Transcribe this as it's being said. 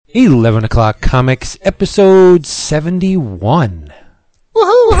11 O'Clock Comics, episode 71.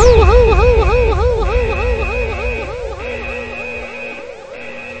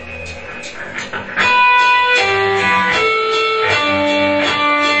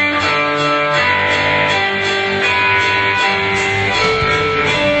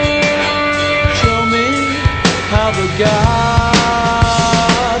 Show me how the gods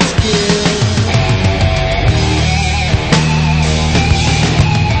kill.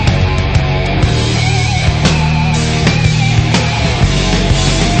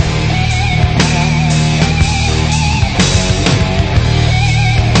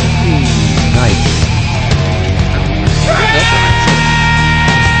 Nice.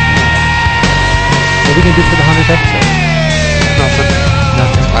 What are we going to do for the 100th episode? Nothing.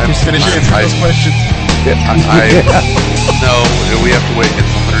 Nothing. Just Finish answering those questions. No, we have to wait. It's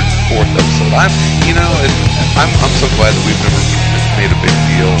the 104th episode. I'm so glad that we've never made a big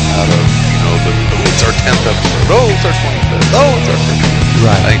deal out of, it's our 10th episode. Oh, it's our 25th. Oh, it's our 50th.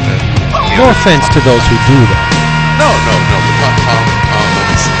 Right. I think that. No offense to those who do that. No. But Tom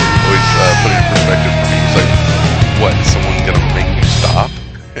always put it in perspective for me. He's like, what? Is someone gonna make you stop?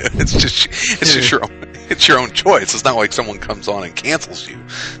 It's just your own choice. It's not like someone comes on and cancels you.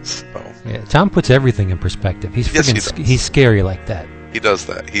 So. Yeah, Tom puts everything in perspective. He's Yes, he freaking does. he's scary like that. He does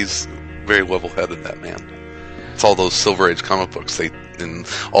that. He's very level-headed, that man. It's all those Silver Age comic books and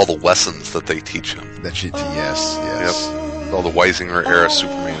all the lessons that they teach him. Yes. Yep. All the Weisinger era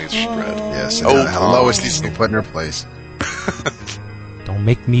Superman he's read. Yes. Oh, How Lois needs to be put in her place. Don't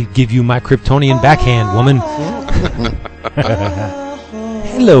make me give you my Kryptonian backhand, woman.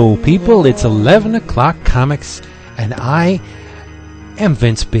 Hello, people. It's 11 O'Clock Comics, and I am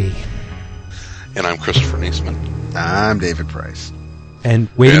Vince B. And I'm Christopher Niesman. I'm David Price. And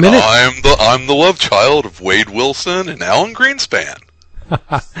wait a And minute. I'm the love child of Wade Wilson and Alan Greenspan.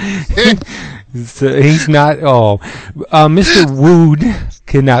 He's not. Mr. Wood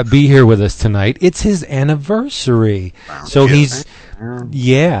cannot be here with us tonight. It's his anniversary, so he's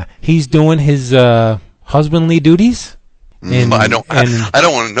doing his husbandly duties. And I don't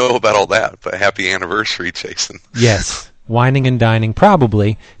want to know about all that, but happy anniversary, Jason. Yes. Wining and dining,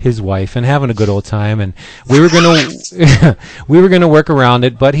 probably his wife, and having a good old time. And we were gonna work around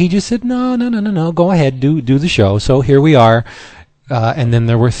it, but he just said, no, go ahead, do the show. So here we are. And then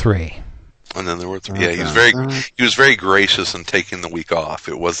there were three. And then there were three. Yeah, he was very gracious in taking the week off.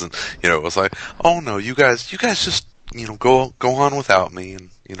 It wasn't, it was like, oh no, you guys just, go on without me,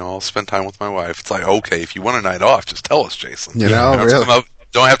 and I'll spend time with my wife. It's like, okay, if you want a night off, just tell us, Jason.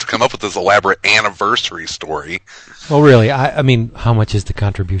 Don't have to come up with this elaborate anniversary story. Well, really, I mean, how much is the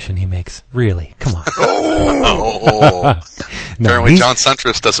contribution he makes? Really, come on. Apparently, John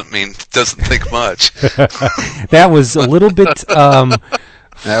Centris doesn't think much. That was a little bit.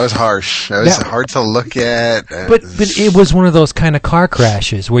 That was harsh. That was hard to look at. But it was one of those kind of car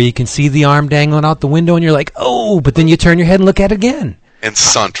crashes where you can see the arm dangling out the window, and you're like, oh, but then you turn your head and look at it again. And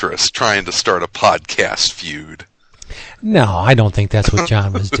Centris trying to start a podcast feud. No, I don't think that's what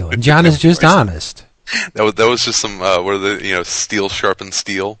John was doing. John is just honest. That was just some steel sharpened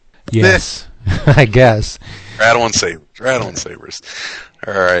steel. Yes, I guess. Rattle and sabers.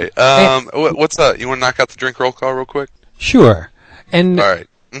 All right. What's that? You want to knock out the drink roll call real quick? Sure. And all right.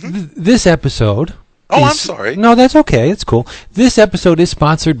 This episode. I'm sorry. No, that's okay. It's cool. This episode is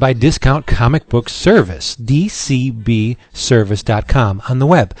sponsored by Discount Comic Book Service, DCBService.com on the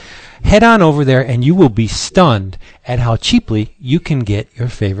web. Head on over there and you will be stunned at how cheaply you can get your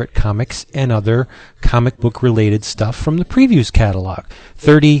favorite comics and other comic book related stuff from the previews catalog.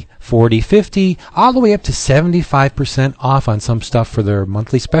 30, 40, 50, all the way up to 75% off on some stuff for their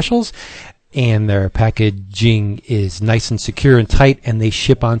monthly specials. And their packaging is nice and secure and tight, and they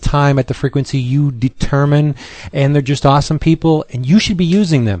ship on time at the frequency you determine, and they're just awesome people, and you should be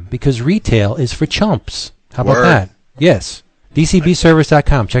using them because retail is for chumps. How about that? Yes.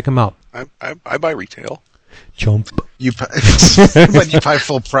 DCBService.com. Check them out. I buy retail. Chump. But you buy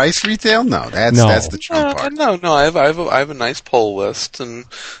full price retail? No, that's the chump part. No. I have a nice pull list, and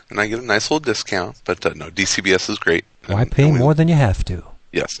I get a nice little discount. But no, DCBS is great. Why pay more than you have to?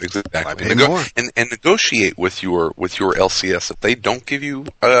 Yes, exactly. And negotiate with your LCS if they don't give you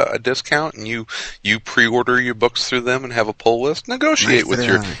a discount and you pre-order your books through them and have a pull list. Negotiate with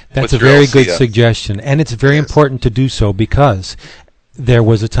your. That's with a your very LCS. good suggestion, and it's very important to do so because there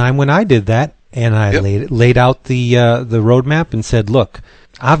was a time when I did that, and I laid out the roadmap and said, look.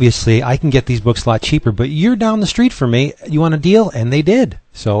 Obviously, I can get these books a lot cheaper, but you're down the street from me. You want a deal? And they did.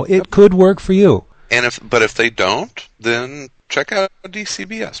 So it could work for you. And if they don't, then check out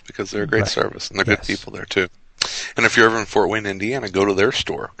DCBS because they're a great service and they're good people there too. And if you're ever in Fort Wayne, Indiana, go to their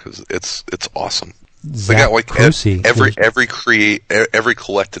store because it's awesome. Zach they got like Prusi, every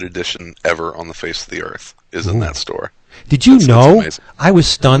collected edition ever on the face of the earth is in that store. Did you know? I was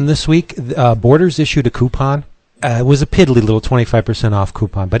stunned this week. Borders issued a coupon. It was a piddly little 25% off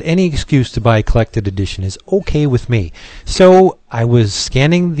coupon, but any excuse to buy a collected edition is okay with me. So I was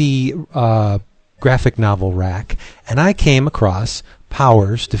scanning the graphic novel rack, and I came across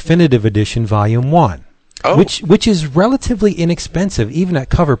Powers Definitive Edition Volume 1, which is relatively inexpensive, even at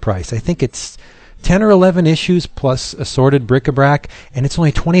cover price. I think it's 10 or 11 issues plus assorted bric-a-brac, and it's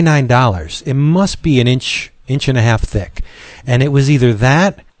only $29. It must be an inch and a half thick. And it was either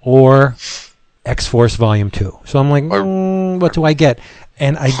that or X-Force Volume 2. So I'm like, what do I get?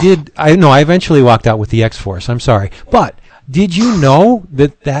 And I eventually walked out with the X-Force. I'm sorry. But did you know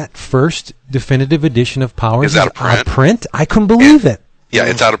that first definitive edition of Powers is out of print? I couldn't believe it. Yeah,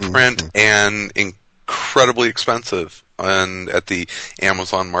 it's out of print and incredibly expensive and at the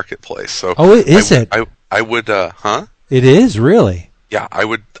Amazon Marketplace. So is it? I would, It is, really? Yeah, I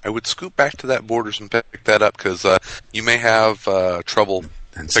would scoot back to that Borders and pick that up because you may have trouble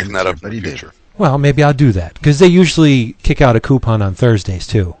picking that up in the future. Well, maybe I'll do that because they usually kick out a coupon on Thursdays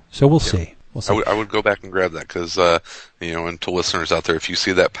too. So we'll see. We'll see. I would go back and grab that because and to listeners out there, if you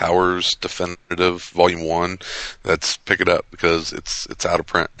see that Powers Definitive Volume 1, pick it up because it's out of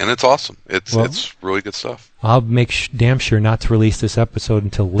print and it's awesome. It's really good stuff. I'll make damn sure not to release this episode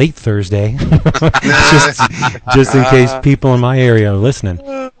until late Thursday, just in case people in my area are listening.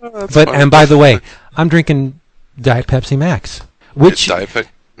 And by the way, I'm drinking Diet Pepsi Max, which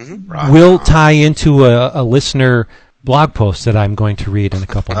will tie into a listener blog post that I'm going to read in a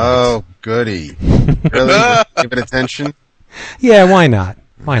couple minutes. Oh, goody. Really? Give it attention? Yeah, why not?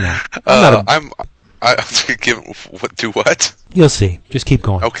 Why not? Do what? You'll see. Just keep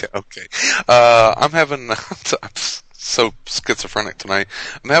going. Okay. I'm so schizophrenic tonight.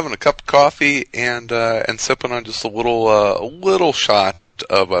 I'm having a cup of coffee and sipping on just a little shot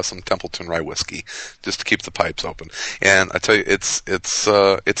of some Templeton Rye whiskey just to keep the pipes open. And I tell you, it's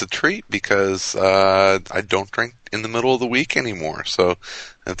a treat because I don't drink in the middle of the week anymore. So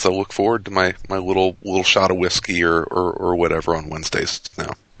it's a look forward to my little shot of whiskey or whatever on Wednesdays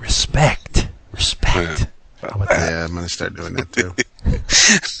now. Respect. Yeah. I'm gonna start doing that too.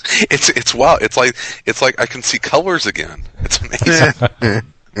 It's wild. It's like I can see colors again. It's amazing.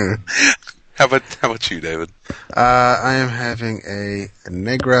 How about you, David? I am having a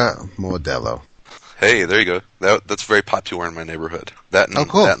Negra Modelo. Hey, there you go. That's very popular in my neighborhood.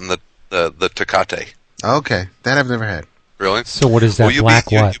 Cool. That and the Tecate. Okay, that I've never had. Really? So what is that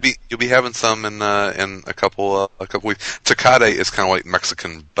what? You'll be having some in a couple weeks. Tecate is kind of like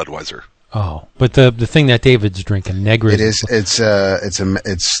Mexican Budweiser. Oh, but the thing that David's drinking, Negra. It is. It's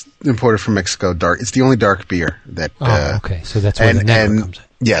imported from Mexico. Dark. It's the only dark beer that. Okay. So that's where the Negra comes in.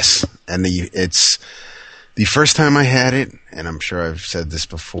 Yes, and it's the first time I had it, and I'm sure I've said this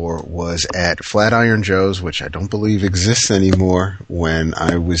before, was at Flatiron Joe's, which I don't believe exists anymore. When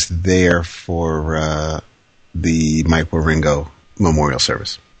I was there for the Mike Wieringo memorial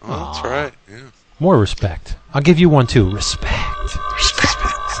service. Oh, that's right. Yeah. More respect. I'll give you one too. Respect.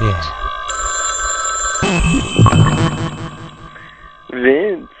 Yeah.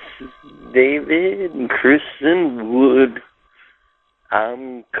 Vince, David, and Kristen Wood,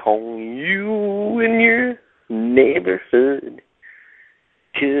 I'm calling you in your neighborhood,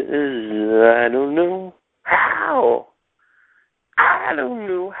 'cause I don't know how,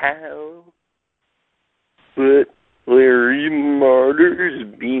 but Larry Martyrs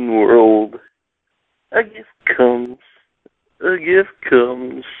Bean World, a gift comes,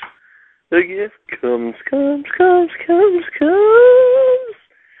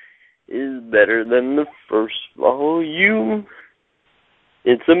 is better than the first volume.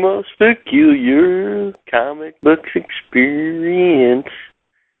 It's a most peculiar comic books experience.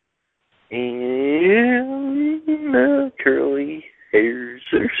 And the curly hairs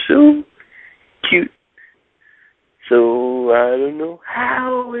are so cute. So I don't know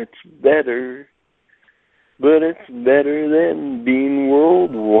how it's better, but it's better than Bean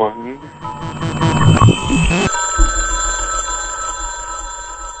World 1.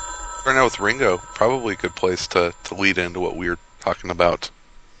 Right now with Ringo, probably a good place to lead into what we were talking about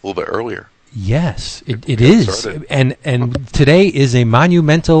a little bit earlier. Yes, it is. And today is a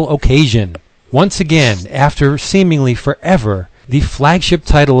monumental occasion. Once again, after seemingly forever, the flagship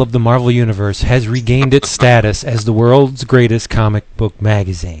title of the Marvel Universe has regained its status as the world's greatest comic book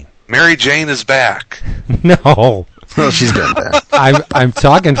magazine. Mary Jane is back. No. Well, she's done that. I'm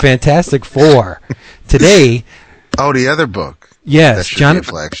talking Fantastic Four. Today... Oh, the other book. Yes, That should be a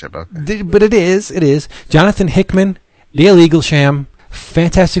flagship. Okay. But it is. Jonathan Hickman, Dale Eaglesham,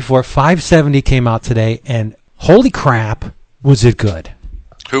 Fantastic Four 570 came out today, and holy crap, was it good.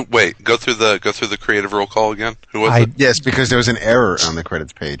 Go through the creative roll call again. Who was it? Yes, because there was an error on the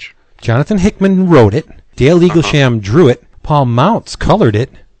credits page. Jonathan Hickman wrote it. Dale Eaglesham drew it. Paul Mounts colored it.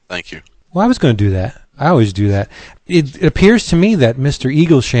 Thank you. Well, I was going to do that. I always do that. It appears to me that Mr.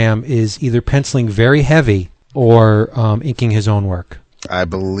 Eaglesham is either penciling very heavy or inking his own work. I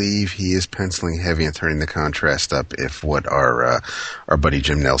believe he is penciling heavy and turning the contrast up if what our buddy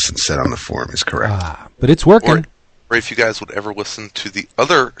Jim Nelson said on the forum is correct. But it's working. Or if you guys would ever listen to the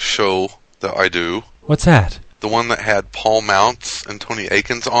other show that I do. What's that? The one that had Paul Mounts and Tony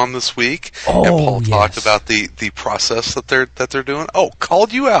Akins on this week. Oh, and Paul talked yes. about the process that they're doing. Oh,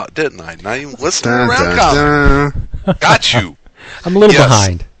 called you out, didn't I? Not even listening Dun, around dun, comment. Got you. I'm a little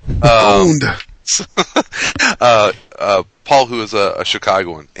behind. Owned. Paul, who is a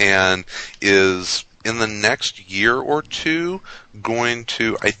Chicagoan, and is in the next year or two going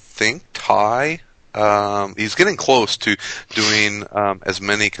to, I think, tie. He's getting close to doing as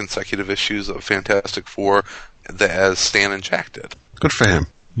many consecutive issues of Fantastic Four as Stan and Jack did. Good for him.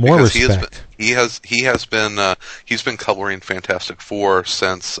 More Because respect. He's been coloring Fantastic Four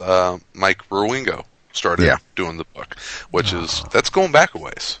since Mike Ruingo started doing the book, which that's going back a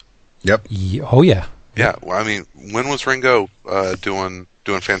ways. Yep. Oh yeah. Yeah. Well, I mean, when was Ringo doing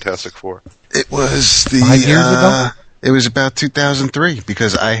Fantastic Four? It was 5 years ago? It was about 2003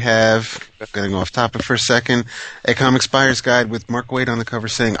 because I have, getting off topic for a second, a Comics Buyer's Guide with Mark Waid on the cover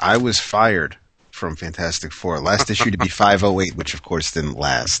saying I was fired from Fantastic Four. Last issue to be 508, which of course didn't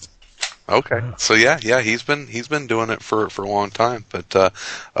last. Okay, so yeah, he's been doing it for a long time, but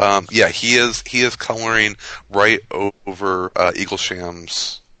he is coloring right over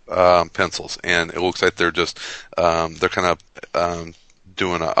Eaglesham's pencils, and it looks like they're just they're kind of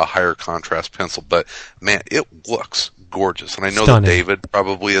doing a higher contrast pencil, but man, it looks gorgeous. And I know Stunning. that David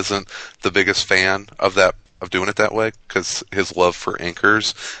probably isn't the biggest fan of doing it that way because his love for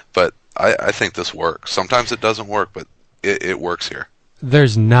inkers, but I think this works. Sometimes it doesn't work, but it works here.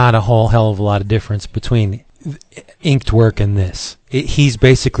 There's not a whole hell of a lot of difference between inked work and this. He's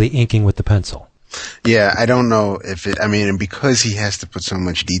basically inking with the pencil. Yeah, I don't know if it, I mean, and because he has to put so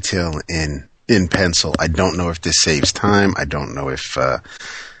much detail in pencil, I don't know if this saves time. I don't know if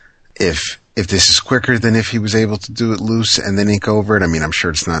this is quicker than if he was able to do it loose and then ink over it. I mean, I'm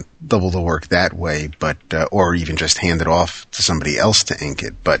sure it's not double the work that way, but or even just hand it off to somebody else to ink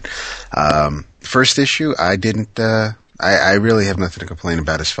it. But first issue, I didn't. I really have nothing to complain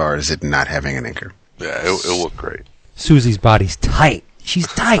about as far as it not having an inker. Yeah, it'll look great. Susie's body's tight. She's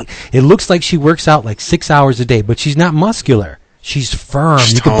tight. It looks like she works out like 6 hours a day, but she's not muscular. She's firm.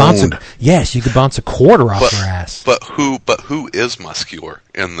 She's you could bounce toned. you could bounce a quarter off her ass. But who is muscular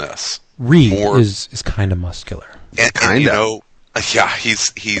in this? Reed is kind of muscular. And you know, yeah,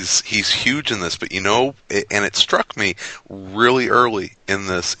 he's huge in this. But you know, and it struck me really early in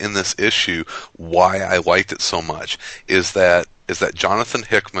this issue why I liked it so much is that Jonathan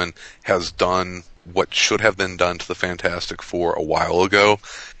Hickman has done what should have been done to the Fantastic Four a while ago.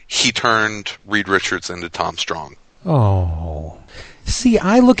 He turned Reed Richards into Tom Strong. Oh. See,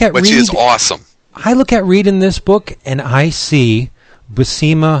 I look at Which Reed. is awesome. I look at Reed in this book, and I see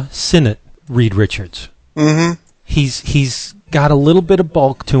Buscema Sinnott Reed Richards. Mm-hmm. He's got a little bit of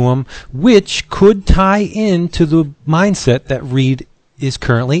bulk to him, which could tie into the mindset that Reed is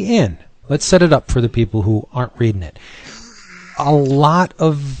currently in. Let's set it up for the people who aren't reading it. A lot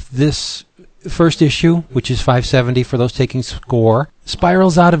of this first issue, which is 570 for those taking score,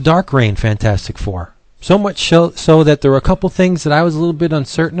 spirals out of Dark Reign Fantastic Four. So much so that there were a couple things that I was a little bit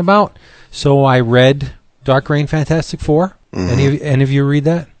uncertain about. So I read Dark Reign Fantastic Four. Mm-hmm. Any of you read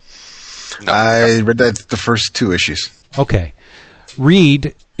that? No. I read that the first 2 issues. Okay.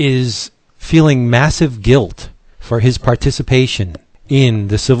 Reed is feeling massive guilt for his participation in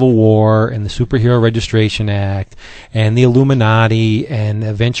the Civil War and the Superhero Registration Act and the Illuminati and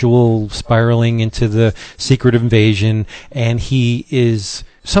eventual spiraling into the Secret Invasion, and he is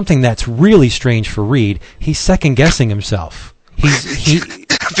something that's really strange for Reed. He's second-guessing himself.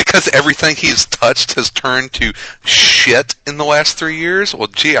 Because everything he's touched has turned to shit in the last 3 years? Well,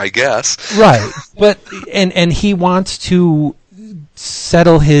 gee, I guess. Right. But and he wants to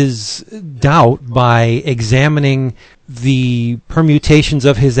settle his doubt by examining the permutations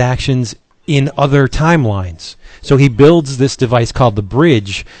of his actions in other timelines. So he builds this device called the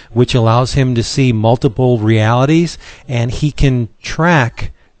Bridge, which allows him to see multiple realities, and he can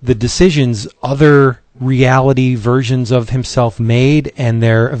track the decisions other reality versions of himself made and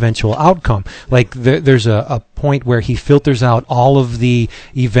their eventual outcome. Like there's a point where he filters out all of the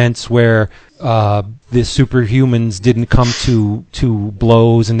events where the superhumans didn't come to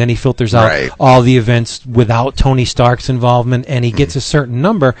blows, and then he filters out all the events without Tony Stark's involvement, and he gets a certain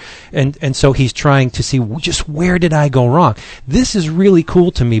number, and so he's trying to see just where did I go wrong. This is really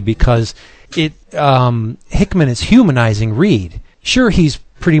cool to me because it Hickman is humanizing Reed. Sure, he's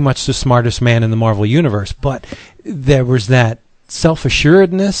pretty much the smartest man in the Marvel Universe, but there was that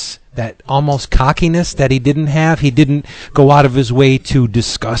self-assuredness, that almost cockiness that he didn't have. He didn't go out of his way to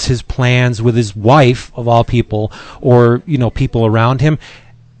discuss his plans with his wife, of all people, or, people around him.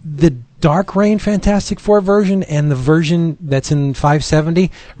 The Dark Reign Fantastic Four version and the version that's in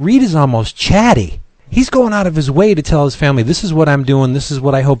 570, Reed is almost chatty. He's going out of his way to tell his family, this is what I'm doing, this is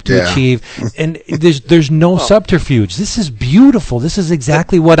what I hope to achieve, and there's no subterfuge. This is beautiful. This is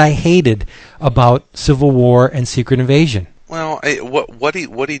exactly what I hated about Civil War and Secret Invasion. Well, what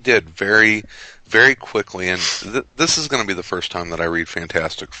he did very, very quickly, and this is going to be the first time that I read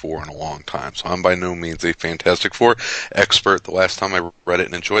Fantastic Four in a long time, so I'm by no means a Fantastic Four expert. The last time I read it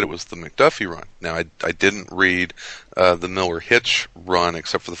and enjoyed it was the McDuffie run. Now, I didn't read the Miller Hitch run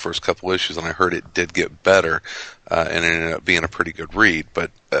except for the first couple issues, and I heard it did get better, and it ended up being a pretty good read,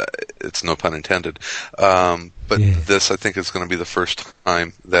 but it's no pun intended. But this, I think, is going to be the first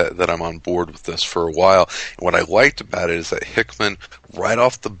time that I'm on board with this for a while. And what I liked about it is that Hickman, right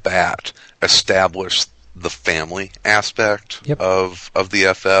off the bat, established the family aspect of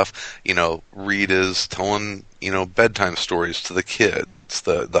the FF. Reed is telling, bedtime stories to the kids.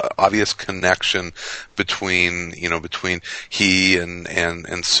 The obvious connection between he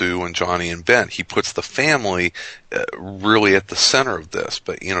and Sue and Johnny and Ben. He puts the family really at the center of this.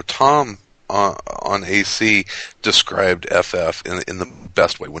 But Tom on AC described FF in the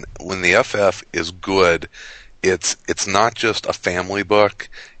best way. When the FF is good, it's not just a family book.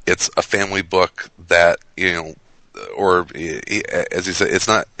 It's a family book that or as he said, it's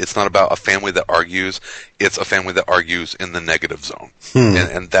not about a family that argues. It's a family that argues in the negative zone,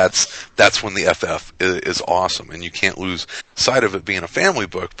 and that's when the FF is awesome. And you can't lose sight of it being a family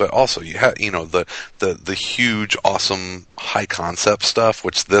book, but also you have the huge, awesome, high concept stuff,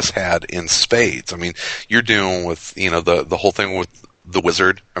 which this had in spades. I mean, you're dealing with the whole thing with the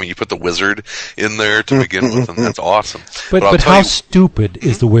wizard. I mean, you put the wizard in there to begin with, and that's awesome. But how stupid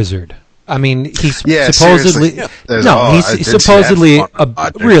is the wizard? I mean, he's supposedly he's supposedly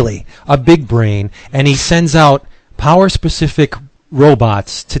a big brain, and he sends out power-specific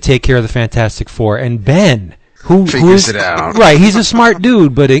robots to take care of the Fantastic Four. And Ben, who figures it out, right? He's a smart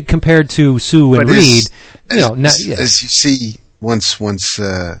dude, but compared to Sue and Reed, as you see, once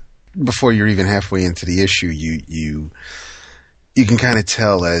before you're even halfway into the issue, you can kind of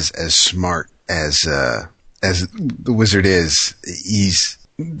tell as smart as the wizard is,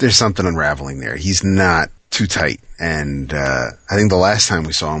 there's something unraveling there. He's not too tight. And I think the last time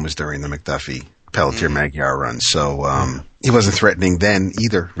we saw him was during the McDuffie Pelletier Magyar run. So he wasn't threatening then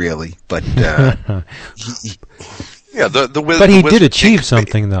either, really. But the but he did achieve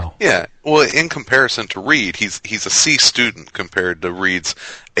something, though. Yeah. Well, in comparison to Reed, he's a C student compared to Reed's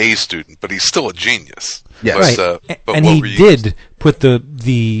A student, but he's still a genius. Yeah, right. And he did put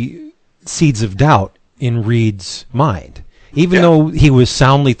the seeds of doubt in Reed's mind. Even though he was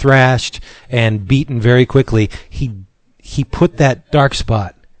soundly thrashed and beaten very quickly, he put that dark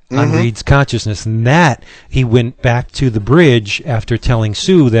spot on Reed's consciousness, and that he went back to the bridge after telling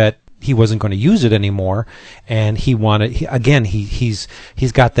Sue that he wasn't going to use it anymore, and he wanted he's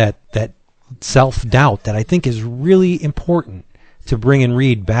got that self-doubt that I think is really important to bring in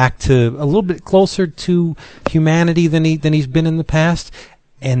Reed back to a little bit closer to humanity than he's been in the past.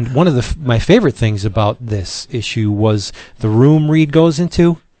 And one of my favorite things about this issue was the room Reed goes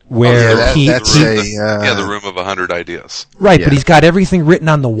into, where the room of 100 ideas. Right, but he's got everything written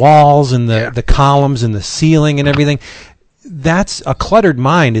on the walls and the columns and the ceiling and everything. That's a cluttered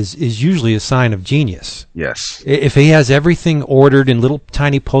mind is usually a sign of genius. Yes. If he has everything ordered in little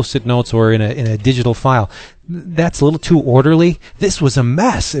tiny post-it notes or in a digital file, that's a little too orderly. This was a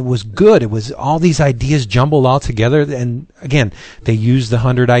mess. It was good. It was all these ideas jumbled all together. And again, they used the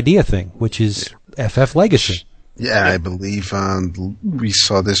 100 idea thing, which is FF Legacy. Yeah, I believe we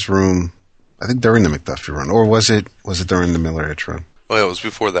saw this room, I think during the McDuffie run, or was it during the Miller Hitch run? Well, it was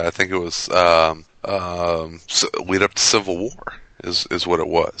before that. I think it was lead up to Civil War is what it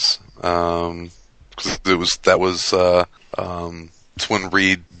was. It's when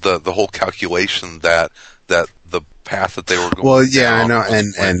Reed the whole calculation that the path that they were going. Well, yeah, I know,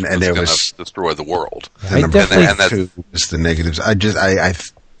 and there was destroy the world. And that was the negatives. I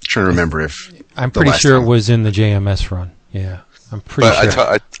trying to remember if I'm pretty sure it was in the JMS run. Yeah, I'm pretty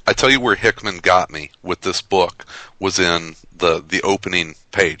sure. I tell you where Hickman got me with this book was in the opening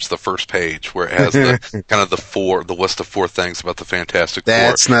page, the first page, where it has the kind of the list of 4 things about the Fantastic Four.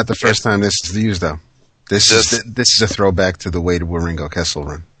 That's not the first time this is used, though. This is a throwback to the Wade Wieringo Kessel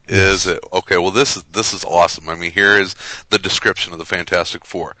run. Is it? Okay, well this is awesome. I mean, here is the description of the Fantastic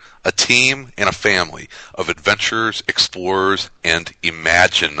Four. A team and a family of adventurers, explorers, and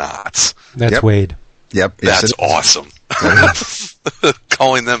Imaginauts. That's Wade. Yep. That's awesome.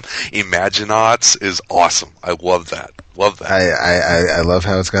 Calling them Imaginauts is awesome. I love that. Love that. I love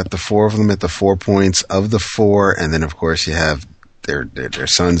how it's got the 4 of them at the 4 points of the 4, and then of course you have their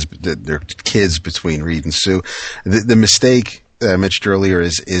sons, their kids between Reed and Sue. The mistake that I mentioned earlier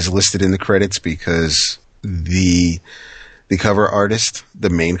is listed in the credits because the cover artist,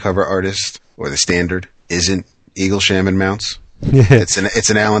 the main cover artist, or the standard, isn't Eaglesham and Mounts. It's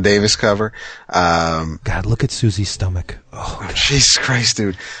an Alan Davis cover. God, look at Susie's stomach. Oh, Jesus Christ,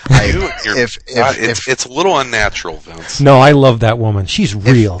 dude! It's a little unnatural, Vince. No, I love that woman. She's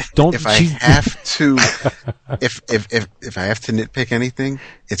real. If I have to nitpick anything,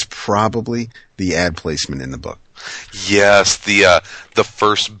 it's probably the ad placement in the book. Yes, the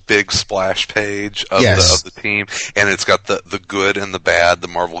first big splash page of the team, and it's got the good and the bad, the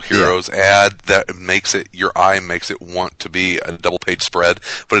Marvel Heroes ad that makes it, your eye makes it want to be a double page spread,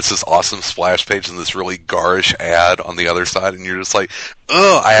 but it's this awesome splash page and this really garish ad on the other side, and you're just like,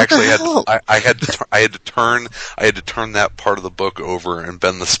 oh, I had to turn that part of the book over and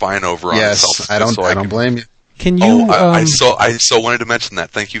bend the spine over on itself. Yes, I don't blame you. Can you? I so wanted to mention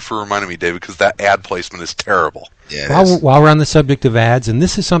that. Thank you for reminding me, David, because that ad placement is terrible. Yeah, while we're on the subject of ads, and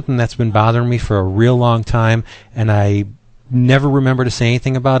this is something that's been bothering me for a real long time, and I never remember to say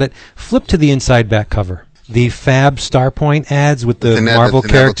anything about it. Flip to the inside back cover. The Fab Starpoint ads with the Marvel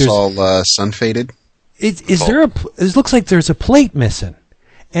characters. It's all sun faded. It looks like there's a plate missing,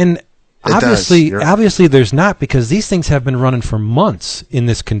 and obviously there's not, because these things have been running for months in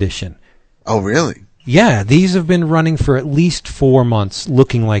this condition. Oh, really? Yeah, these have been running for at least 4 months,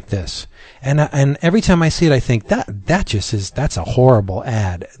 looking like this. And every time I see it, I think that's a horrible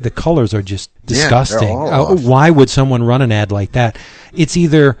ad. The colors are just disgusting. Why would someone run an ad like that? It's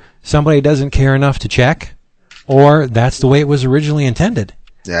either somebody doesn't care enough to check, or that's the way it was originally intended.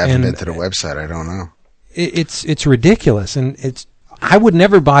 Yeah, I haven't been to the website. I don't know. It's ridiculous, and I would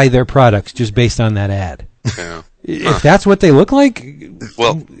never buy their products just based on that ad. Yeah. If that's what they look like.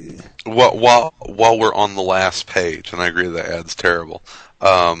 Well, while we're on the last page, and I agree that ad's terrible.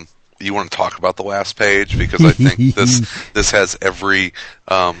 You want to talk about the last page, because I think this has every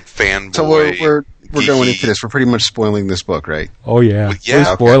fanboy. So we're going into this. We're pretty much spoiling this book, right? Oh yeah, we're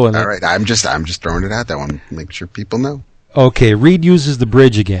spoiling it. All right, I'm just throwing it out there. I want to make sure people know. Okay, Reed uses the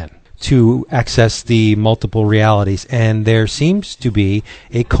bridge again to access the multiple realities, and there seems to be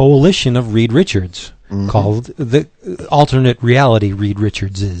a coalition of Reed Richards called the alternate reality. Reed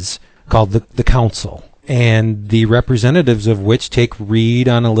Richards is called the Council, and the representatives of which take Reed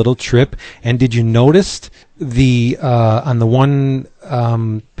on a little trip. And did you notice the on the one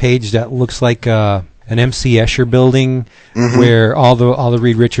page that looks like an MC Escher building where all the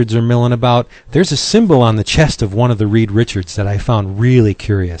Reed Richards are milling about? There's a symbol on the chest of one of the Reed Richards that I found really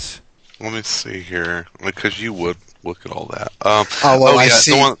curious. Let me see here, because you would look at all that. I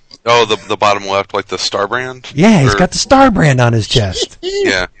see. The bottom left, like the star brand? Yeah, he's got the star brand on his chest.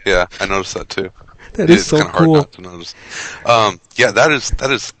 Yeah, I noticed that too. That is so kind of cool. hard not to notice.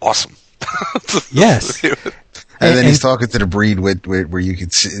 That is awesome. Yes. And then he's talking to the breed where you can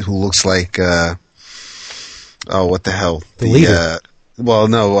see who looks like what the hell? The leader.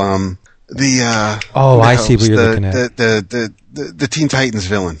 I see what you're looking at. The Teen Titans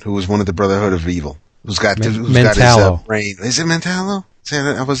villain who was one of the Brotherhood of Evil. Who's got his brain? Is it Mentallo?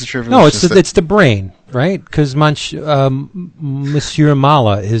 I wasn't sure if it was it's the brain, right? Because Monsieur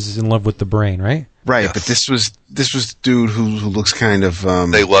Mala is in love with the brain, right? Right, Yes. but this was the dude who looks kind of.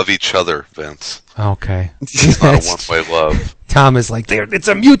 They love each other, Vince. Okay. It's not a one-way love. Tom is like, it's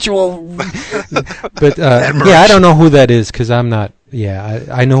a mutual. But I don't know who that is, because I'm not. Yeah,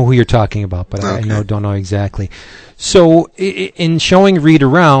 I know who you're talking about, but okay. I don't know exactly. So in showing Reed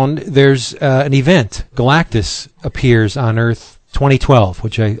around, there's an event. Galactus appears on Earth 2012,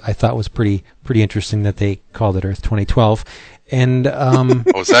 which I thought was pretty interesting that they called it Earth 2012. And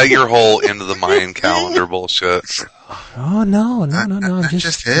was that your whole into the Mayan calendar bullshit? Oh no!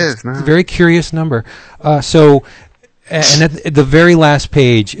 Just his. No. Very curious number. So, and at the very last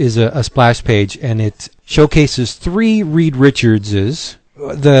page is a splash page, and it showcases 3 Reed Richardses.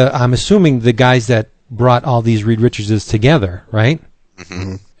 I'm assuming the guys that brought all these Reed Richardses together, right?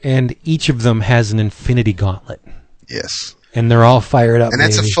 Mm-hmm. And each of them has an Infinity Gauntlet. Yes. And they're all fired up. And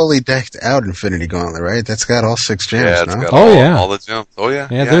that's baby. a fully decked out Infinity Gauntlet, right? That's got all 6 gems, Yeah, it's no? got all the gems. Oh, yeah.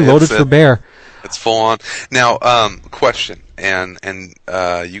 Yeah, they're loaded for bear. It's full on. Now, question, and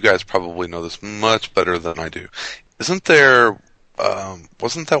you guys probably know this much better than I do. Isn't there,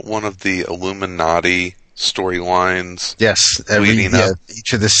 wasn't that one of the Illuminati storylines? Yes. Leading up?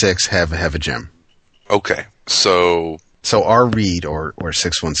 Each of the 6 have a gem. Okay, so our Reed, or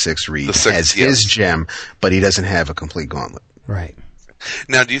 616 Reed, has his gem, but he doesn't have a complete gauntlet. Right.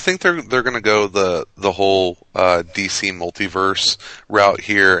 Now, do you think they're going to go the whole DC multiverse route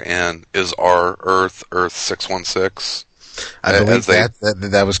here, and is our Earth 616? I believe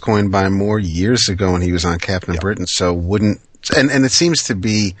that was coined by Moore years ago when he was on Captain Britain. So and it seems to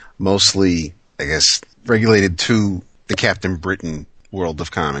be mostly, I guess, regulated to the Captain Britain world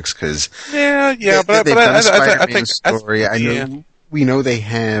of comics, because but I think story. We know they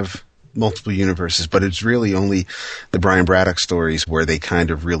have multiple universes, but it's really only the Brian Braddock stories where they kind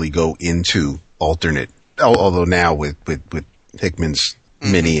of really go into alternate. Although now with Hickman's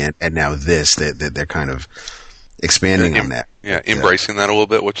mini and now this, they're kind of expanding on that. Yeah, embracing that a little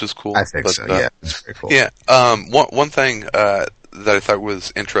bit, which is cool. I think so. Yeah, it's very cool. Yeah. One thing that I thought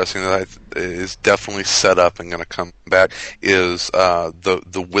was interesting that is definitely set up and going to come back is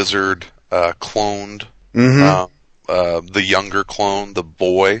the wizard cloned. The younger clone, the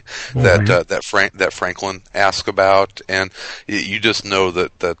boy that Franklin asked about, and you just know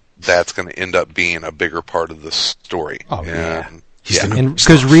that's going to end up being a bigger part of the story. Oh, and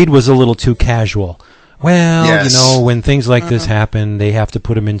because Reed was a little too casual. Well, when things like this happen, they have to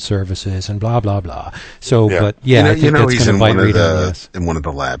put him in services and blah blah blah. So, but I think that's going to bite Reed in one of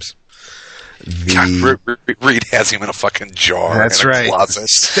the labs. Reed has him in a fucking jar. That's right. Closet.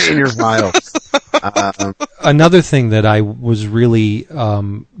 Stay in your vial. Another thing that I was really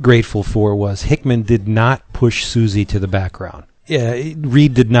grateful for was Hickman did not push Susie to the background. Yeah,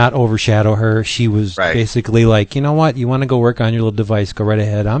 Reed did not overshadow her. She was basically like, you know what? You want to go work on your little device? Go right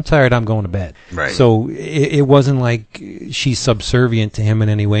ahead. I'm tired. I'm going to bed. Right. So it wasn't like she's subservient to him in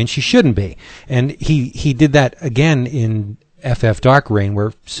any way, and she shouldn't be. And he did that again in FF Dark Reign,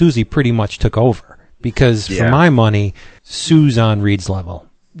 where Susie pretty much took over. Because for my money, Sue's on Reed's level.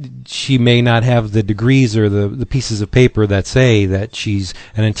 She may not have the degrees or the pieces of paper that say that she's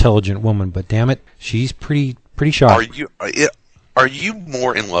an intelligent woman, but damn it, she's pretty sharp. Are you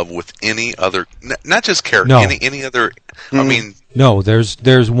more in love with any other, not just character, no. any other? I mean, no.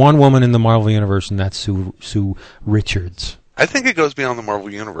 There's one woman in the Marvel universe, and that's Sue Richards. I think it goes beyond the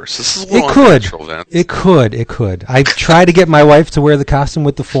Marvel universe. This is a little unnatural, Vince. It could. I try to get my wife to wear the costume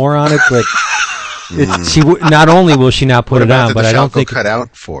with the 4 on it, but not only will she not put it on, but I don't think cut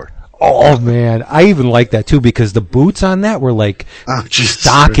out for. Oh man, I even like that too, because the boots on that were like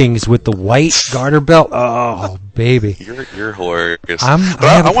stockings with the white garter belt. Oh baby, you're hilarious. I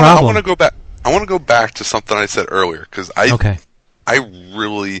want to go back. I want to go back to something I said earlier, because I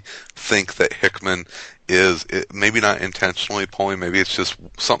really think that Hickman is maybe not intentionally pulling. Maybe it's just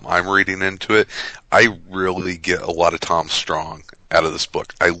something I'm reading into it. I really get a lot of Tom Strong out of this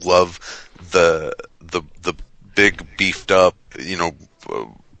book. I love the big beefed up,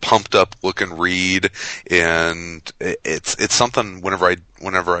 pumped up looking Reed, and it's something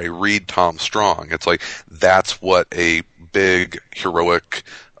whenever I read Tom Strong, it's like that's what a big heroic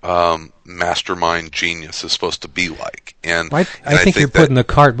mastermind genius is supposed to be like. And I think you're putting the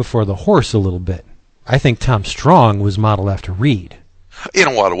cart before the horse a little bit. I think Tom Strong was modeled after Reed. In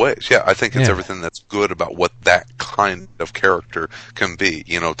a lot of ways, yeah. I think it's everything that's good about what that kind of character can be.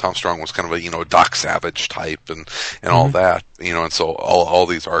 Tom Strong was kind of a Doc Savage type and all that, and so all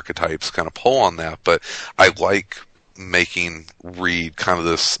these archetypes kind of pull on that. But I like making Reed kind of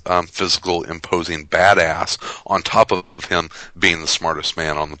this physical, imposing badass on top of him being the smartest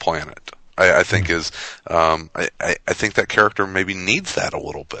man on the planet. I think I think that character maybe needs that a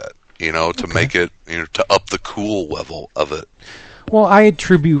little bit, to make it, to up the cool level of it. Well, I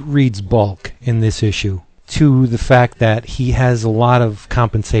attribute Reed's bulk in this issue to the fact that he has a lot of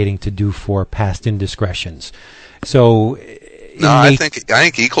compensating to do for past indiscretions. So, I think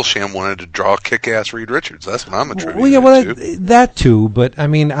Eaglesham wanted to draw kick-ass Reed Richards. That's what I'm attributing it to. That too, but I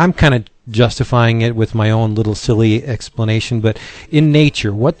mean, I'm kind of justifying it with my own little silly explanation. But in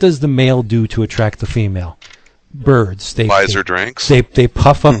nature, what does the male do to attract the female? Birds. They buys her drinks. They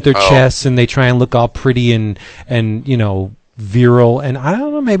puff up their chests and they try and look all pretty and virile, and I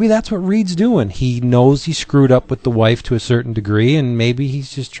don't know, maybe that's what Reed's doing. He knows he screwed up with the wife to a certain degree, and maybe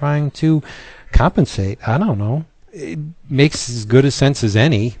he's just trying to compensate. I don't know. It makes as good a sense as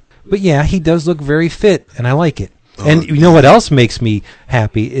any. But yeah, he does look very fit, and I like it. And you know what else makes me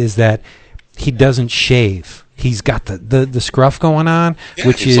happy is that he doesn't shave. He's got the scruff going on,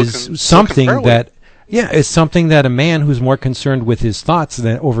 which is something that, it's something that a man who's more concerned with his thoughts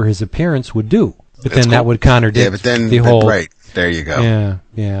than over his appearance would do. But then that would contradict the whole... Right, there you go.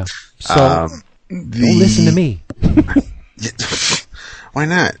 Yeah. So, don't listen to me. Why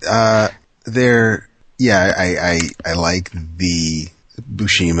not? I like the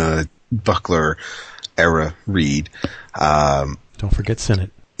Buscema Buckler era read. Don't forget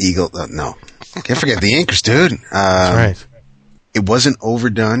Sinnott. Eagle, no. Can't forget the Anchors, dude. That's right. It wasn't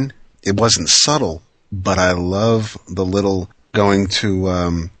overdone. It wasn't subtle, but I love the little going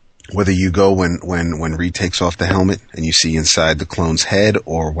to, whether you go when Reed takes off the helmet and you see inside the clone's head,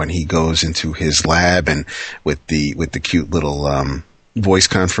 or when he goes into his lab and with the cute little, voice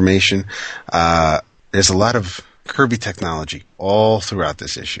confirmation. There's a lot of Kirby technology all throughout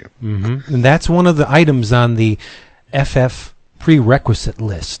this issue. Mm-hmm. And that's one of the items on the FF prerequisite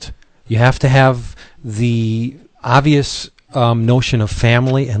list. You have to have the obvious notion of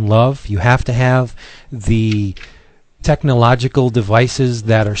family and love. You have to have the technological devices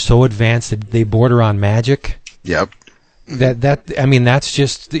that are so advanced that they border on magic. Yep. That's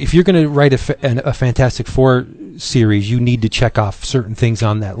just, if you're going to write a Fantastic Four series, you need to check off certain things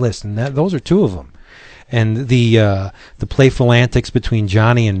on that list, and those are two of them. And the playful antics between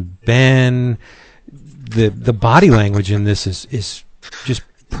Johnny and Ben, the body language in this is just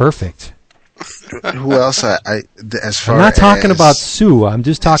perfect. Who else? I'm not talking about Sue. I'm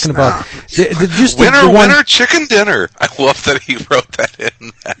just talking about winner chicken dinner. I love that he wrote that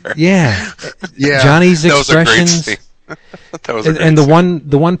in there. Yeah. Yeah. Johnny's that expressions. Was a great scene. That was a great and scene.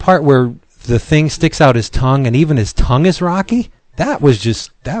 the one part where the thing sticks out his tongue, and even his tongue is rocky. That was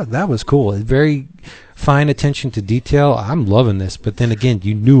just that was cool. Very fine attention to detail. I'm loving this. But then again,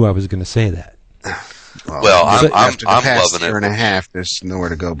 you knew I was going to say that. Well, I'm loving it. Year and a half, there's nowhere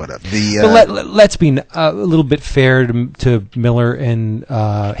to go but up. Let's be a little bit fair to Miller and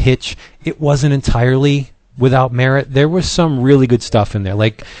Hitch. It wasn't entirely without merit. There was some really good stuff in there.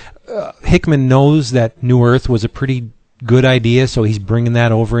 Like Hickman knows that New Earth was a pretty good idea, so he's bringing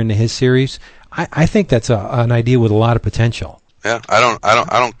that over into his series. I think that's an idea with a lot of potential. Yeah, I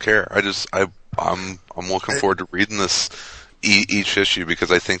don't care. I'm looking forward to reading this. Each issue,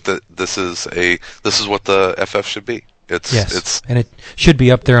 because I think that this is what the FF should be. And it should be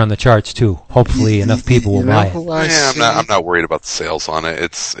up there on the charts too. Hopefully, enough people will buy it. I'm not worried about the sales on it.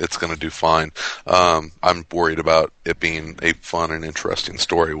 It's going to do fine. I'm worried about it being a fun and interesting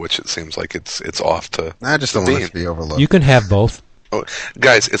story, which it seems like it's off to. I just don't want it to be overlooked. You can have both. Oh,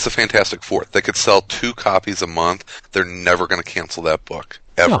 guys, it's a Fantastic Four. They could sell 2 copies a month. They're never going to cancel that book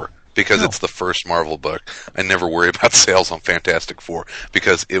ever. No. Because it's the first Marvel book. I never worry about sales on Fantastic Four,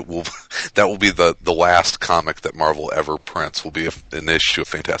 because that will be the last comic that Marvel ever prints, will be an issue of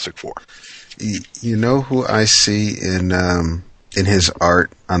Fantastic Four. You know who I see in his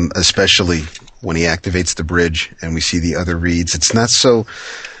art, especially when he activates the bridge and we see the other reads. It's not so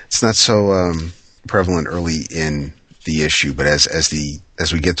prevalent early in the issue, but as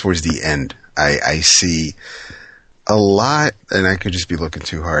we get towards the end, I see a lot, and I could just be looking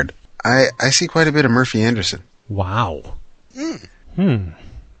too hard. I see quite a bit of Murphy Anderson. Wow.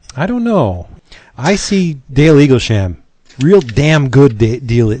 I don't know. I see Dale Eaglesham. Real damn good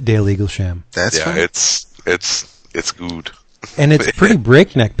Dale Eaglesham. That's right. It's good. And it's pretty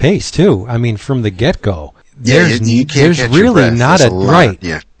breakneck pace too. I mean, from the get-go. Yeah, you can't there's really not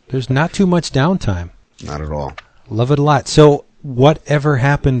Yeah. There's not too much downtime. Not at all. Love it a lot. So, whatever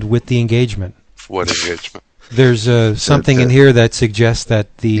happened with the engagement? What engagement? There's something in here that suggests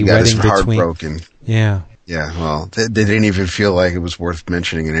that the wedding between... heartbroken. Yeah. Yeah, well, they didn't even feel like it was worth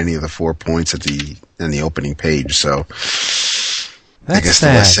mentioning in any of the 4 points in the opening page, so... That's I guess sad.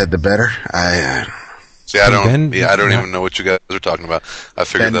 the less said, the better. I don't even know what you guys are talking about. I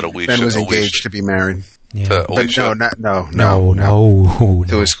figured that Alicia... Ben was engaged to be married. Yeah. To Alicia. No.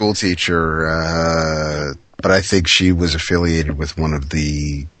 To a school teacher, but I think she was affiliated with one of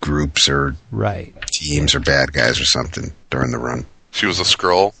the groups or teams or bad guys or something during the run. She was a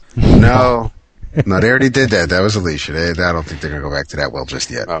Skrull? No, they already did that. That was Alicia. I don't think they're going to go back to that well just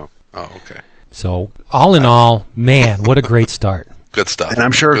yet. Oh, okay. So, all in all, man, what a great start. Good stuff. And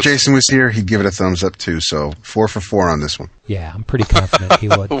I'm sure if Jason was here, he'd give it a thumbs up too. So 4 for 4 on this one. Yeah, I'm pretty confident he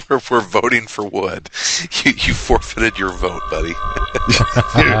would. We're voting for Wood. You forfeited your vote, buddy.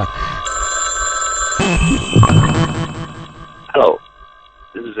 Hello,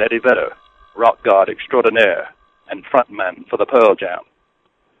 this is Eddie Vedder, rock god extraordinaire and frontman for the Pearl Jam.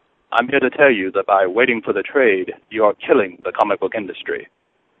 I'm here to tell you that by waiting for the trade, you are killing the comic book industry,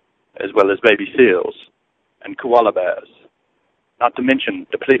 as well as baby seals. and koala bears, not to mention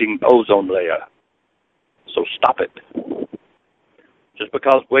depleting ozone layer. So stop it. Just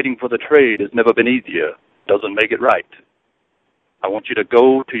because waiting for the trade has never been easier doesn't make it right. I want you to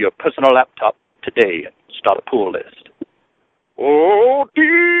go to your personal laptop today and start a pull list. OTCBSERBSE.com.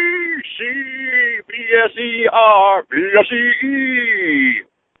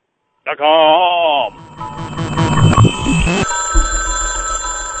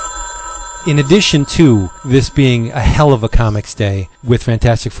 In addition to this being a hell of a comics day with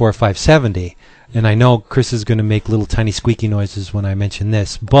Fantastic Four 570, and I know Chris is going to make little tiny squeaky noises when I mention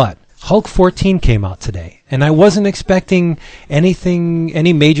this, but Hulk 14 came out today, and I wasn't expecting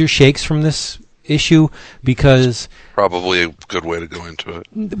any major shakes from this issue because... Probably a good way to go into it.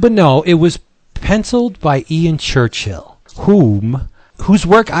 But no, it was penciled by Ian Churchill, whose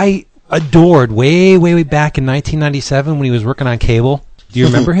work I adored way, way, way back in 1997 when he was working on Cable. Do you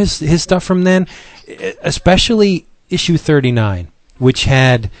remember his stuff from then? Especially issue 39, which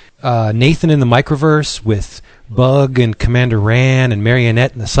had Nathan in the Microverse with Bug and Commander Ran and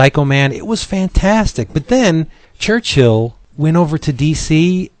Marionette and the Psycho Man. It was fantastic. But then Churchill went over to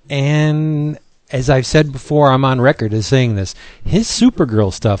DC, and as I've said before, I'm on record as saying this, his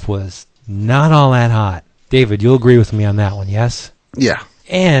Supergirl stuff was not all that hot. David, you'll agree with me on that one, yes? Yeah.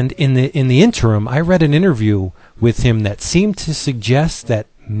 And in the interim, I read an interview with him that seemed to suggest that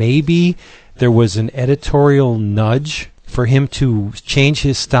maybe there was an editorial nudge for him to change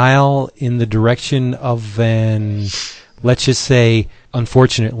his style in the direction of an, let's just say,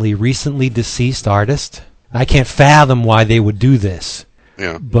 unfortunately, recently deceased artist. I can't fathom why they would do this.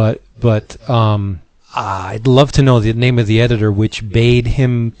 Yeah. But I'd love to know the name of the editor which bade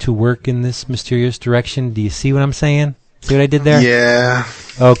him to work in this mysterious direction. Do you see what I'm saying? See what I did there? Yeah.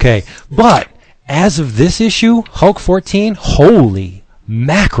 Okay. But as of this issue, Hulk 14, holy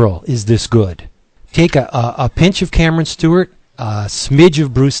mackerel, is this good. Take a pinch of Cameron Stewart, a smidge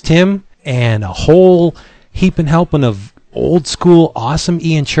of Bruce Timm, and a whole heap and helping of old school awesome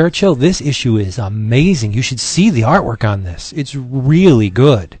Ian Churchill. This issue is amazing. You should see the artwork on this. It's really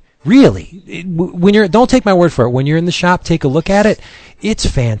good. Really. Don't take my word for it. When you're in the shop, take a look at it. It's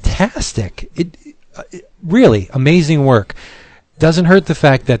fantastic. Really amazing work. Doesn't hurt the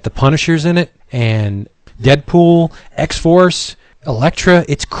fact that the Punisher's in it, and Deadpool, X-Force, Elektra.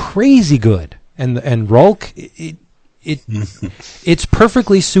 It's crazy good. And Rolk, it's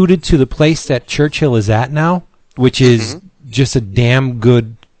perfectly suited to the place that Churchill is at now, which is just a damn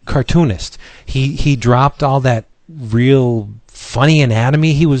good cartoonist. He dropped all that real funny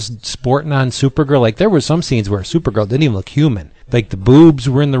anatomy he was sporting on Supergirl. Like, there were some scenes where Supergirl didn't even look human. Like, the boobs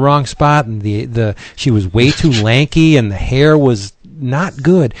were in the wrong spot, and she was way too lanky, and the hair was not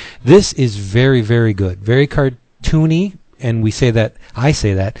good. This is very, very good. Very cartoony, and I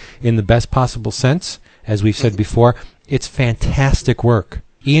say that in the best possible sense, as we've said before. It's fantastic work.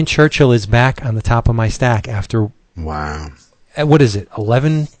 Ian Churchill is back on the top of my stack after... Wow. What is it,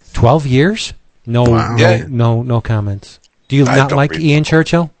 11, 12 years? No, wow. No comments. Do you not like Ian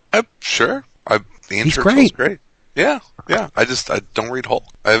Churchill? Sure. Ian He's Churchill's great. great. Yeah. I don't read Hulk.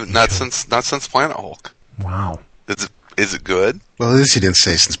 Not since Planet Hulk. Wow. Is it good? Well, at least he didn't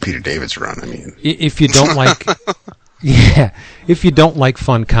say since Peter David's run. I mean, if you don't like, if you don't like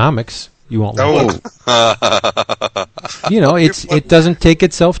fun comics, you won't like it. It doesn't take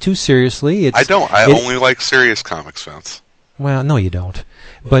itself too seriously. I don't. I only like serious comics, Vince. Well, no, you don't.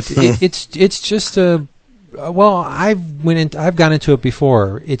 But it's just a. Well, I've gone into it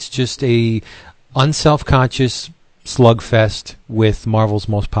before. It's just a unselfconscious slugfest with Marvel's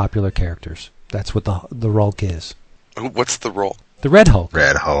most popular characters. That's what the Hulk is. What's the role? The Red Hulk.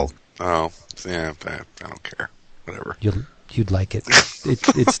 Red Hulk. Oh, yeah. I don't care. Whatever. You'd like it.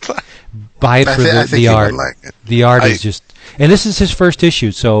 It's buy it for I think the art. Like it. The art is just, and this is his first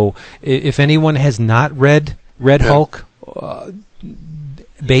issue. So if anyone has not read Red Hulk,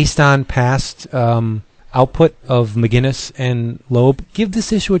 based on past output of McGuinness and Loeb, give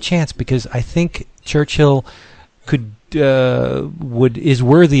this issue a chance, because I think Churchill is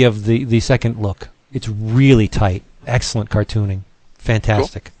worthy of the second look. It's really tight, excellent cartooning,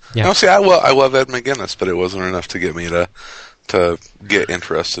 fantastic. Cool. Yeah. No, see, I love Ed McGuinness, but it wasn't enough to get me to get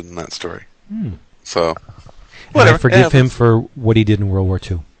interested in that story. So, whatever. I forgive him for what he did in World War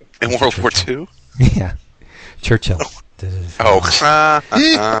II. In World War II? Yeah, Churchill. Oh.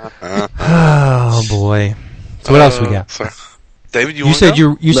 Oh boy. So what else we got? Sorry. David, you said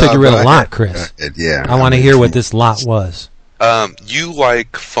you read a lot, Chris. Yeah. I want to hear what this lot was. You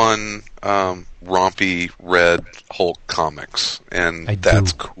like fun, rompy Red Hulk comics, and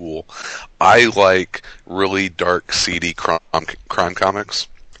that's cool. I like really dark, seedy crime comics,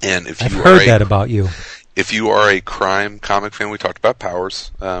 and if I've heard that about you. if you are a crime comic fan, we talked about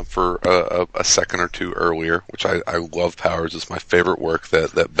Powers for a second or two earlier, which I love. Powers is my favorite work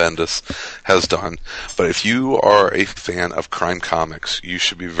that Bendis has done. But if you are a fan of crime comics, you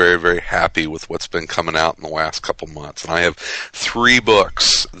should be very, very happy with what's been coming out in the last couple months. And I have 3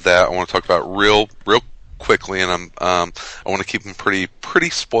 books that I want to talk about real quickly, and I want to keep them pretty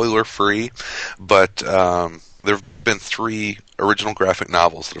spoiler free. But there have been 3 original graphic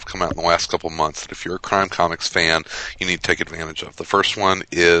novels that have come out in the last couple of months that if you're a crime comics fan, you need to take advantage of. The first one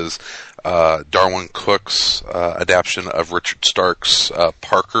is Darwin Cook's adaptation of Richard Stark's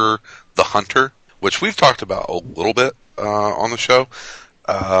Parker the Hunter, which we've talked about a little bit on the show.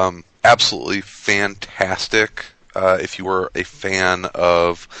 Absolutely fantastic. If you were a fan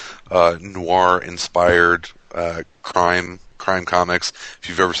of noir-inspired crime comics, if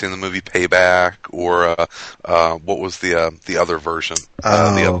you've ever seen the movie Payback, or what was the other version?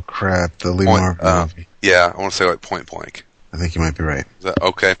 Crap, the Lee Marvin movie. Yeah, I want to say like Point Blank. I think you might be right. Is that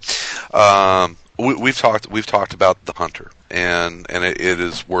okay? We've talked about The Hunter, and it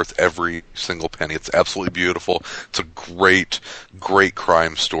is worth every single penny. It's absolutely beautiful. It's a great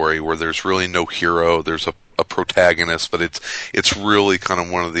crime story where there's really no hero. There's a protagonist, but it's really kind of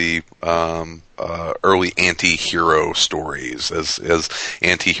one of the early anti-hero stories as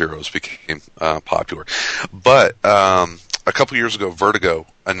anti-heroes became popular. But a couple years ago, Vertigo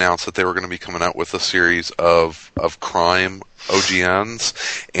announced that they were going to be coming out with a series of crime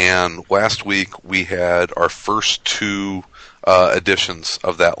OGNs, and last week we had our first 2 editions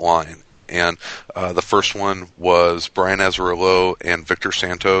of that line. And the first one was Brian Azzarello and Victor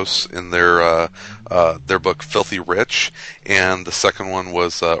Santos in their book Filthy Rich, and the second one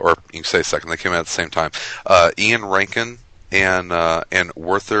was, or you can say second, they came out at the same time. Ian Rankin and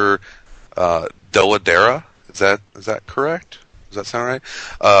Werther Dell'Edera. Is that correct? Does that sound right?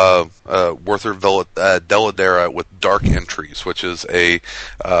 Werther Dell'Edera with Dark Entries, which is a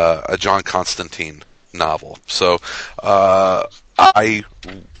John Constantine novel. So I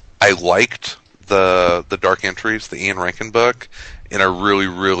liked the Dark Entries, the Ian Rankin book, and I really,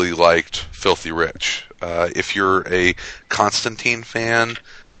 really liked Filthy Rich. If you're a Constantine fan,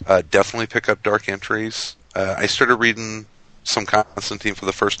 definitely pick up Dark Entries. I started reading some Constantine for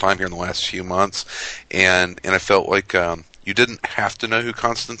the first time here in the last few months, and I felt like you didn't have to know who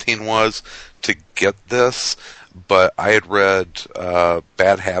Constantine was to get this, but I had read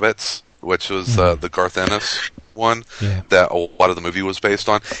Bad Habits, which was the Garth Ennis one that a lot of the movie was based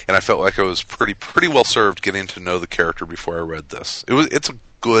on, and I felt like I was pretty well served getting to know the character before I read this. It's a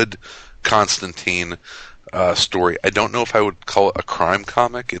good Constantine story. I don't know if I would call it a crime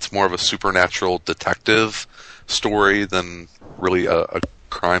comic. It's more of a supernatural detective story than really a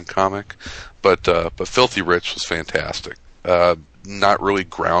crime comic. But Filthy Rich was fantastic. Not really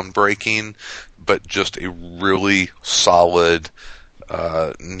groundbreaking, but just a really solid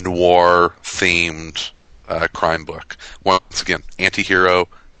noir themed crime book. Once again, anti-hero,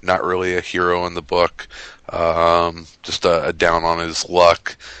 not really a hero in the book, just a down on his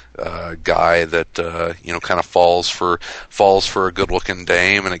luck guy that kind of falls for a good-looking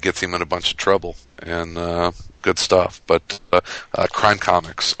dame, and it gets him in a bunch of trouble, and good stuff. But crime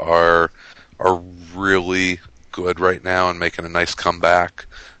comics are really good right now and making a nice comeback.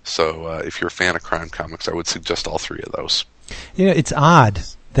 So if you're a fan of crime comics, I would suggest all 3 of those. It's odd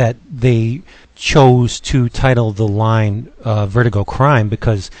that they chose to title the line Vertigo Crime,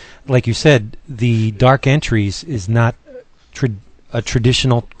 because, like you said, the Dark Entries is not a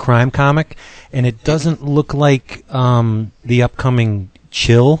traditional crime comic, and it doesn't look like the upcoming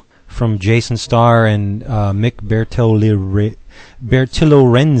Chill from Jason Starr and Mick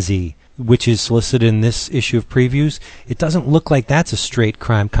Bertolorenzi, which is listed in this issue of previews. It doesn't look like that's a straight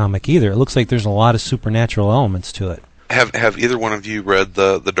crime comic either. It looks like there's a lot of supernatural elements to it. Have either one of you read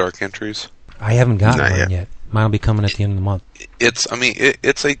the Dark Entries? I haven't gotten one yet. Mine will be coming at the end of the month. It's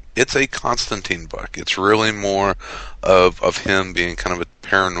a Constantine book. It's really more of him being kind of a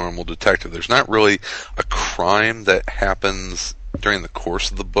paranormal detective. There's not really a crime that happens during the course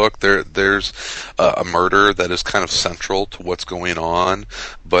of the book. There's a murder that is kind of central to what's going on,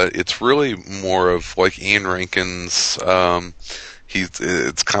 but it's really more of like Ian Rankin's.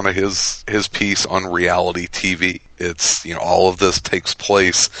 It's kind of his piece on reality TV. It's all of this takes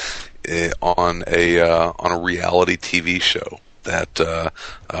place on a reality TV show that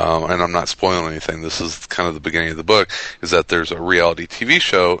and I'm not spoiling anything. This is kind of the beginning of the book, is that there's a reality TV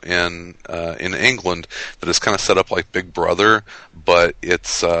show in England that is kind of set up like Big Brother, but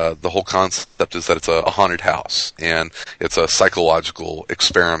it's the whole concept is that it's a haunted house, and it's a psychological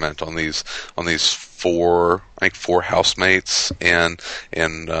experiment on these four housemates and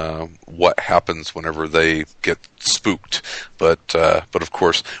what happens whenever they get spooked. But of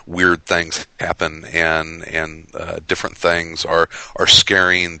course, weird things happen, and different things are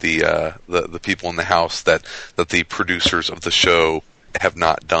scaring the people in the house that the producers of the show have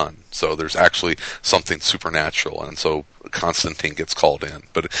not done. So there's actually something supernatural, and so Constantine gets called in.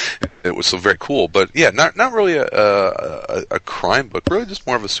 But it was so very cool. But yeah, not really a crime book, really just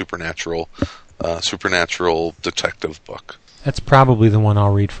more of a supernatural detective book. That's probably the one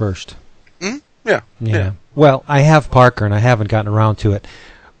I'll read first. Yeah. Well, I have Parker, and I haven't gotten around to it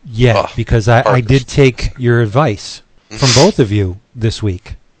yet because I did take your advice from both of you this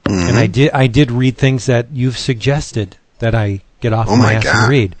week, and I did read things that you've suggested that I get off my ass and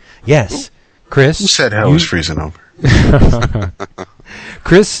read. Yes, Chris. Who said hell was freezing over?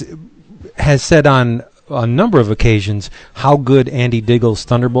 Chris has said on a number of occasions how good Andy Diggle's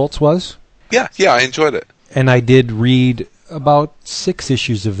Thunderbolts was. Yeah, I enjoyed it. And I did read about 6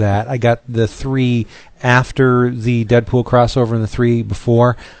 issues of that. I got the 3 after the Deadpool crossover and the 3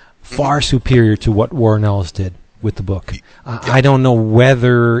 before. Far superior to what Warren Ellis did with the book. I don't know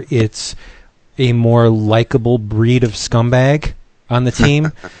whether it's a more likable breed of scumbag on the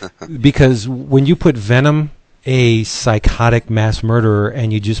team, because when you put Venom, a psychotic mass murderer,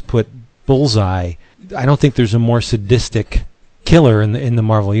 and you just put Bullseye, I don't think there's a more sadistic killer in the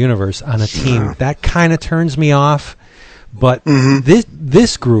Marvel Universe on a team. That kind of turns me off. But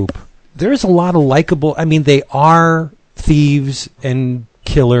this group, there's a lot of likable. I mean, they are thieves and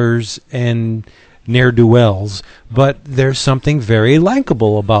killers and ne'er-do-wells, but there's something very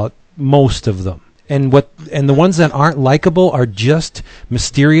likable about most of them. And the ones that aren't likable are just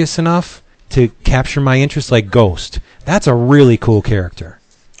mysterious enough to capture my interest, like Ghost. That's a really cool character.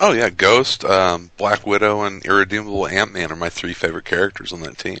 Oh yeah, Ghost, Black Widow, and Irredeemable Ant-Man are my 3 favorite characters on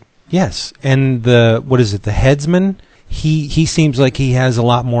that team. Yes, and the Headsman? He seems like he has a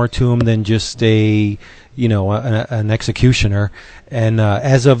lot more to him than just an executioner. And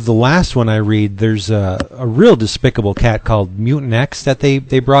as of the last one I read, there's a real despicable cat called Mutant X that they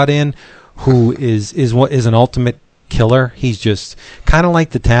brought in, who is an ultimate killer. He's just kind of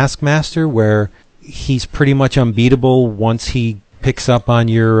like the Taskmaster, where he's pretty much unbeatable once he picks up on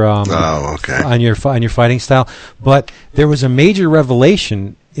your on your fighting style. But there was a major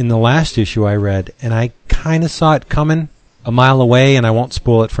revelation in the last issue I read, and I kind of saw it coming a mile away, and I won't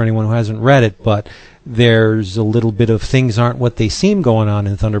spoil it for anyone who hasn't read it, but there's a little bit of things aren't what they seem going on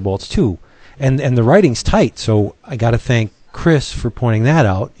in Thunderbolts 2. And the writing's tight, so I got to thank Chris for pointing that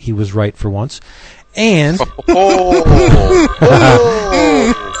out. He was right for once. And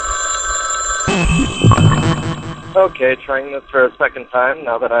Okay, trying this for a second time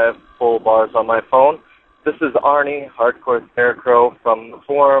now that I have full bars on my phone. This is Arnie, Hardcore Scarecrow from the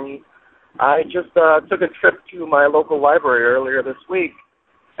forum. I just took a trip to my local library earlier this week,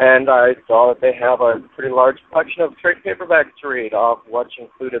 and I saw that they have a pretty large collection of trade paperbacks to read, of which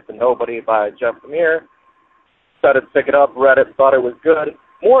included The Nobody by Jeff Lemire. Decided to pick it up, read it, thought it was good.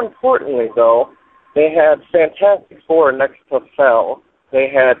 More importantly, though, they had Fantastic Four next to Fell. They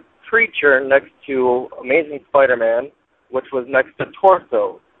had Preacher next to Amazing Spider-Man, which was next to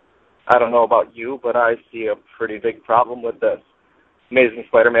Torso. I don't know about you, but I see a pretty big problem with this. Amazing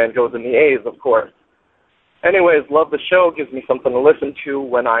Spider-Man goes in the A's, of course. Anyways, love the show. Gives me something to listen to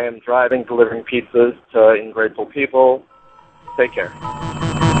when I am driving, delivering pizzas to ungrateful people. Take care.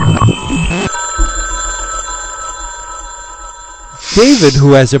 David,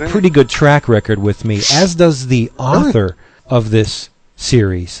 who has a pretty good track record with me, as does the author of this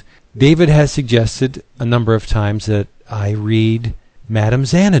series, David has suggested a number of times that I read Madame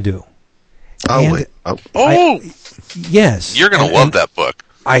Xanadu. Yes. You're going to love that book.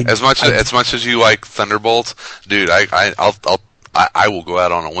 As much as you like Thunderbolts, dude, I will go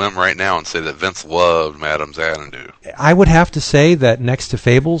out on a limb right now and say that Vince loved Madame Xanadu. I would have to say that next to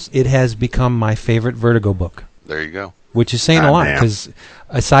Fables, it has become my favorite Vertigo book. There you go. Which is saying a lot, because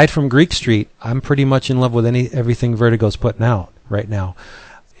aside from Greek Street, I'm pretty much in love with everything Vertigo's putting out right now.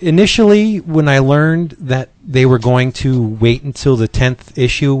 Initially, when I learned that they were going to wait until the 10th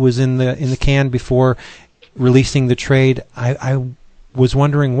issue was in the can before releasing the trade, I was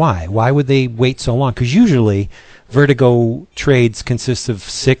wondering why. Why would they wait so long? Because usually Vertigo trades consist of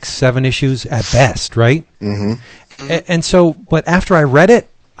 6-7 issues at best, right? Mm-hmm. And so, but after I read it,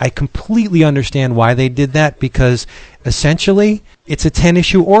 I completely understand why they did that, because essentially it's a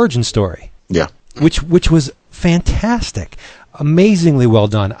 10-issue origin story. Yeah. Which was fantastic. Amazingly well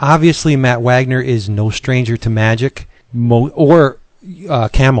done. Obviously, Matt Wagner is no stranger to magic or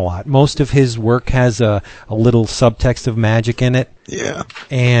Camelot. Most of his work has a little subtext of magic in it. Yeah.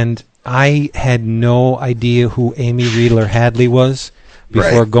 And I had no idea who Amy Riedler Hadley was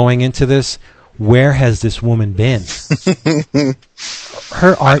before going into this. Where has this woman been?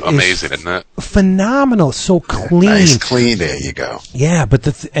 Her art amazing, isn't it? Phenomenal, so clean. Nice, clean. There you go. Yeah,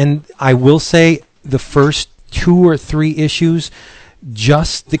 but and I will say the first 2 or 3 issues,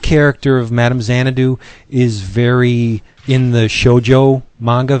 just the character of Madame Xanadu is very in the shoujo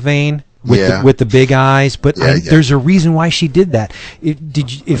manga vein. With the big eyes, but there's a reason why she did that.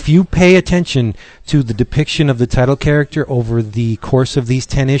 If you pay attention to the depiction of the title character over the course of these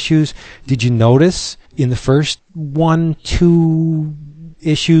 10 issues, did you notice in the first 1-2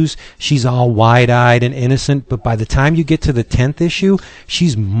 issues she's all wide-eyed and innocent, but by the time you get to the 10th issue,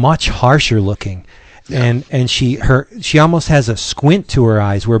 she's much harsher looking. Yeah. And she almost has a squint to her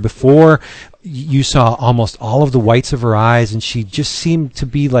eyes, where before you saw almost all of the whites of her eyes, and she just seemed to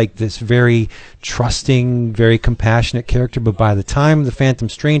be like this very trusting, very compassionate character. But by the time the Phantom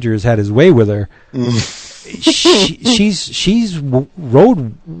Stranger has had his way with her, she's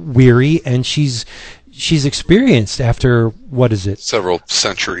road weary, and she's experienced after, what is it? Several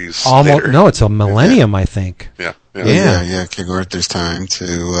centuries. Almost later. No, it's a millennium, I think. Yeah. King Arthur's time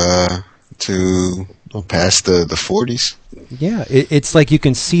to past the 40s. Yeah, it's like you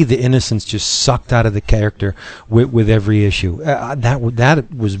can see the innocence just sucked out of the character with every issue. That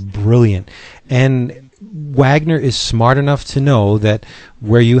was brilliant. And Wagner is smart enough to know that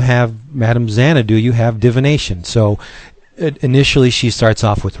where you have Madame Xanadu, you have divination. So initially she starts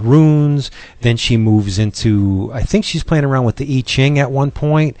off with runes, then she moves into, I think she's playing around with the I Ching at one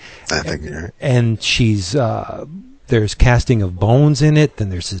point. I think you're right. And she's... there's casting of bones in it, then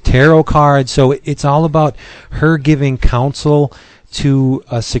there's the tarot card. So it's all about her giving counsel to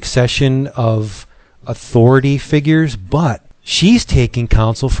a succession of authority figures, but she's taking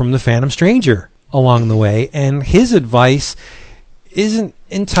counsel from the Phantom Stranger along the way, and his advice isn't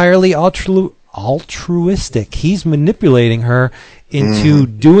entirely altruistic. He's manipulating her into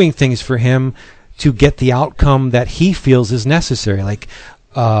doing things for him to get the outcome that he feels is necessary. Like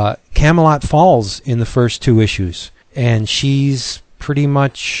Camelot Falls in the first 2 issues. And she's pretty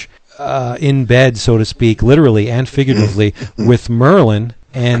much in bed, so to speak, literally and figuratively, with Merlin.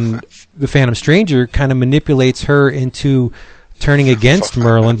 And the Phantom Stranger kind of manipulates her into turning against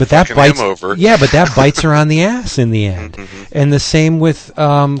Merlin, but that bites. But that bites her on the ass in the end. And the same with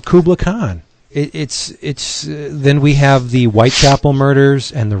Kubla Khan. It's then we have the Whitechapel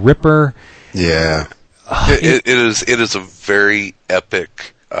murders and the Ripper. Yeah, it is a very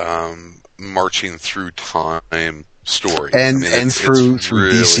epic marching through time story, and through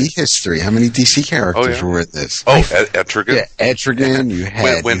DC history. How many DC characters were in this? Etrigan. Yeah, Etrigan. You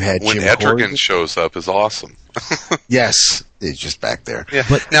had when Etrigan Corrigan shows up is awesome. Yes, he's just back there. Yeah.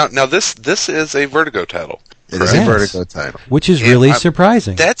 But now this is a Vertigo title. It is a Vertigo title, which is really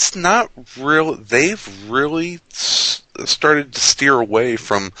surprising. That's not real. They've really started to steer away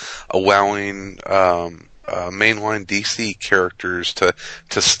from allowing mainline DC characters to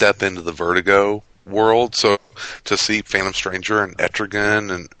step into the Vertigo world. So to see Phantom Stranger and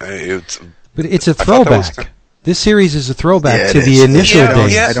Etrigan, and it's a throwback. This series is a throwback to the initial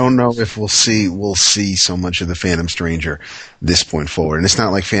days. I don't know if we'll see so much of the Phantom Stranger this point forward. And it's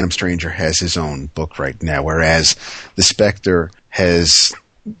not like Phantom Stranger has his own book right now, whereas the Spectre has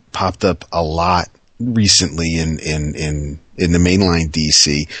popped up a lot recently in the mainline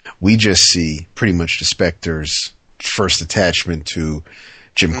DC. We just see pretty much the Spectre's first attachment to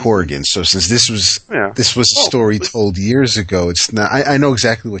Jim Corrigan. So since this was a story told years ago, it's not. I know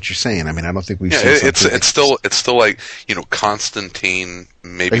exactly what you're saying. I mean, I don't think we've seen something. It's still like, Constantine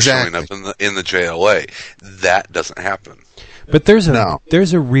maybe showing up in the JLA. That doesn't happen. But there's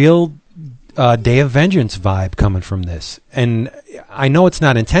a real Day of Vengeance vibe coming from this, and I know it's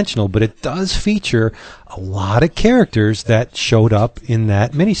not intentional, but it does feature a lot of characters that showed up in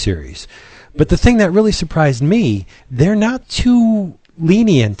that miniseries. But the thing that really surprised me, they're not too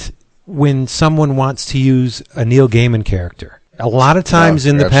lenient when someone wants to use a Neil Gaiman character. A lot of times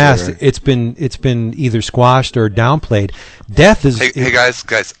in the past, it's been either squashed or downplayed. Death is. Hey guys,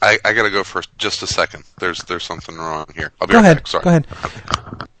 I gotta go for just a second. There's something wrong here. I'll be right back. Sorry. Go ahead.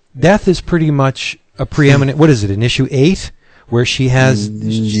 Death is pretty much a preeminent. What is it? In issue 8, where she has.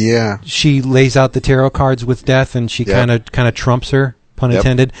 She lays out the tarot cards with Death, and she kind of trumps her. Pun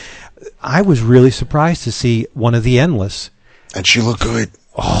intended. I was really surprised to see one of the Endless. And she looked good.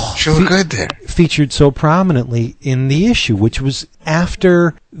 She looked good there. Featured so prominently in the issue, which was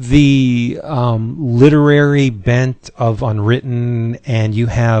after the literary bent of Unwritten, and you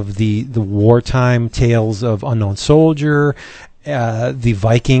have the wartime tales of Unknown Soldier, the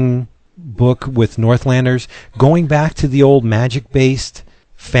Viking book with Northlanders, going back to the old magic-based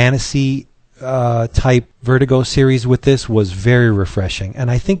fantasy type Vertigo series with this was very refreshing, and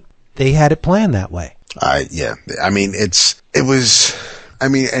I think they had it planned that way. Yeah. I mean, it was. I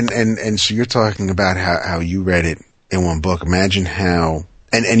mean, and so you're talking about how you read it in one book. Imagine how,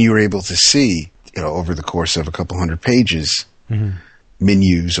 and you were able to see, over the course of a couple hundred pages,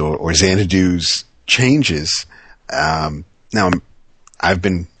 Minyu's or Xanadu's changes. Now I've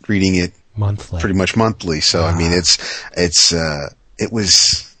been reading it pretty much monthly. So, I mean,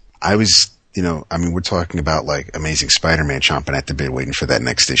 we're talking about like Amazing Spider-Man chomping at the bit waiting for that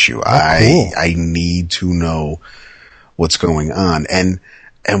next issue. Cool. I need to know what's going on. And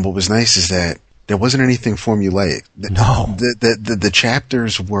what was nice is that there wasn't anything formulaic. No. The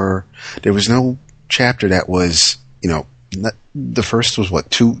chapters there was no chapter that was, the first was what,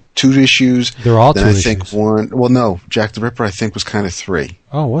 two issues? They're all then 2 I issues. think one, well, no, Jack the Ripper I think was kind of 3.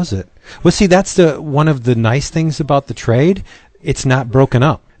 Oh, was it? Well, see, that's one of the nice things about the trade. It's not broken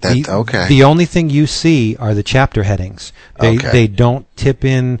up. Okay. The only thing you see are the chapter headings. They don't tip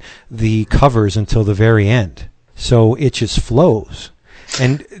in the covers until the very end. So it just flows.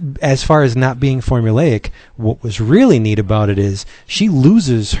 And as far as not being formulaic, what was really neat about it is she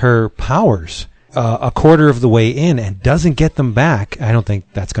loses her powers a quarter of the way in and doesn't get them back. I don't think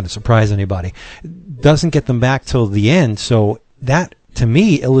that's going to surprise anybody. Doesn't get them back till the end. So that, to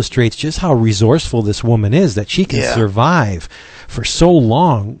me, illustrates just how resourceful this woman is, that she can survive for so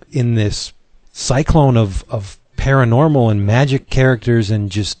long in this cyclone of paranormal and magic characters,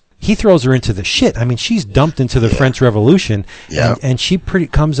 and just he throws her into the shit. I mean, she's dumped into the French Revolution, and she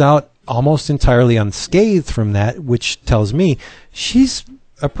comes out almost entirely unscathed from that, which tells me she's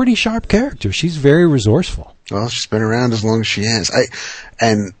a pretty sharp character. She's very resourceful. Well, she's been around as long as she has.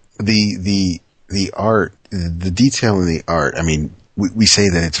 And the art, the detail in the art, I mean, we say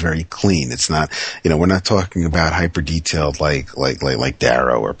that it's very clean. It's not, we're not talking about hyper detailed like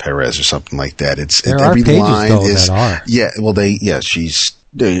Darrow or Perez or something like that. There are every pages line though is, that are. Yeah, well,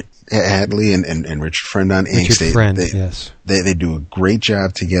 Hadley and Richard Friend on inks. Yes. They do a great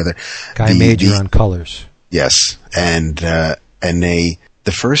job together. Guy Major on colors. Yes. And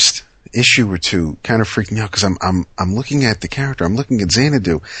the first issue or two kind of freaked me out because I'm looking at the character. I'm looking at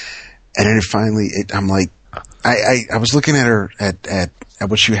Xanadu, and then I'm like, I was looking at her at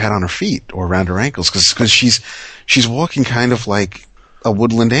what she had on her feet or around her ankles because she's walking kind of like a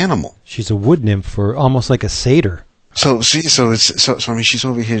woodland animal. She's a wood nymph, or almost like a satyr. So I mean, she's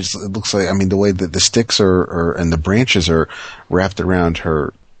over here. It looks like, I mean, the way that the sticks are and the branches are wrapped around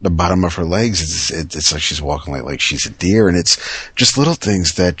the bottom of her legs. It's like she's walking like she's a deer, and it's just little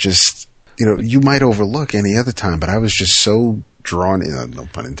things that just, you might overlook any other time, but I was just so drawn in, no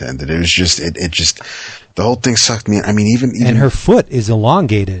pun intended. It was just, it just, the whole thing sucked me in. I mean, even and her foot is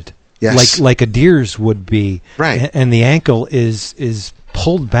elongated. Yes. Like a deer's would be. Right. And the ankle is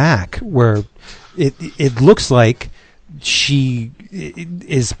pulled back where it looks like she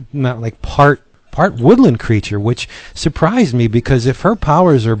is not like part woodland creature, which surprised me because if her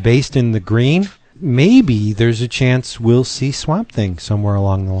powers are based in the green, maybe there's a chance we'll see Swamp Thing somewhere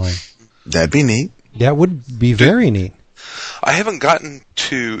along the line. That'd be neat. That would be very neat. I haven't gotten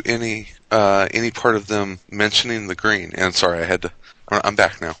to any part of them mentioning the green. And sorry, I'm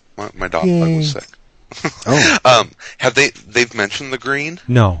back now. My dog was sick. Oh. They've mentioned the green?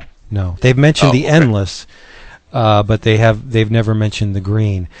 No. They've mentioned the Endless, but they've never mentioned the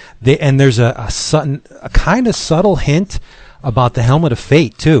green. And there's a kind of subtle hint about the Helmet of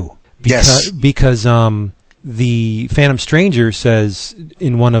Fate too. Because the Phantom Stranger says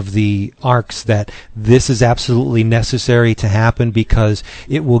in one of the arcs that this is absolutely necessary to happen because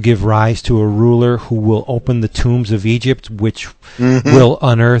it will give rise to a ruler who will open the tombs of Egypt, which will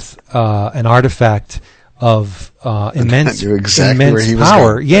unearth an artifact of immense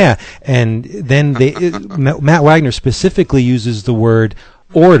power. Yeah, and then Matt Wagner specifically uses the word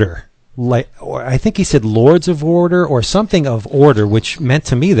order. Or I think he said Lords of Order or something of order, which meant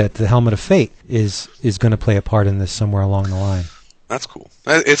to me that the Helmet of Fate is going to play a part in this somewhere along the line. That's cool.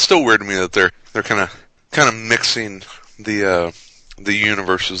 It's still weird to me that they're kind of mixing the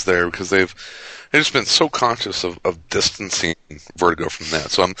universes there, because they've just been so conscious of distancing Vertigo from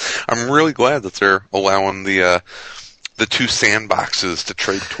that. So I'm really glad that they're allowing the two sandboxes to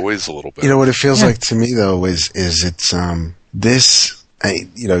trade toys a little bit. You know what it feels like to me though is it's this.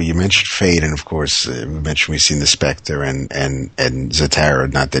 You mentioned Fate, and of course, we mentioned we've seen the Spectre and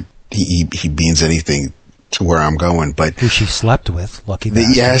Zatara. Not that he means anything to where I'm going, but who she slept with, lucky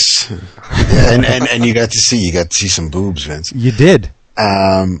bastard. Yes, and you got to see some boobs, Vince. You did.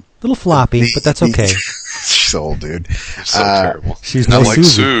 Little floppy, but that's okay. She's old, dude. So terrible. She's not no like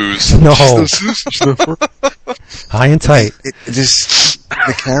Susie. Suze. No. High and tight.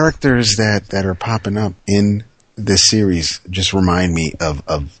 the characters that are popping up in this series just remind me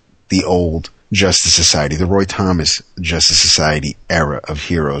of the old Justice Society, the Roy Thomas Justice Society era of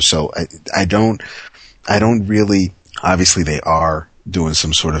heroes. So I don't really, obviously they are doing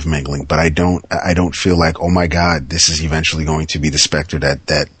some sort of mingling, but I don't feel like, oh my God, this is eventually going to be the Spectre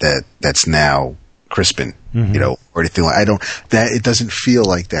that's now Crispin, or anything like. It doesn't feel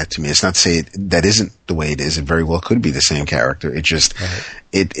like that to me. It's not to say that isn't the way it is. It very well could be the same character. It just,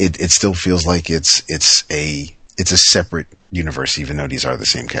 it still feels like it's a separate universe, even though these are the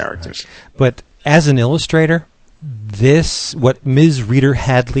same characters. But as an illustrator, what Ms. Reader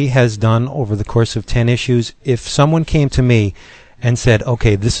Hadley has done over the course of 10 issues, if someone came to me and said,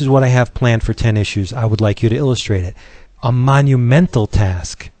 okay, this is what I have planned for 10 issues, I would like you to illustrate it. A monumental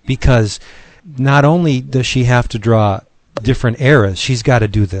task, because not only does she have to draw different eras, she's got to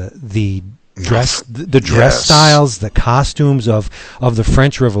do the dress styles, the costumes of the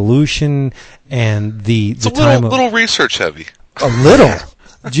French Revolution, and it's little research heavy. A little.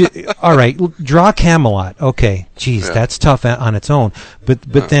 All right, draw Camelot. Okay, that's tough on its own.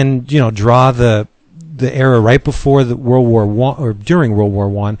 But then draw the era right before the World War I or during World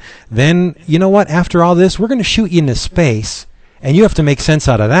War I. Then you know what? After all this, we're going to shoot you into space, and you have to make sense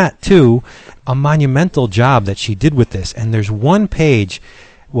out of that too. A monumental job that she did with this. And there's one page,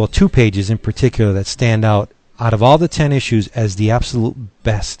 well, 2 pages in particular that stand out of all the 10 issues as the absolute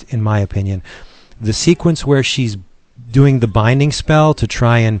best, in my opinion. The sequence where she's doing the binding spell to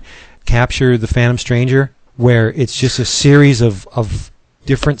try and capture the Phantom Stranger, where it's just a series of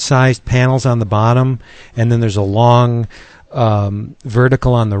different sized panels on the bottom, and then there's a long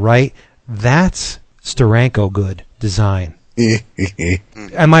vertical on the right. That's Steranko good design.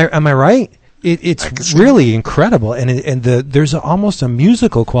 Am I right? It's really incredible, and there's almost a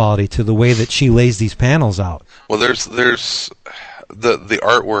musical quality to the way that she lays these panels out. Well, there's the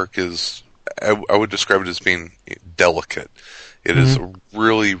artwork is, I would describe it as being delicate. It is a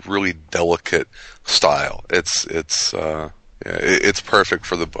really, really delicate style. It's perfect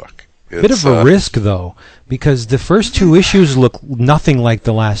for the book. It's, bit of a risk though, because the first 2 issues look nothing like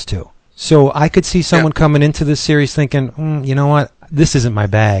the last 2. So I could see someone coming into this series thinking, you know what, this isn't my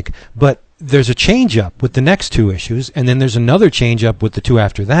bag. But there's a change up with the next 2 issues, and then there's another change up with the 2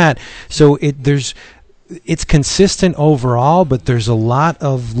 after that. So it's consistent overall, but there's a lot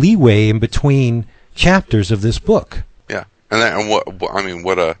of leeway in between chapters of this book. Yeah, and what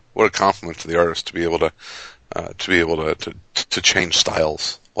a compliment to the artist to be able to change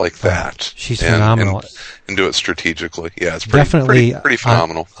styles like that. She's phenomenal, and do it strategically. Yeah, it's definitely pretty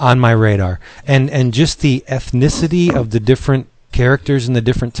phenomenal. On my radar, and just the ethnicity of the different characters in the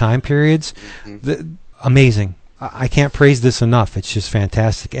different time periods, amazing. I can't praise this enough. It's just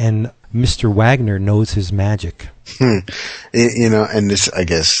fantastic, and Mr. Wagner knows his magic. And this, I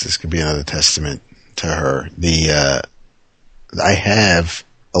guess, this could be another testament to her. I have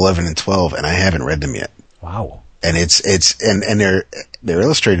 11 and 12, and I haven't read them yet. Wow. And they're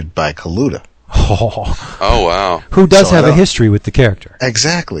illustrated by Kaluta. Oh wow. Who does have a history with the character?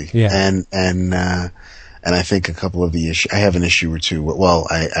 Exactly. Yeah. And I think a couple of the issues, I have an issue or 2. Well,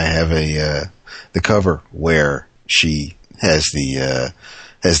 I have the cover where she has the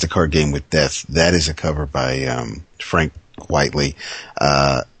card Game with Death. That is a cover by Frank Whiteley.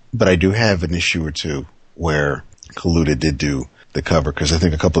 But I do have an issue or 2 where Kaluta did do the cover, because I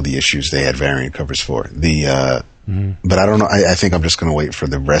think a couple of the issues they had variant covers for. But I don't know. I think I'm just going to wait for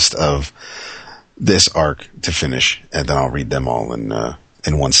the rest of this arc to finish, and then I'll read them all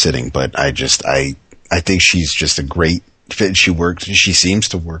in one sitting. But I think she's just a great fit. She seems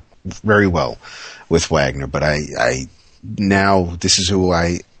to work very well with Wagner. But now this is who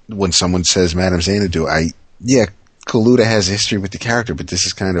when someone says Madame Xanadu, Kaluta has a history with the character, but this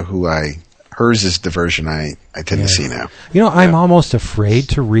is kind of hers is the version I tend to see now. I'm almost afraid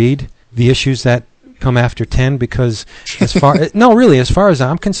to read the issues that come after 10, because as far as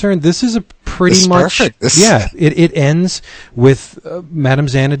I'm concerned, this is a pretty much perfect. It ends with Madame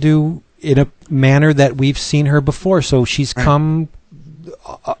Xanadu in a manner that we've seen her before. So she's come.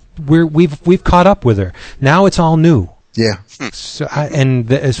 We've caught up with her. Now it's all new. Yeah. So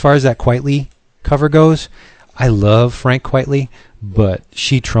as far as that Quitely cover goes, I love Frank Quitely, but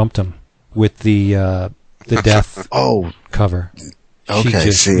she trumped him with the death cover. Okay, I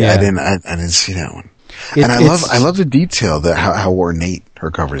didn't see that one. I love the detail that how ornate her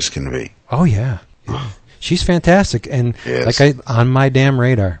covers can be. Oh yeah. She's fantastic, and on my damn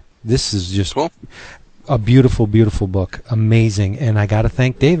radar. This is just cool. A beautiful, beautiful book. Amazing. And I got to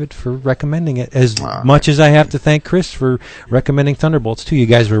thank David for recommending it as much as I have to thank Chris for recommending Thunderbolts too. You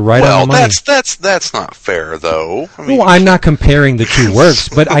guys were right on the money. Well, that's not fair though. I mean, well, I'm not comparing the two works,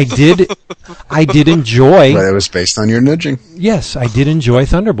 but I did enjoy. But it was based on your nudging. Yes, I did enjoy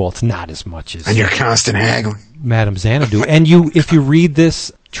Thunderbolts, not as much as and your constant haggling, Madame Xanadu. And if you read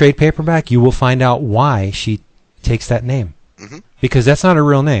this trade paperback, you will find out why she takes that name, because that's not her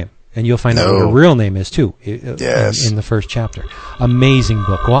real name. And you'll find out what her real name is, too, in the first chapter. Amazing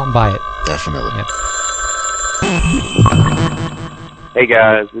book. Go out and buy it. Definitely. Yep. Hey,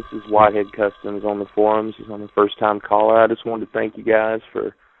 guys. This is Whitehead Customs on the forums. He's on the first-time caller. I just wanted to thank you guys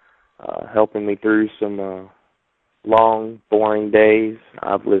for helping me through some long, boring days.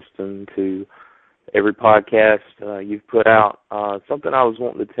 I've listened to every podcast you've put out. Something I was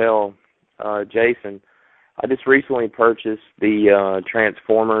wanting to tell Jason, I just recently purchased the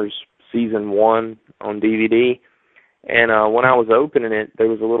Transformers Season 1 on DVD, and when I was opening it, there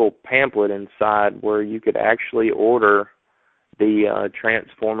was a little pamphlet inside where you could actually order the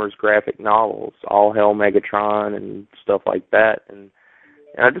Transformers graphic novels, All Hail Megatron and stuff like that, and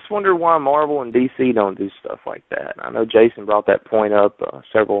I just wonder why Marvel and DC don't do stuff like that. I know Jason brought that point up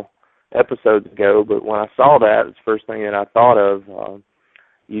several episodes ago, but when I saw that, it's the first thing that I thought of.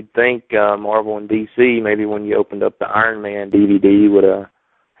 You'd think Marvel and DC, maybe when you opened up the Iron Man DVD, would have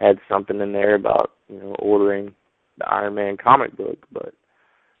had something in there about ordering the Iron Man comic book, but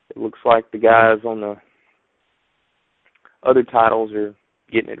it looks like the guys on the other titles are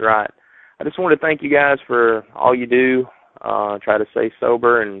getting it right. I just want to thank you guys for all you do. Try to stay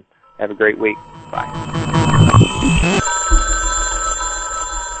sober and have a great week. Bye.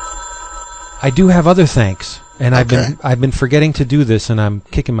 I do have other thanks. And I've been forgetting to do this, and I'm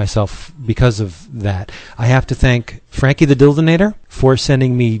kicking myself because of that. I have to thank Frankie the Dildinator for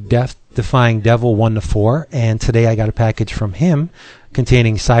sending me Death-Defying Devil 1-4, and today I got a package from him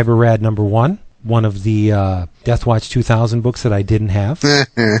containing Cyber-Rad #1, one of the Deathwatch 2000 books that I didn't have.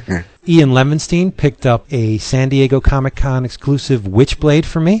 Ian Levinstein picked up a San Diego Comic-Con exclusive Witchblade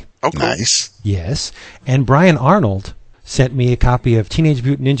for me. Okay. Nice. Yes. And Brian Arnold sent me a copy of Teenage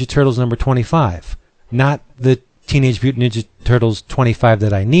Mutant Ninja Turtles #25. Not the Teenage Mutant Ninja Turtles 25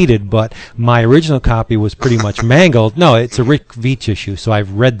 that I needed, but my original copy was pretty much mangled. No, it's a Rick Veitch issue, so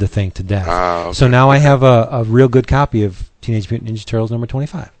I've read the thing to death. Okay. So now I have a real good copy of Teenage Mutant Ninja Turtles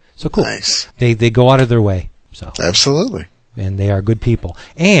 #25. So cool. Nice. They go out of their way. So Absolutely. and they are good people.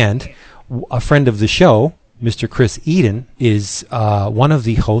 And a friend of the show, Mr. Chris Eden, is one of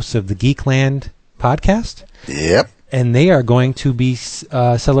the hosts of the Geekland podcast. Yep. And they are going to be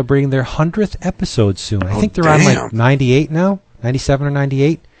celebrating their 100th episode soon. I think they're on like 98 now, 97 or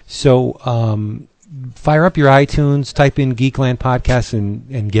 98. So fire up your iTunes, type in Geekland Podcast,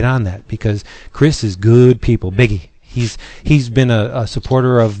 and get on that, because Chris is good people. Biggie. He's been a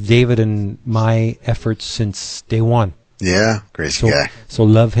supporter of David and my efforts since day one. Yeah, crazy guy. So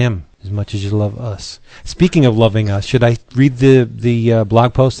love him as much as you love us. Speaking of loving us, should I read the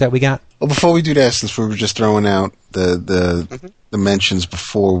blog post that we got? Well, before we do that, since we were just throwing out the mentions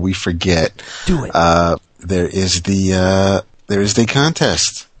before we forget, Do it. There is the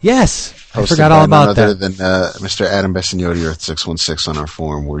contest. Yes, I Hosted forgot all by none about other that. than Mr. Adam Bessignoti, Earth 616, on our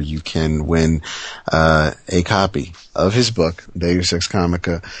forum, where you can win a copy of his book, Deus Ex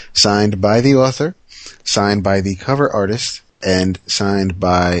Comica, signed by the author, signed by the cover artist, and signed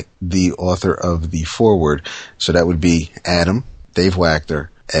by the author of the foreword. So that would be Adam, Dave Wachter,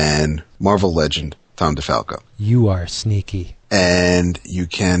 and Marvel legend Tom DeFalco. You are sneaky. And you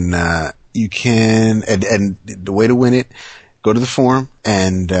can, and the way to win it, go to the forum,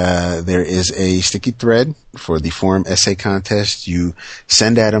 and there is a sticky thread for the forum essay contest. You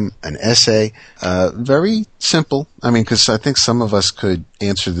send Adam an essay, very simple. I mean, because I think some of us could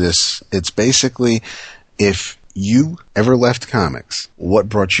answer this. It's basically, if you ever left comics, what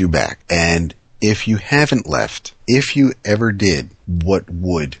brought you back? And if you haven't left, if you ever did, what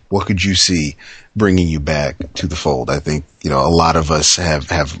could you see bringing you back to the fold? I think, a lot of us have,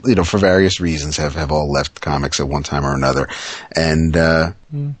 for various reasons have all left comics at one time or another. And,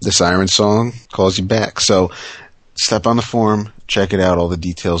 the Siren Song calls you back. So step on the forum, check it out. All the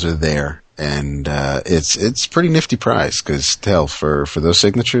details are there. And, it's pretty nifty prize, because for those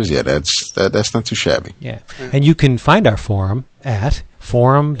signatures, yeah, that's not too shabby. Yeah. And you can find our forum, at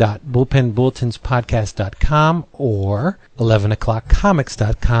forum.bullpenbulletinspodcast.com or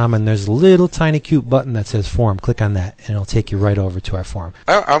 11o'clockcomics.com, and there's a little tiny cute button that says forum. Click on that, and it'll take you right over to our forum.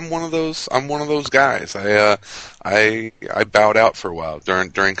 I'm one of those guys. I bowed out for a while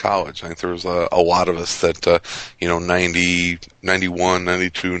during college. I think there was a lot of us that 90, 91,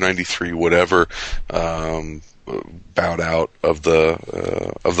 92, 93, whatever, bowed out of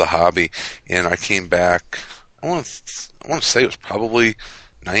the hobby, and I came back. I want to say it was probably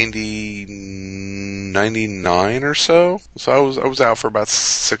 99 or so. So I was out for about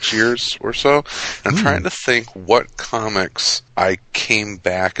 6 years or so. And I'm trying to think what comics I came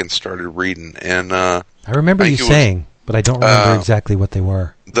back and started reading. And I remember you saying, but I don't remember exactly what they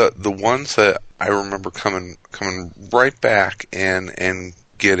were. The ones that I remember coming right back and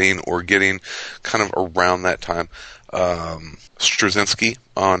getting kind of around that time. Straczynski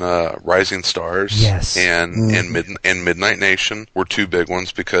on Rising Stars, yes, and Midnight Nation were two big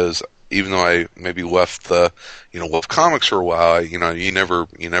ones, because even though I maybe left comics for a while, you never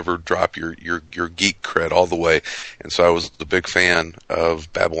drop your geek cred all the way, and so I was a big fan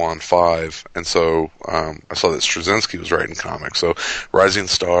of Babylon 5, and so I saw that Straczynski was writing comics, so Rising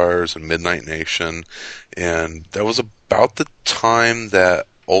Stars and Midnight Nation, and that was about the time that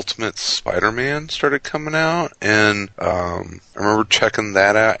Ultimate Spider-Man started coming out, and I remember checking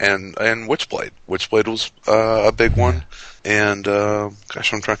that out, and Witchblade. Witchblade was a big one, and and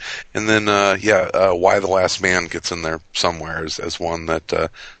then Why the Last Man gets in there somewhere as one that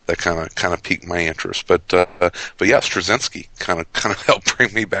kind of piqued my interest. But yeah, Straczynski kind of helped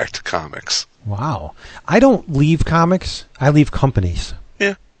bring me back to comics. Wow, I don't leave comics; I leave companies.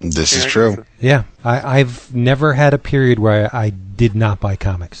 Yeah. This is true. Yeah, I've never had a period where I did not buy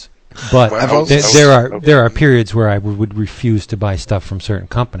comics, but there are periods where I would refuse to buy stuff from certain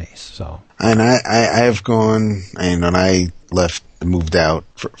companies. So, and I have gone, and when I moved out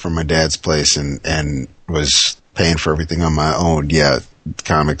from my dad's place and was paying for everything on my own. Yeah,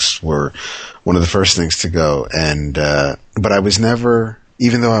 comics were one of the first things to go, and but I was never.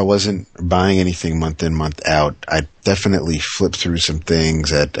 Even though I wasn't buying anything month in, month out, I definitely flipped through some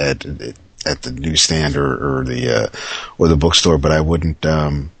things at the newsstand or the bookstore. But I wouldn't,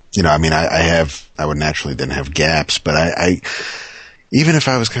 I would naturally then have gaps. But I even if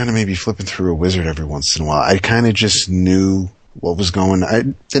I was kind of maybe flipping through a Wizard every once in a while, I kind of just knew what was going. I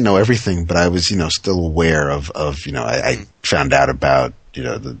didn't know everything, but I was still aware of I found out about.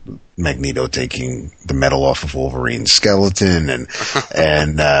 The Magneto taking the metal off of Wolverine's skeleton and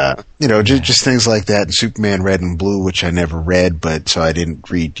just things like that. And Superman Red and Blue, which I never read, but so I didn't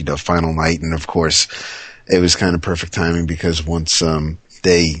read, Final Night. And of course, it was kind of perfect timing because once,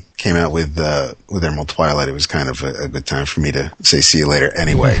 they came out with Emerald Twilight, it was kind of a good time for me to say, see you later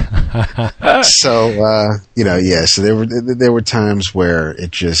anyway. So, so there were times where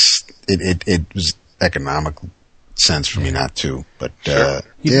it was economical sense for me not to, but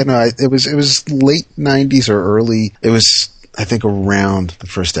it was late 90s or early. It was, I think, around the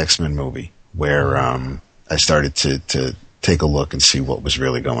first X-Men movie where I started to take a look and see what was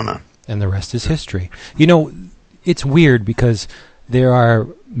really going on. And the rest is history. It's weird because there are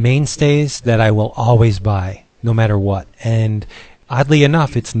mainstays that I will always buy no matter what, and oddly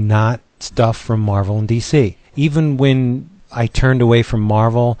enough, it's not stuff from Marvel and DC. Even when I turned away from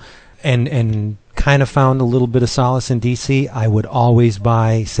Marvel and kind of found a little bit of solace in DC, I would always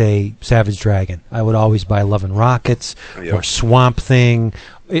buy, say, Savage Dragon. I would always buy Love and Rockets or Swamp Thing.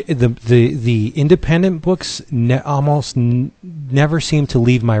 The independent books almost never seem to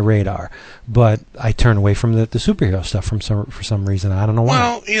leave my radar, but I turn away from the superhero stuff for some reason. I don't know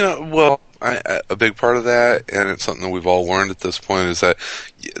why. A big part of that, and it's something that we've all learned at this point, is that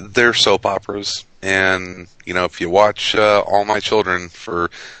they're soap operas, and if you watch All My Children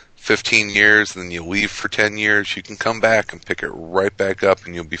for 15 years, and then you leave for 10 years, you can come back and pick it right back up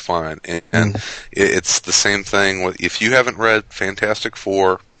and you'll be fine. And it's the same thing with, if you haven't read Fantastic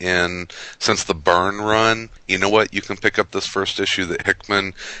Four since the Byrne run, you know what? You can pick up this first issue that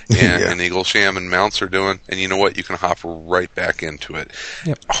Hickman and Eaglesham and Mounts are doing, and you know what? You can hop right back into it.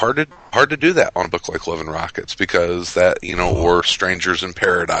 Yep. Hard to do that on a book like Love and Rockets, because that, or Strangers in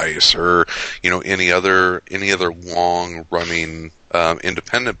Paradise, or any other long running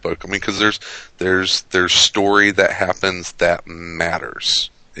independent book. I mean, because there's story that happens that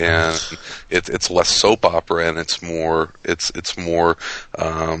matters, and it's less soap opera, and it's more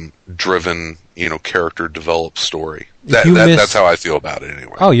driven, character developed story. That's how I feel about it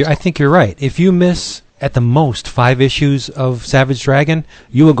anyway. Oh, I think you're right. If you miss at the most 5 issues of Savage Dragon,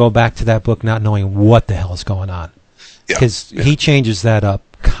 you will go back to that book not knowing what the hell is going on, because he changes that up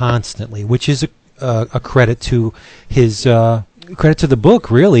constantly, which is a credit to his credit to the book,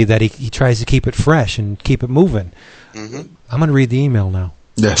 really, that he tries to keep it fresh and keep it moving. Mm-hmm. I'm going to read the email now.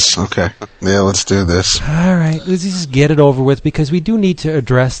 Yes, okay. Yeah, let's do this. All right, let's just get it over with, because we do need to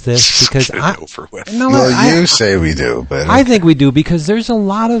address this. Because Get it over with. You say we do, but I think we do, because there's a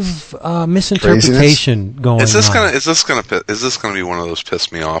lot of misinterpretation going on. Is this gonna be one of those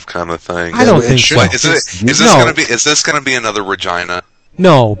piss me off kind of things? I don't think so. Is this gonna be another Regina?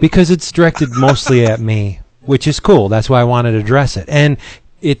 No, because it's directed mostly at me, which is cool. That's why I wanted to address it, and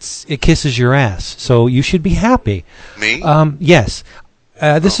it kisses your ass, so you should be happy. Me? Yes.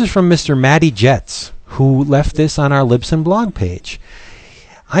 This is from Mr. Matty Jets, who left this on our Libsyn blog page.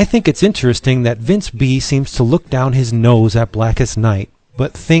 I think it's interesting that Vince B. seems to look down his nose at Blackest Night,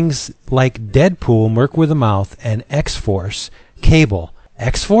 but things like Deadpool, Merc with a Mouth, and X-Force, Cable,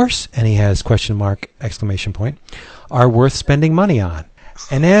 X-Force, and he has question mark, exclamation point, are worth spending money on.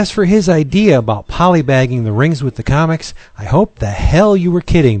 And as for his idea about polybagging the rings with the comics, I hope the hell you were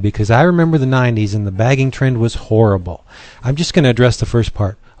kidding, because I remember the 90s and the bagging trend was horrible. I'm just going to address the first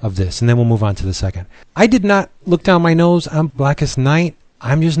part of this, and then we'll move on to the second. I did not look down my nose on Blackest Night.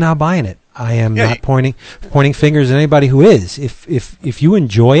 I'm just now buying it. I am not pointing fingers at anybody who is. If you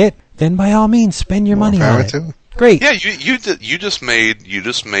enjoy it, then by all means spend your money on it. Great. Yeah, you just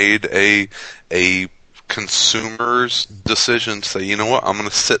made a consumer's decision to say, you know what, I'm going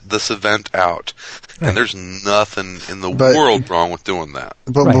to sit this event out, and there's nothing in the world wrong with doing that.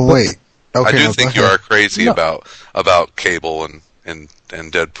 But wait, okay, I do think you are crazy about Cable and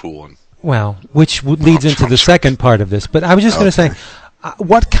Deadpool and which leads into the second part of this. But I was just going to say,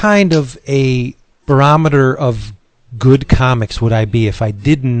 what kind of a barometer of good comics would I be if I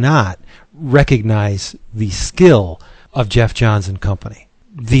did not recognize the skill of Jeff Johns and company?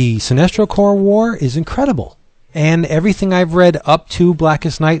 The Sinestro Corps War is incredible. And everything I've read up to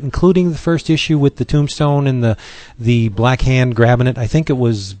Blackest Night, including the first issue with the tombstone and the black hand grabbing it, I think it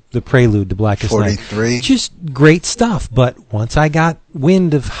was the prelude to Blackest 43. Night. Just great stuff. But once I got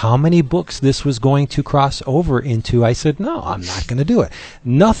wind of how many books this was going to cross over into, I said, no, I'm not going to do it.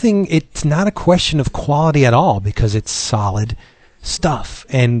 It's not a question of quality at all, because it's solid stuff.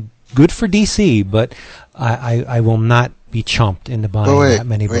 And good for DC, but I will not be chumped into buying that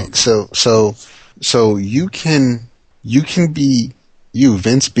many books. So you can be,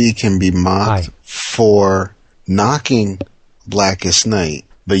 Vince B, can be mocked for knocking Blackest Night,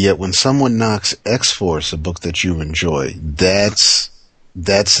 but yet when someone knocks X-Force, a book that you enjoy, that's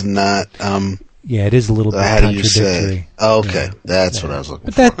not yeah, it is a little bit how do you contradictory. say? Okay, that's what I was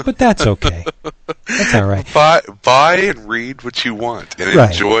looking for. But that's okay. That's all right. Buy and read what you want and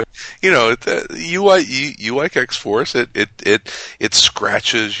enjoy. You know, you like X-Force. It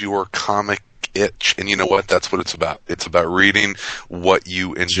scratches your comic itch, and you know what? That's what it's about. It's about reading what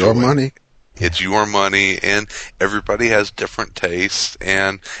you enjoy. It's your money. It's your money, and everybody has different tastes.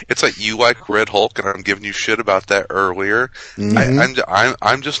 And it's like, you like Red Hulk, and I'm giving you shit about that earlier. Mm-hmm.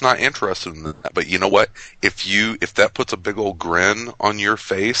 I'm just not interested in that. But you know what? If that puts a big old grin on your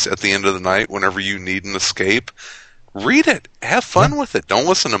face at the end of the night, whenever you need an escape, read it. Have fun with it. Don't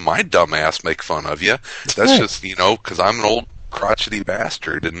listen to my dumb ass make fun of you. That's just, because I'm an old crotchety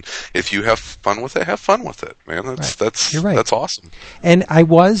bastard, and if you have fun with it, have fun with it, man. You're right. That's awesome. And I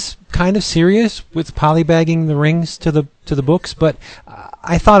was kind of serious with polybagging the rings to the books, but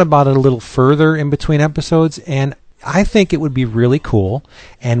I thought about it a little further in between episodes, and I think it would be really cool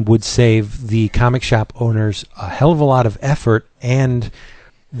and would save the comic shop owners a hell of a lot of effort and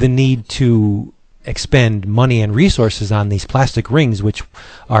the need to expend money and resources on these plastic rings, which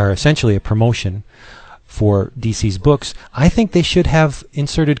are essentially a promotion for DC's books. I think they should have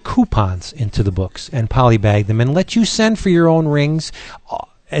inserted coupons into the books and polybag them and let you send for your own rings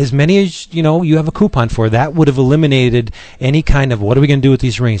as many as you have a coupon for. That would have eliminated any kind of, what are we going to do with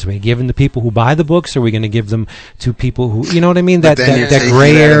these rings? Are we giving the people who buy the books, or are we going to give them to people who, you know what I mean? That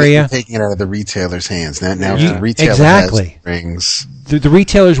gray area. Taking it out of the retailer's hands. Now the retailer exactly. has rings. The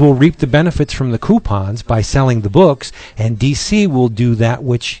retailers will reap the benefits from the coupons by selling the books, and DC will do that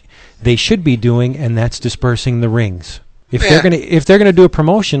which they should be doing, and that's dispersing the rings. If they're gonna do a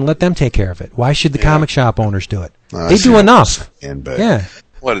promotion, let them take care of it. Why should the comic shop owners do it? They do enough.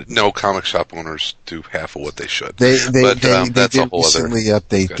 Well, no, comic shop owners do half of what they should. They that's did a whole recently other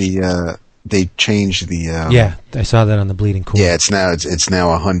update discussion. They changed the yeah, I saw that on the Bleeding Cool. Yeah, it's now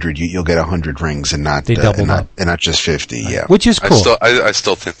 100. You'll get 100 rings and not and not just 50. Yeah, which is cool. I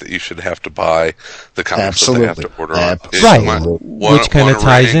still think that you should have to buy the comics that they have to order on. Right, which kind of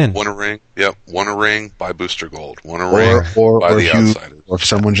ties in. Want a ring? Yep. Want a ring? Buy Booster Gold. Want a ring? Buy the Outsiders. Or if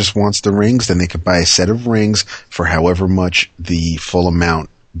someone just wants the rings, then they could buy a set of rings for however much the full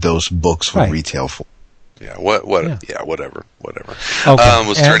amount those books will retail for. Yeah. What? Yeah. Yeah. Whatever. Okay.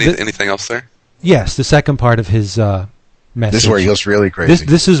 Was there anything else there? Yes, the second part of his message. This is where he goes really crazy.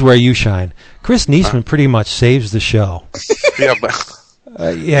 This is where you shine. Chris Niesman pretty much saves the show. Yeah, but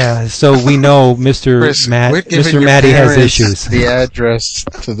Yeah, so we know Mr. Chris, Mr. Matty has issues. The address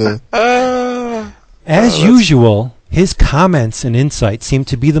to the... As usual, his comments and insights seem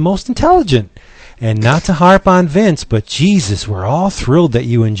to be the most intelligent. And not to harp on Vince, but Jesus, we're all thrilled that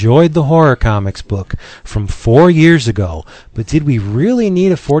you enjoyed the horror comics book from 4 years ago. But did we really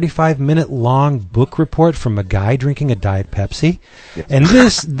need a 45-minute long book report from a guy drinking a Diet Pepsi? Yes. And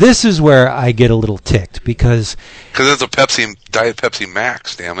this is where I get a little ticked because it's a Diet Pepsi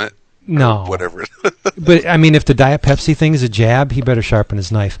Max, damn it. No. Or whatever. But I mean, if the Diet Pepsi thing is a jab, he better sharpen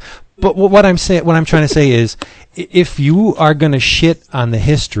his knife. But what I'm trying to say is, if you are going to shit on the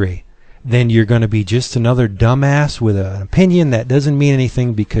history, then you're going to be just another dumbass with an opinion that doesn't mean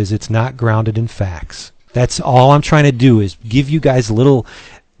anything because it's not grounded in facts. That's all I'm trying to do, is give you guys a little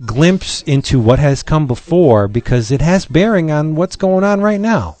glimpse into what has come before, because it has bearing on what's going on right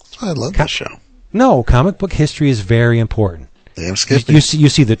now. I love this show. No, comic book history is very important. Damn Skippy. You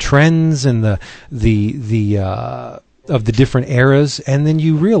see the trends and the of the different eras, and then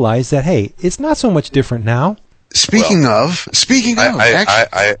you realize that, hey, it's not so much different now. Speaking of,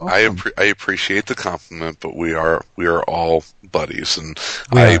 I appreciate the compliment, but we are all buddies, and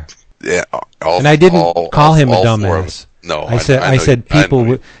I didn't call him a dumbass. No, I said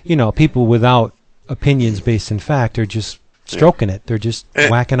people without opinions based in fact are just stroking it. They're just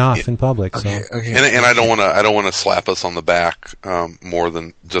whacking off in public. Okay. And I don't want to slap us on the back more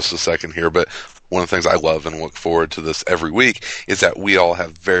than just a second here, but one of the things I love and look forward to this every week is that we all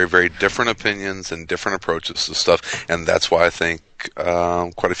have very, very different opinions and different approaches to stuff, and that's why I think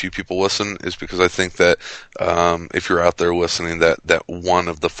quite a few people listen, is because I think that if you're out there listening, that one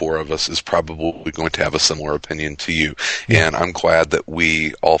of the four of us is probably going to have a similar opinion to you, and I'm glad that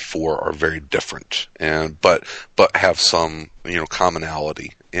we all four are very different, but have some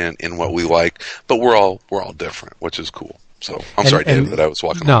commonality in what we like, but we're all different, which is cool. So I'm sorry, David, that I was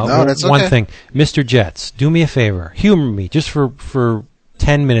walking. No, that's one okay. thing, Mr. Jets, do me a favor, humor me just for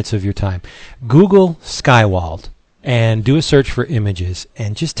 10 minutes of your time. Google Skywald and do a search for images,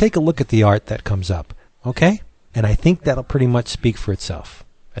 and just take a look at the art that comes up, okay? And I think that'll pretty much speak for itself.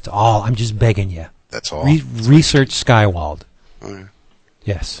 That's all. I'm just begging you. That's all. Research Skywald. Okay.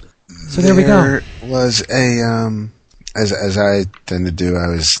 Yes. So there we go. There was a as I tend to do. I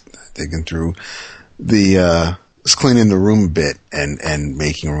was digging through was cleaning the room a bit and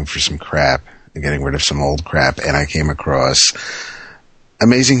making room for some crap and getting rid of some old crap, and I came across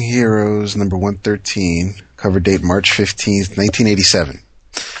Amazing Heroes number 113, cover date March 15th, 1987.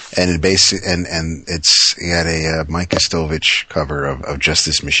 And it's got a Mike Kostovich cover of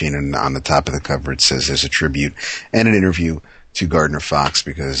Justice Machine, and on the top of the cover it says there's a tribute and an interview to Gardner Fox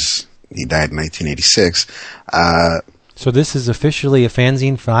because he died in 1986. So this is officially a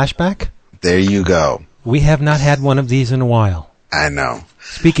fanzine flashback? There you go. We have not had one of these in a while. I know.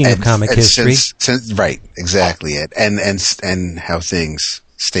 Speaking of comic history. Since, right, exactly. And how things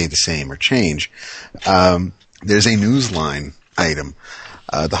stay the same or change. There's a Newsline item.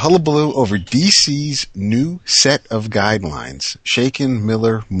 The hullabaloo over DC's new set of guidelines. Shakin,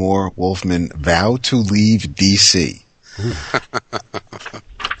 Miller, Moore, Wolfman vow to leave DC.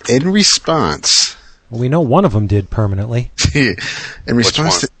 In response... Well, we know one of them did permanently. In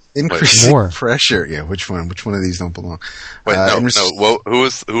response to increasing pressure. Yeah, which one? Which one of these don't belong? Wait, no. Well, who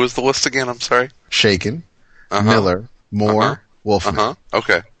was the list again? I'm sorry. Shakin, Miller, Moore, Wolfman.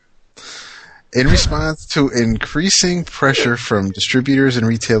 Okay. In response to increasing pressure from distributors and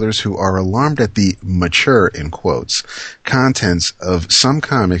retailers who are alarmed at the mature, in quotes, contents of some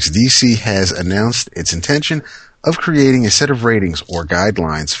comics, DC has announced its intention of creating a set of ratings or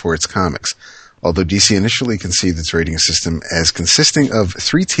guidelines for its comics. Although DC initially conceived its rating system as consisting of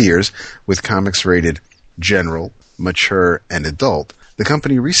 3 tiers with comics rated general, mature, and adult, the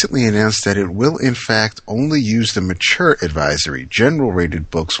company recently announced that it will in fact only use the mature advisory. General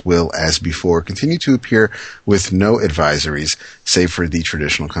rated books will, as before, continue to appear with no advisories, save for the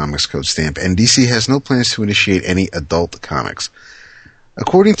traditional Comics Code stamp, and DC has no plans to initiate any adult comics.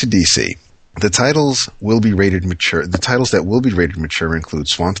 According to DC, the titles that will be rated mature include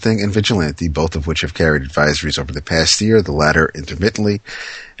Swamp Thing and Vigilante, both of which have carried advisories over the past year, the latter intermittently,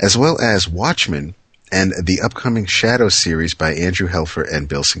 as well as Watchmen and the upcoming Shadow series by Andrew Helfer and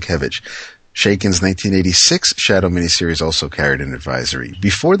Bill Sienkiewicz. Shakin's 1986 Shadow miniseries also carried an advisory.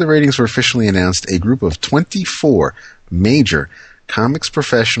 Before the ratings were officially announced, a group of 24 major comics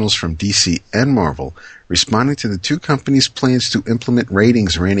professionals from DC and Marvel, responding to the two companies' plans to implement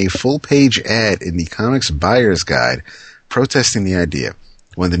ratings, ran a full-page ad in the Comics Buyer's Guide protesting the idea.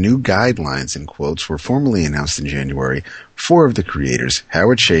 When the new guidelines, in quotes, were formally announced in January, 4 of the creators,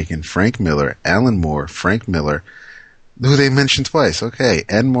 Howard Chaykin, Frank Miller, Alan Moore, Frank Miller, who they mentioned twice,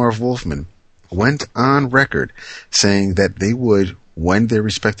 and Marv Wolfman, went on record saying that they would, when their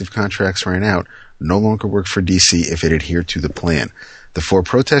respective contracts ran out, no longer work for DC if it adhered to the plan. The 4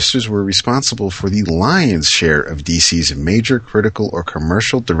 protesters were responsible for the lion's share of DC's major critical or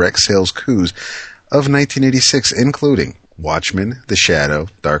commercial direct sales coups of 1986, including Watchmen, The Shadow,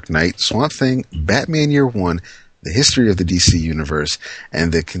 Dark Knight, Swamp Thing, Batman Year One, The History of the DC Universe,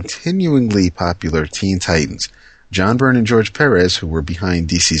 and the continuingly popular Teen Titans. John Byrne and George Perez, who were behind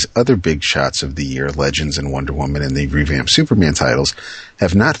DC's other big shots of the year, Legends and Wonder Woman and the revamped Superman titles,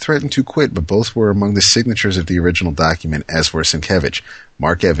 have not threatened to quit, but both were among the signatures of the original document, as were Sienkiewicz,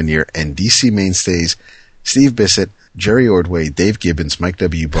 Mark Evanier, and DC mainstays Steve Bissett, Jerry Ordway, Dave Gibbons, Mike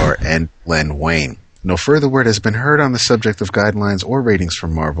W. Barr, and Len Wein. No further word has been heard on the subject of guidelines or ratings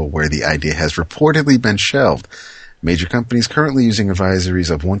from Marvel, where the idea has reportedly been shelved. Major companies currently using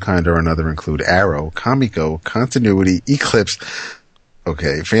advisories of one kind or another include Arrow, Comico, Continuity, Eclipse,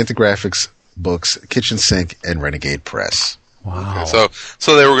 Fantagraphics, Books, Kitchen Sink, and Renegade Press. Wow. Okay,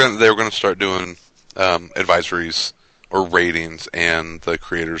 so they were going to start doing advisories or ratings, and the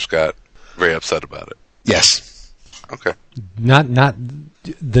creators got very upset about it. Yes. Okay. Not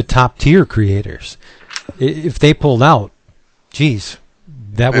the top tier creators. If they pulled out, geez,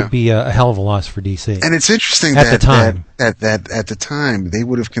 that would be a hell of a loss for DC. And it's interesting at that at the time they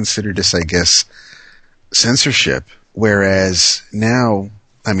would have considered this, I guess, censorship. Whereas now,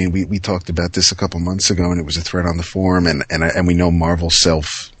 I mean, we talked about this a couple months ago, and it was a thread on the forum, and we know Marvel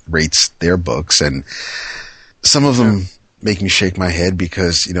self rates their books, and some of them make me shake my head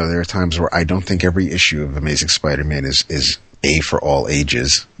because there are times where I don't think every issue of Amazing Spider-Man is A for all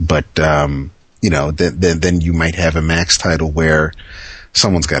ages, but then you might have a Max title where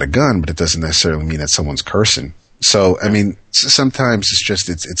someone's got a gun, but it doesn't necessarily mean that someone's cursing. So, I mean, sometimes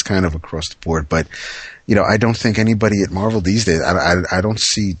it's kind of across the board, but, I don't think anybody at Marvel these days,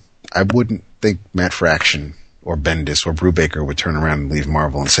 I wouldn't think Matt Fraction or Bendis or Brubaker would turn around and leave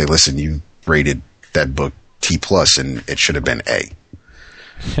Marvel and say, listen, you rated that book T+, and it should have been A.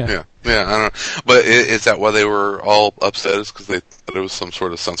 Yeah, I don't know. But is that why they were all upset? Is because they thought it was some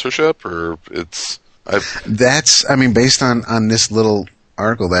sort of censorship, or it's... based on this little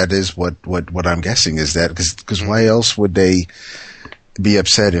article, that is what I'm guessing is that, because why else would they be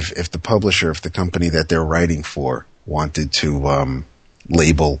upset if the publisher, if the company that they're writing for wanted to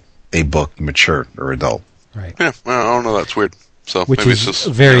label a book mature or adult? Right. Yeah, well, I don't know. That's weird. So which maybe is it's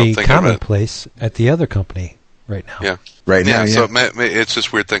just very commonplace at the other company right now. Yeah. Right now, So it's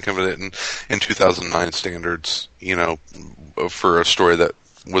just weird thinking of it in 2009 standards, for a story that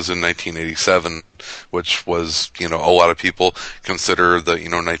was in 1987, which was, a lot of people consider the,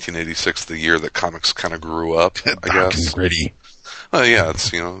 1986 the year that comics kind of grew up, I guess. And gritty.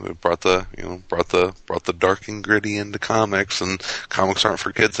 It's, it brought the dark and gritty into comics, and comics aren't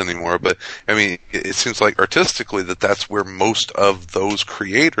for kids anymore. But, I mean, it seems like artistically that's where most of those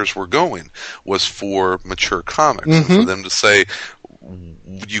creators were going, was for mature comics. Mm-hmm. And for them to say,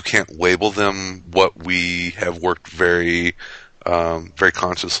 you can't label them what we have worked very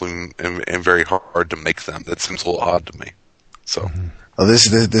consciously and very hard to make them. That seems a little odd to me. So,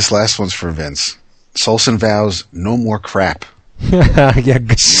 this last one's for Vince. Solson vows no more crap.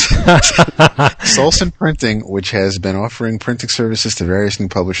 Solson Printing, which has been offering printing services to various new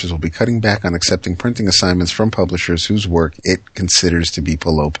publishers, will be cutting back on accepting printing assignments from publishers whose work it considers to be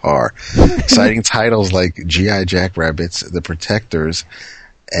below par, citing titles like G.I. Jackrabbits, The Protectors,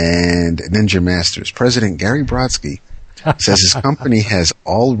 and Ninja Masters. President Gary Brodsky says his company has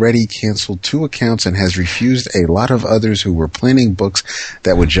already canceled 2 accounts and has refused a lot of others who were planning books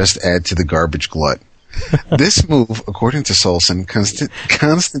that would just add to the garbage glut. This move, according to Solson,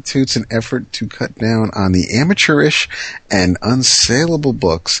 constitutes an effort to cut down on the amateurish and unsaleable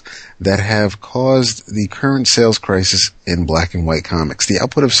books that have caused the current sales crisis in black and white comics. The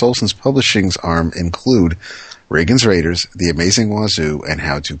output of Solson's publishing arm include Reagan's Raiders, The Amazing Wazoo, and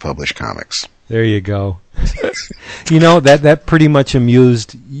How to Publish Comics. There you go. That pretty much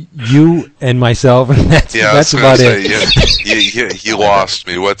amused you and myself, and that's about it. You lost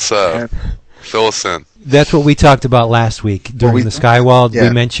me. What's up? Fill us in. That's what we talked about last week during the Skywald. Yeah. We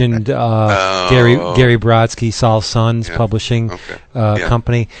mentioned Gary Brodsky, Saul Sons Publishing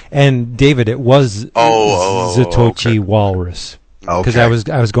Company, and David. It was Zatoichi Walrus. because I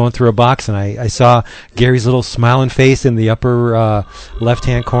was going through a box and I saw Gary's little smiling face in the upper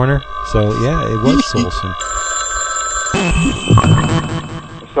left-hand corner. So yeah, it was Solson.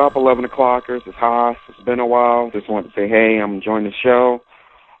 What's up, 11 o'clockers? It's Haas. It's been a while. Just wanted to say, hey, I'm enjoying the show.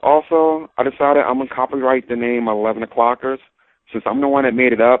 Also, I decided I'm going to copyright the name 11 o'clockers since I'm the one that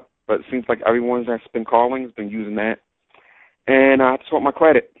made it up, but it seems like everyone that's been calling has been using that. And I just want my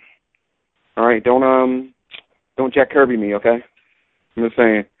credit. All right, don't Jack Kirby me, okay? I'm just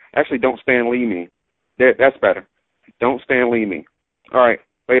saying. Actually, don't Stan Lee me. That's better. Don't Stan Lee me. All right,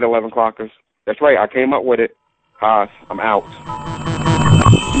 later, 11 o'clockers. That's right, I came up with it. Haas, I'm out.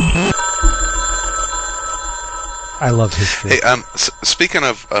 I love history. Hey, speaking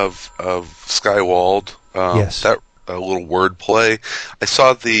of Skywald, yes. That little wordplay, I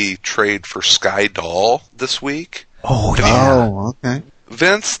saw the trade for Sky Doll this week. Oh, yeah. Oh, okay.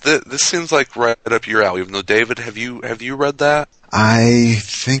 Vince, this seems like right up your alley. Even though, David, have you read that? I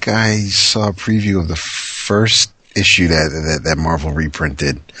think I saw a preview of the first issue that Marvel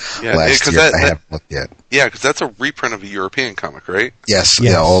reprinted last year. I haven't looked yet. Yeah, because that's a reprint of a European comic, right? Yes.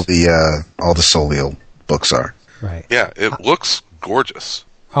 Yeah, all the Solio books are. Right. Yeah, it looks gorgeous.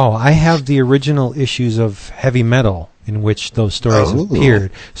 Oh, I have the original issues of Heavy Metal in which those stories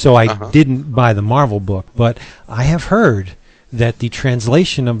appeared. So I didn't buy the Marvel book, but I have heard that the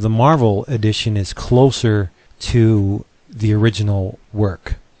translation of the Marvel edition is closer to the original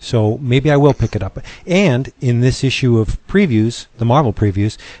work. So maybe I will pick it up. And in this issue of previews, the Marvel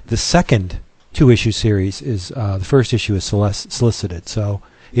previews, the second 2-issue series is the first issue is solicited. So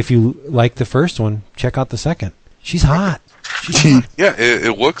if you like the first one, check out the second. She's hot. Yeah,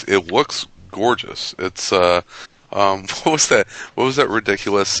 it looks gorgeous. It's what was that? What was that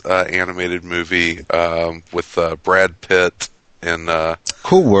ridiculous animated movie with Brad Pitt and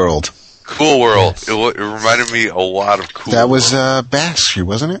Cool World? Cool World. Yes. It reminded me a lot of Cool That World. was Bakshi,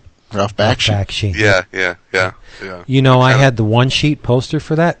 wasn't it? Ralph Bakshi. Bakshi. Yeah. You know, I had the one-sheet poster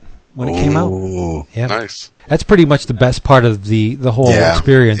for that when it came out. Ooh, Yeah. Nice. That's pretty much the best part of the whole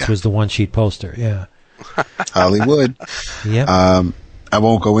experience was the one-sheet poster. Yeah. Hollywood. Yeah. I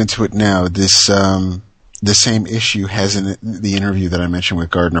won't go into it now. This the same issue has the interview that I mentioned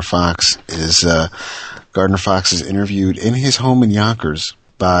with Gardner Fox is Gardner Fox is interviewed in his home in Yonkers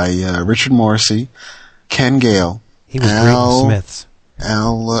by Richard Morrissey, Ken Gale. He was great in Smiths.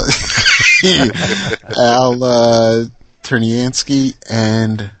 Al Terniansky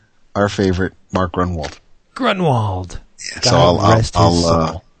and our favorite Mark Grunwald. Grunwald. Yeah, so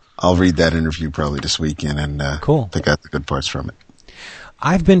I'll read that interview probably this weekend and pick out the good parts from it.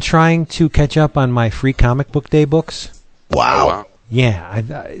 I've been trying to catch up on my free comic book day books. Wow. Yeah,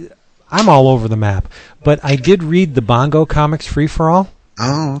 I'm all over the map. But I did read the Bongo Comics Free for All.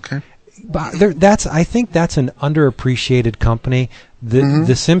 Oh, okay. I think that's an underappreciated company.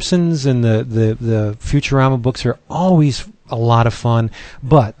 The Simpsons and the Futurama books are always a lot of fun.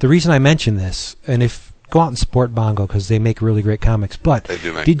 But the reason I mention this, and go out and support Bongo because they make really great comics. But they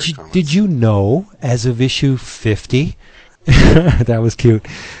do make did you know, as of issue 50, that was cute,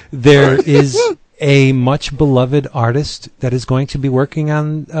 there is a much beloved artist that is going to be working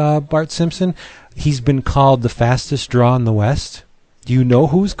on Bart Simpson. He's been called the fastest draw in the West. Do you know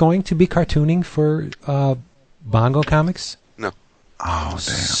who's going to be cartooning for Bongo Comics? No. Oh, damn.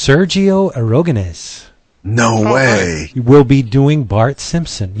 Sergio Aragonés. No way. Will be doing Bart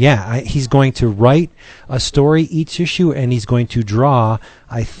Simpson. Yeah, he's going to write a story each issue, and he's going to draw,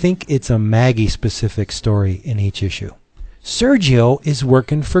 I think it's a Maggie-specific story in each issue. Sergio is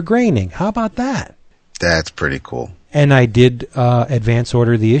working for Groening. How about that? That's pretty cool. And I did advance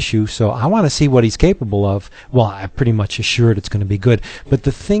order the issue, so I want to see what he's capable of. Well, I'm pretty much assured it's going to be good. But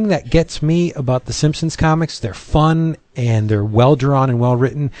the thing that gets me about the Simpsons comics, they're fun and they're well drawn and well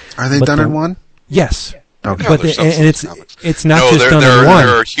written. Are they done in one? Yes. Okay. But it's not just done in one.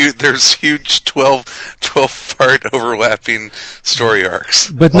 There's huge 12-part overlapping story arcs.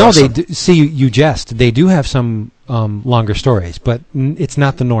 But awesome. No, they do, see, you jest. They do have some longer stories, but it's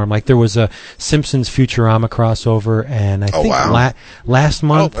not the norm. Like there was a Simpsons Futurama crossover, and I think last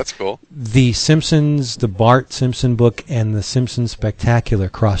month, that's cool. The Simpsons, the Bart Simpson book, and the Simpsons Spectacular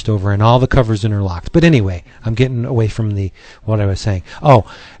crossed over, and all the covers interlocked. But anyway, I'm getting away from what I was saying.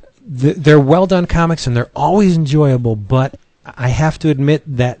 They're well done comics and they're always enjoyable, but I have to admit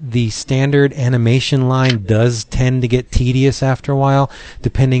that the standard animation line does tend to get tedious after a while,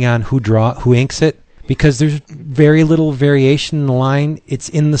 depending on who inks it, because there's very little variation in the line. It's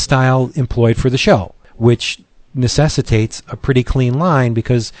in the style employed for the show, which necessitates a pretty clean line,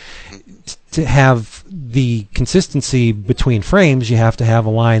 because to have the consistency between frames, you have to have a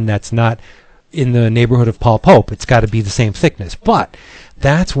line that's not in the neighborhood of Paul Pope. It's got to be the same thickness. But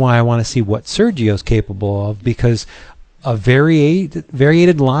that's why I want to see what Sergio's capable of, because a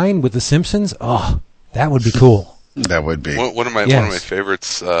variated line with The Simpsons, that would be cool. That would be. One of my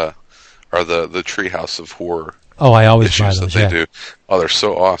favorites are the Treehouse of Horror. Oh, I always buy those. That they do. Oh, they're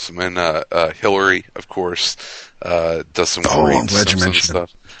so awesome. And Hillary, of course, does some great Simpsons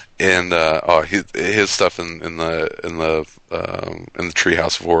stuff. And his stuff in the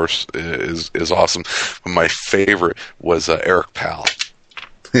Treehouse of Horror is awesome. But my favorite was Eric Powell.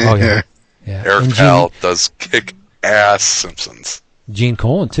 Oh yeah, yeah. Eric Powell does kick-ass Simpsons. Gene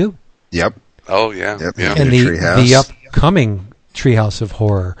Colan too. Yep. Oh yeah. Yep. Yeah. And the upcoming Treehouse of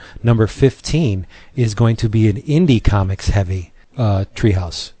Horror number 15 is going to be an indie comics heavy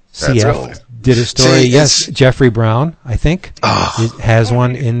Treehouse. CF did a story. Yes, Jeffrey Brown, I think, has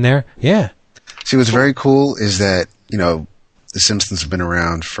one in there. Yeah. See, what's very cool is that, The Simpsons have been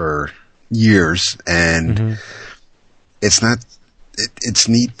around for years, and it's not. It's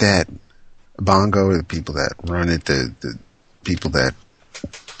neat that Bongo, the people that run it, the people that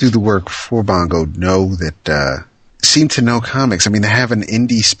do the work for Bongo, seem to know comics. I mean, they have an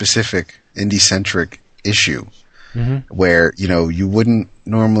indie-centric issue. Where, you wouldn't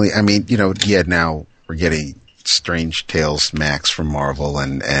normally, now we're getting Strange Tales Max from Marvel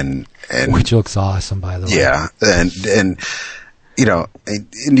and which looks awesome, by the way. Yeah. And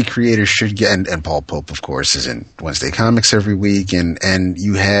indie creators should get, and Paul Pope, of course, is in Wednesday Comics every week, and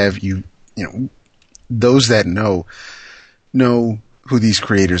you have, those that know who these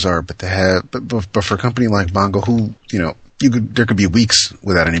creators are, but for a company like Bongo, who, there could be weeks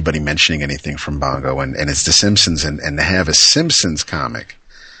without anybody mentioning anything from Bongo, and it's The Simpsons, and to have a Simpsons comic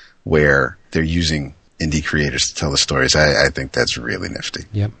where they're using indie creators to tell the stories, I think that's really nifty.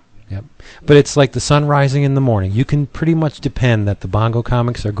 Yep. But it's like the sun rising in the morning. You can pretty much depend that the Bongo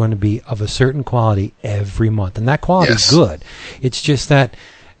comics are going to be of a certain quality every month, and that quality is good. It's just that,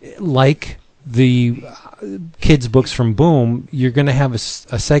 like the kids' books from Boom, you're going to have a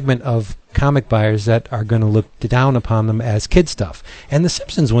segment of comic buyers that are going to look down upon them as kid stuff, and the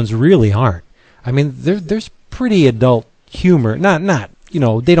Simpsons ones really aren't. I mean, there's pretty adult humor. Not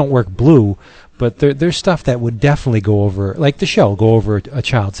they don't work blue, but there's stuff that would definitely go over, like the show, go over a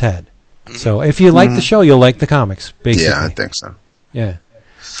child's head. So if you like the show, you'll like the comics. Basically, yeah, I think so. Yeah,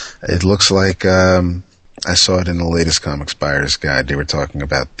 it looks like I saw it in the latest Comics Buyer's Guide. They were talking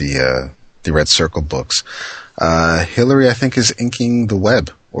about the Red Circle books. Hillary, I think, is inking the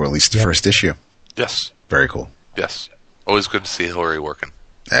web, or at least the first issue. Yes. Very cool. Yes. Always good to see Hillary working.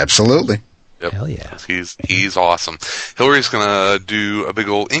 Absolutely. Yep. Hell yeah. He's awesome. Hillary's going to do a big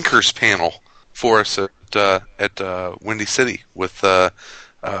old Inkers panel for us at Windy City with Tom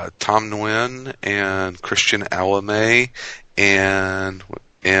Nguyen and Christian Alamay and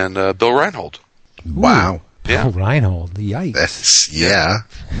Bill Reinhold. Wow. Yeah. Bill Reinhold. Yikes. Yeah,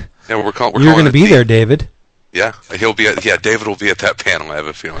 we're You're going to be there, David. Yeah, he'll be. David will be at that panel. I have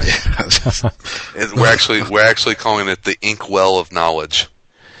a feeling. We're actually calling it the Ink Well of Knowledge.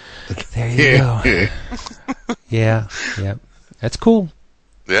 There you go. Yeah. That's cool.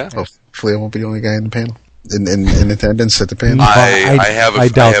 Yeah. Hopefully, I won't be the only guy in the panel in attendance at the panel. I have a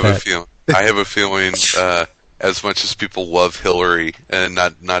feeling. I have a feeling. As much as people love Hillary, and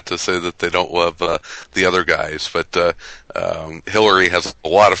not to say that they don't love the other guys, but Hillary has a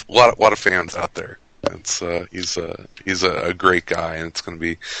lot of fans out there. He's a great guy, and it's going to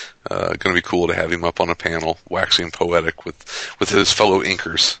be cool to have him up on a panel, waxing poetic with his fellow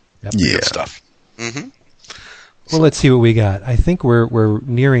inkers. Yep. Yeah. Good stuff. Mm-hmm. Well, let's see what we got. I think we're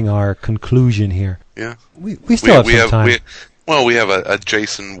nearing our conclusion here. Yeah. We still have some time. We have a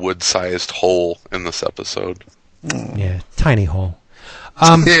Jason Wood-sized hole in this episode. Yeah, tiny hole.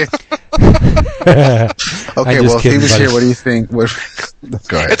 Okay, well, if he was here, what do you think? Go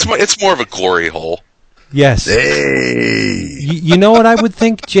ahead. It's more of a glory hole. Yes. Hey. You know what I would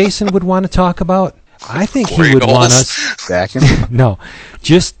think Jason would want to talk about? I think he would want us back in. No,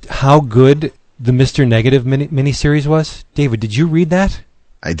 just how good the Mr. Negative miniseries was. David, did you read that?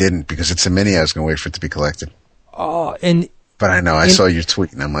 I didn't, because it's a mini. I was going to wait for it to be collected. Oh, but I know I saw your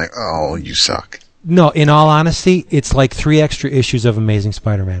tweet, and I'm like, oh, you suck. No, in all honesty, it's like 3 extra issues of Amazing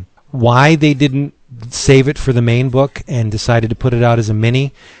Spider-Man. Why they didn't save it for the main book and decided to put it out as a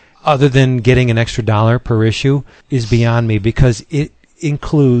mini, other than getting an extra $1 per issue, is beyond me, because it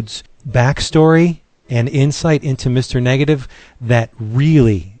includes backstory and insight into Mr. Negative that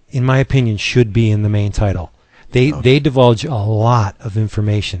really, in my opinion, should be in the main title. They divulge a lot of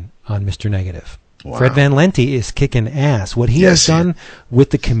information on Mr. Negative. Wow. Fred Van Lente is kicking ass. What he has done with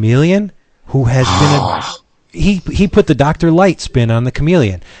the Chameleon, who has been he put the Dr. Light spin on the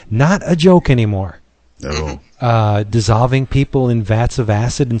Chameleon. Not a joke anymore. No. Dissolving people in vats of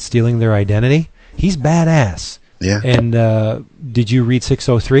acid and stealing their identity. He's badass. Yeah. And did you read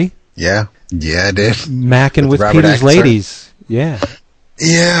 603? Yeah, I did. Macking with Robert Peter's Atkinson. ladies. Yeah.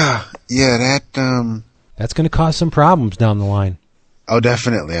 Yeah. That. That's going to cause some problems down the line. Oh,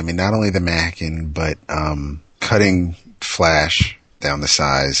 definitely. I mean, not only the macking, but cutting Flash down the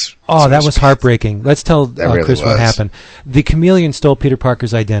size. Oh, that was heartbreaking. Let's tell really Chris what was. happened. The Chameleon stole Peter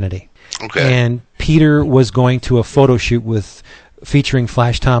Parker's identity. Okay. And Peter was going to a photo shoot featuring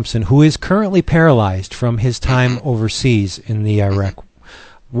Flash Thompson, who is currently paralyzed from his time overseas in the Iraq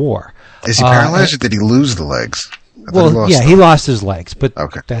War. Is he paralyzed, or did he lose the legs? I thought Well, he lost them. he lost his legs, but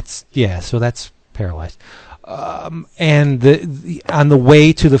Okay. so that's paralyzed. And on the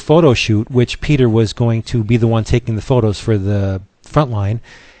way to the photo shoot, which Peter was going to be the one taking the photos for the front line,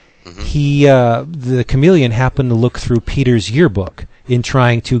 the Chameleon happened to look through Peter's yearbook in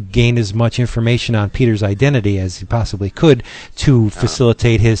trying to gain as much information on Peter's identity as he possibly could to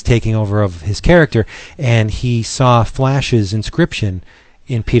facilitate his taking over of his character, and he saw Flash's inscription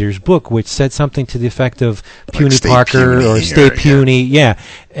in Peter's book, which said something to the effect of Puny Stay Parker puny, or or- Stay Puny, yeah.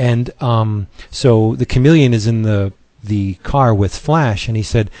 And so the Chameleon is in the car with Flash, and he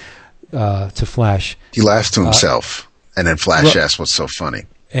said to Flash, He laughs to himself, and then Flash asks, "What's so funny?"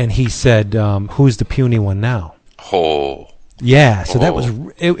 and he said, "Who's the puny one now?" Oh. Yeah, so that was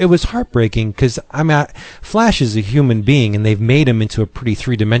it was heartbreaking because Flash is a human being, and they've made him into a pretty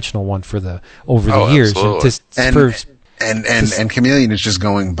three-dimensional one over the years. Absolutely. And Chameleon is just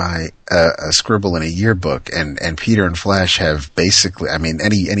going by a scribble in a yearbook, and Peter and Flash have basically, I mean,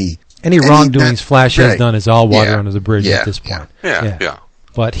 any wrongdoings Flash has done is all water under the bridge Yeah, at this point. Yeah.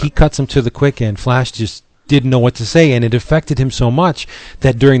 But he cuts him to the quick end. Flash just didn't know what to say, and it affected him so much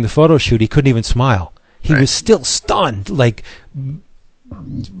that during the photo shoot he couldn't even smile. He was still stunned, like,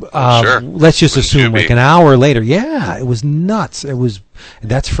 Sure. let's just Wouldn't assume you like be? an hour later. Yeah, it was nuts.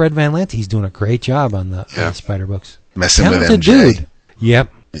 That's Fred Van Lente. He's doing a great job on the Spider books. messing with Talented MJ. dude.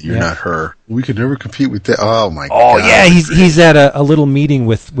 Yep. You're not her. We could never compete with that. Oh my Oh god. yeah, he's at a little meeting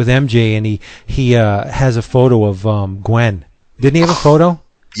with MJ, and he has a photo of Gwen. Didn't he have a photo?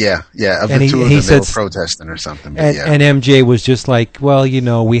 Yeah. Of And the he- two of he them, they were said- protesting or something. But And, yeah. and MJ was just like, well,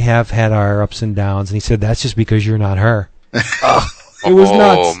 we have had our ups and downs, and he said that's just because you're not her. It was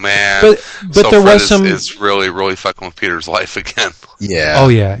nuts. Oh man! But so there Fred was some. is really, really fucking with Peter's life again. yeah. Oh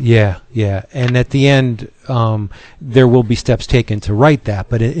yeah. And at the end, there will be steps taken to right that.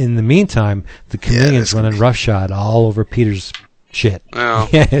 But in the meantime, the Chameleon's that's running roughshod all over Peter's shit. Well,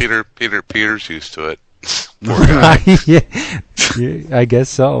 Yeah. Peter's used to it. Poor guy. yeah, I guess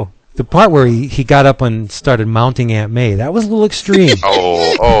so. The part where he got up and started mounting Aunt May, that was a little extreme.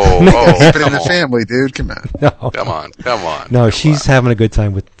 Oh! Keep it in the family, dude. Come on. No, Come on. no, she's having a good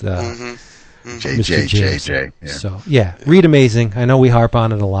time with Mr. JJ. Yeah. So yeah, read Amazing. I know we harp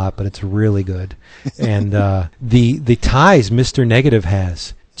on it a lot, but it's really good. And the ties Mr. Negative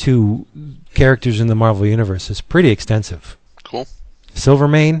has to characters in the Marvel Universe is pretty extensive. Cool.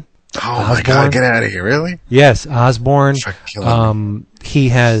 Silvermane. Oh my Osborn. god, get out of here! Really? Yes, Osborn. Fuck, killing He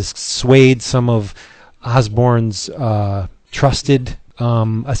has swayed some of Osborn's trusted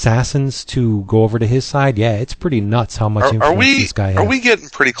assassins to go over to his side. Yeah, it's pretty nuts how much influence this guy has. Are we getting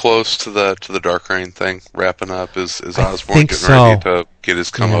pretty close to the Dark Reign thing wrapping up? Is I Osborn think getting so. ready to get his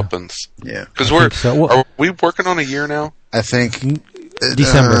comeuppance? Yeah. Because I think so. Well- are we working on a year now? I think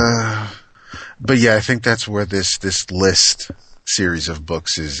December. But yeah, I think that's where this list series of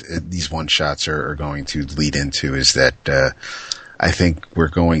books these one shots are going to lead into. Is that I think we're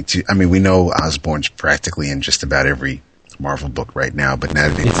going to. I mean, we know Osborn's practically in just about every Marvel book right now, but now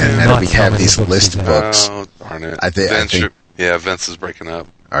that we nuts how have many these books list he's in. books, Oh, darn it. I think- Vince is breaking up.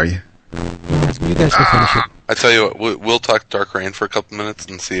 are you? You guys can finish it. I tell you what, we'll talk Dark Reign for a couple minutes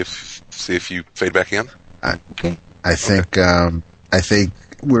and see if you fade back in. Okay. I think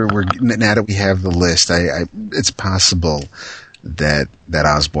we're now that we have the list, it's possible that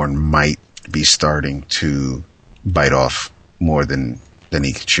Osborn might be starting to bite off more than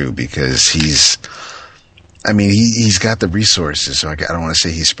he can chew, because he's got the resources. So I don't want to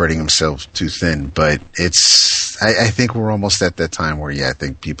say he's spreading himself too thin, but I think we're almost at that time where I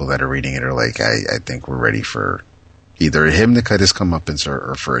think people that are reading it are like, I think we're ready for either him to cut his comeuppance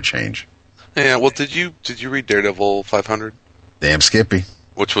or for a change. Yeah. Well, did you read Daredevil 500? Damn Skippy.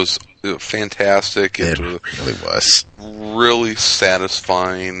 Which was fantastic. It really was. Really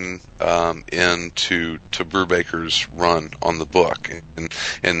satisfying end to Brubaker's run on the book,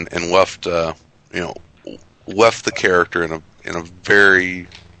 and left left the character in a very,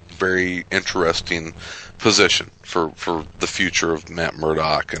 very interesting position for the future of Matt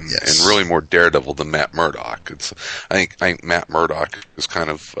Murdock, and really more Daredevil than Matt Murdock. I think Matt Murdock is kind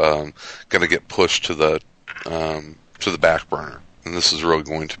of going to get pushed to the back burner, and this is really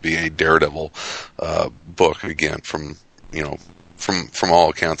going to be a Daredevil book again from all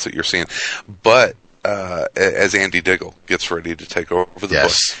accounts that you're seeing. But as Andy Diggle gets ready to take over the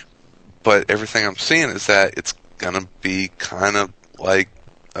book, but everything I'm seeing is that it's going to be kind of like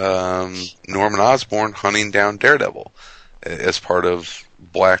Norman Osborn hunting down Daredevil as part of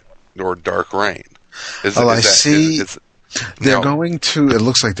Black or Dark Reign. It looks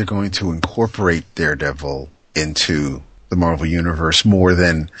like they're going to incorporate Daredevil into the Marvel Universe more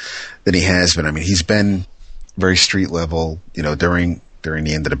than he has been. I mean, he's been very street level, during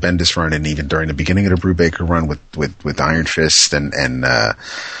the end of the Bendis run, and even during the beginning of the Brubaker run with Iron Fist and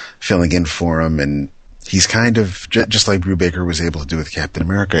filling in for him. And he's kind of, just like Brubaker was able to do with Captain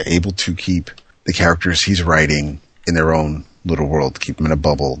America, able to keep the characters he's writing in their own little world, keep them in a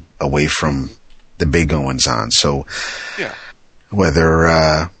bubble away from the big goings-on. So,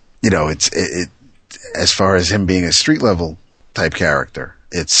 whether, it's as far as him being a street-level type character,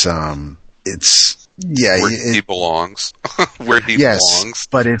 where he belongs. Where he belongs,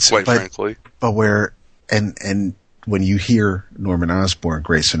 frankly. But where, and when you hear Norman Osborn,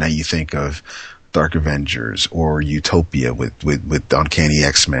 Grace, so now you think of Dark Avengers or Utopia with Uncanny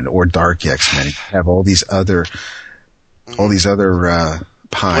X-Men or Dark X-Men. You have all these other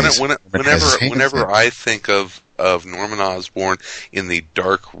pies. Whenever I think of Norman Osborn in the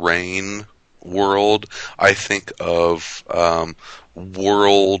Dark Reign world, I think of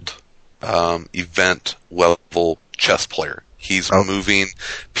world event level chess player. He's moving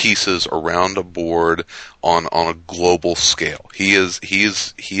pieces around a board on a global scale. He is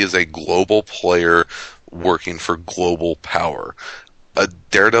a global player working for global power. A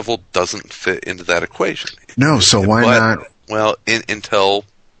Daredevil doesn't fit into that equation. No, so why not? Well, until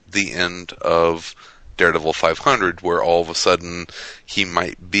the end of Daredevil 500, where all of a sudden he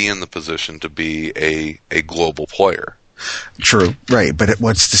might be in the position to be a global player. True, right? But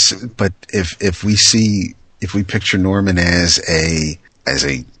But if we picture Norman as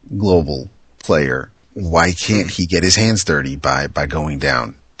a global player, why can't he get his hands dirty by going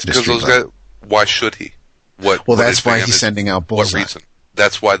down to the street? Why should he? That's why he's sending out Bullseye. What reason?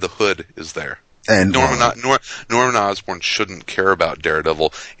 That's why the Hood is there. And Norman Osborn shouldn't care about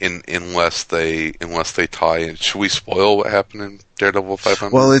Daredevil unless they tie in. Should we spoil what happened in Daredevil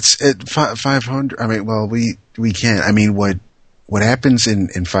 500? Well, it's at 500. I mean, well, we can't. I mean, what happens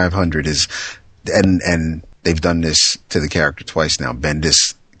in 500 is, and they've done this to the character twice now.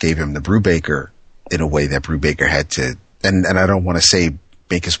 Bendis gave him the Brubaker in a way that Brubaker had to, and I don't want to say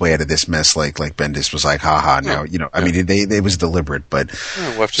make his way out of this mess like Bendis was like, haha, now, I mean, it was deliberate, but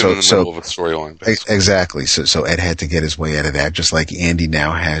left him in the middle of a storyline. Exactly. So Ed had to get his way out of that, just like Andy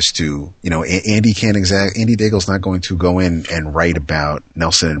now has to, Andy Diggle's not going to go in and write about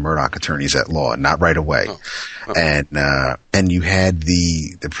Nelson and Murdoch attorneys at law, not right away. And you had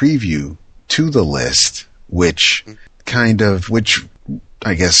the preview to the list, which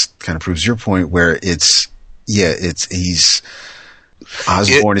I guess kind of proves your point, where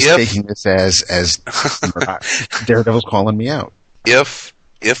Osborn is taking this as Daredevil's calling me out. If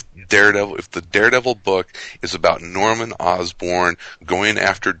the Daredevil book is about Norman Osborn going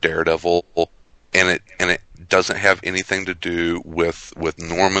after Daredevil, and it doesn't have anything to do with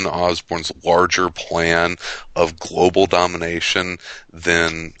Norman Osborn's larger plan of global domination,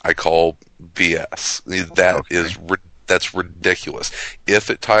 then I call BS. That's ridiculous. If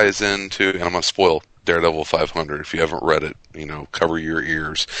it ties into, and I'm going to spoil Daredevil 500, if you haven't read it, cover your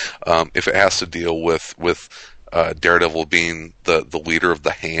ears. If it has to deal with Daredevil being the leader of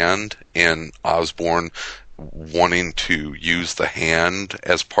the Hand, and Osborn wanting to use the Hand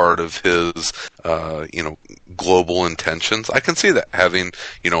as part of his global intentions, I can see that having,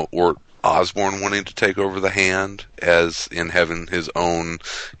 or Osborn wanting to take over the Hand, as in having his own,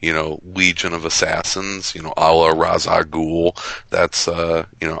 legion of assassins, a la Ra's al Ghul. That's, I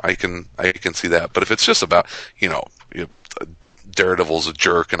can see that. But if it's just about, Daredevil's a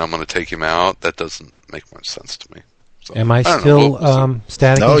jerk and I'm going to take him out, that doesn't make much sense to me. So, am I still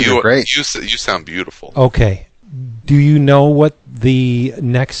static? No, you're great. You sound beautiful. Okay. Do you know what the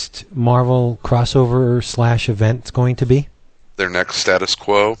next Marvel crossover / event is going to be? Their next status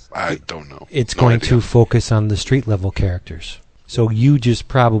quo? I don't know. It's going to focus on the street level characters. So you just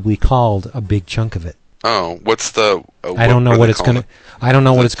probably called a big chunk of it. Oh, what's the? I don't know what it's going to. I don't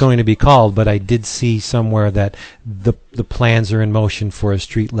know what it's going to be called, but I did see somewhere that the plans are in motion for a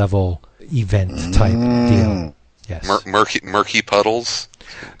street level event type deal. Yes. Murky puddles.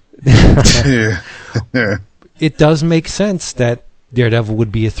 It does make sense that Daredevil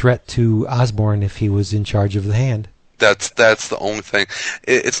would be a threat to Osborn if he was in charge of the Hand. That's the only thing.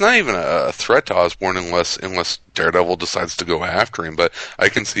 It's not even a threat to Osborn unless Daredevil decides to go after him. But I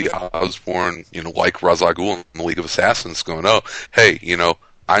can see Osborn, like Ra's al Ghul in the League of Assassins, going, "Oh, hey,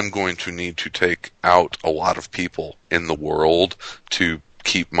 I'm going to need to take out a lot of people in the world to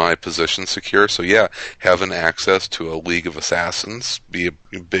keep my position secure. So yeah, having access to a League of Assassins be a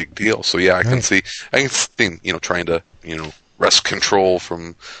big deal. So yeah, I can see him, trying to, wrest control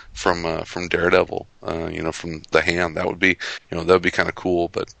from Daredevil, from the Hand. That would be, that would be kind of cool.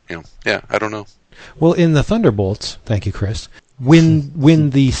 But yeah, I don't know. Well, in the Thunderbolts, thank you, Chris. When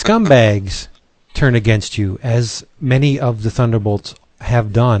the scumbags turn against you, as many of the Thunderbolts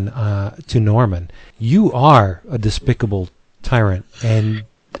have done to Norman, you are a despicable tyrant, and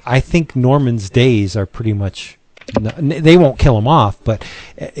I think Norman's days are pretty much, they won't kill him off, but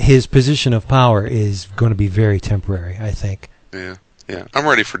his position of power is going to be very temporary, I think. Yeah. I'm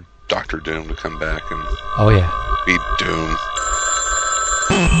ready for Dr. Doom to come back and be Doom.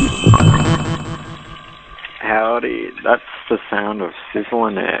 Howdy, that's the sound of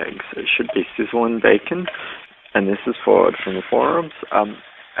sizzling eggs. It should be sizzling bacon. And this is Ford from the forums.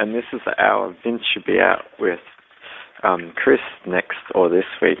 And this is the hour Vince should be out with Chris next or this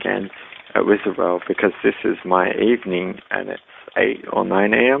weekend at Wizard World, because this is my evening and it's 8 or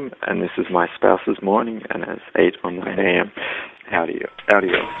 9 a.m. and this is my spouse's morning and it's 8 or 9 a.m. Adios.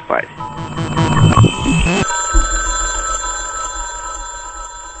 Bye.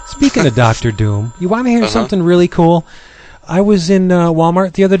 Speaking of Dr. Doom, you want to hear something really cool? I was in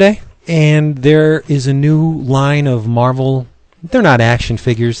Walmart the other day, and there is a new line of Marvel. They're not action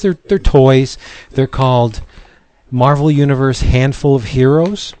figures. They're toys. They're called Marvel Universe Handful of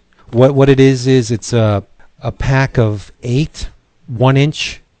Heroes. What it is it's a pack of 8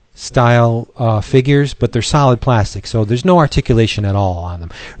 1-inch style figures, but they're solid plastic, so there's no articulation at all on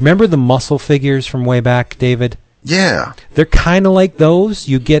them. Remember the muscle figures from way back, David? Yeah. They're kind of like those.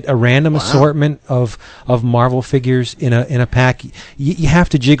 You get a random assortment of Marvel figures in a pack. You have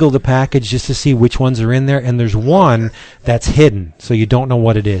to jiggle the package just to see which ones are in there, and there's one that's hidden, so you don't know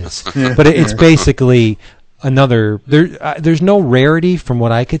what it is. But it's basically another... There's no rarity from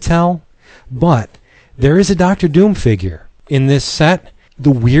what I could tell, but there is a Dr. Doom figure in this set. The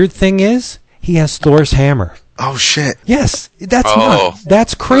weird thing is, he has Thor's hammer. Oh, shit. Yes,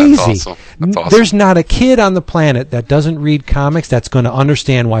 that's crazy. That's awesome. There's not a kid on the planet that doesn't read comics that's going to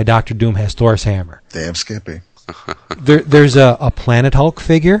understand why Dr. Doom has Thor's hammer. Damn Skippy. There's a Planet Hulk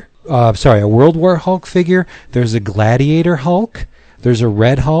figure. A World War Hulk figure. There's a Gladiator Hulk. There's a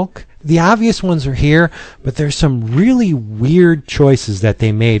Red Hulk. The obvious ones are here, but there's some really weird choices that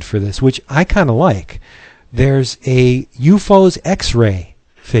they made for this, which I kind of like. There's a UFO's X-ray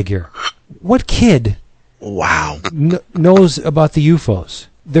figure. What kid... Wow. knows about the UFOs?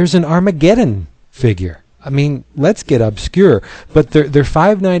 There's an Armageddon figure. I mean, let's get obscure, but they're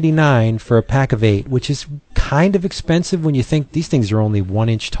 $5.99 for a pack of 8, which is kind of expensive when you think these things are only 1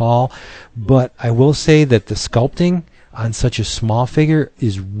 inch tall. But I will say that the sculpting on such a small figure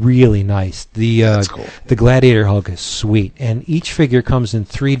is really nice. That's cool. The Gladiator Hulk is sweet, and each figure comes in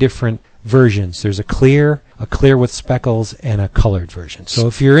 3 different versions. There's a clear with speckles, and a colored version. So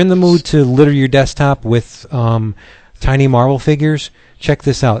if you're in the mood to litter your desktop with tiny Marvel figures, check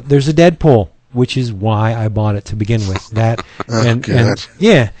this out. There's a Deadpool, which is why I bought it to begin with. That and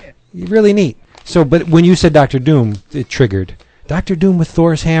yeah, really neat. So, but when you said Dr. Doom, it triggered Dr. Doom with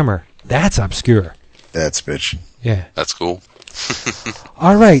Thor's hammer. That's obscure. That's bitch. Yeah, that's cool.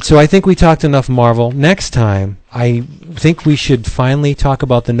 All right, so I think we talked enough Marvel. Next time, I think we should finally talk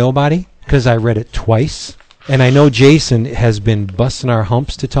about The Nobody, because I read it twice. And I know Jason has been busting our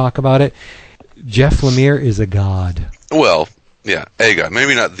humps to talk about it. Jeff Lemire is a god. Well, yeah, a god.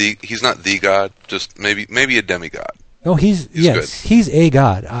 Maybe not he's not the god, just maybe a demigod. No, he's a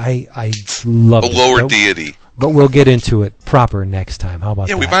god. I love it. A lower deity. But we'll get into it proper next time. How about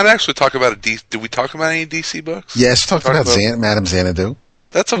that? Yeah, we might actually talk about did we talk about any DC books? Yes, talked about Madame Xanadu.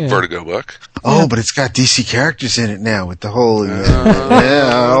 That's a Vertigo book. Oh, but it's got DC characters in it now with the whole.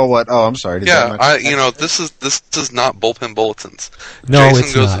 I'm sorry. This is not bullpen bulletins. No,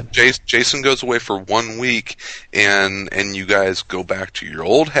 it's not. Jason goes away for 1 week, and you guys go back to your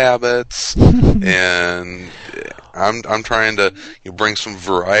old habits, and I'm trying to bring some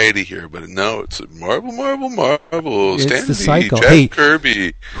variety here, but no, it's Marvel. It's Stan the Lee, cycle. Jack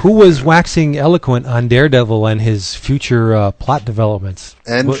Kirby. Who was waxing eloquent on Daredevil and his future plot developments?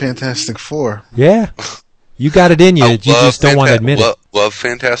 And Fantastic Four. Yeah. You got it in you. You just don't want to admit it. Love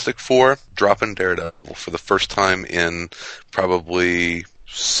Fantastic Four, dropping Daredevil for the first time in probably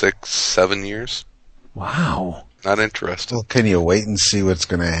 6, 7 years. Wow. Not interested. Well, can you wait and see what's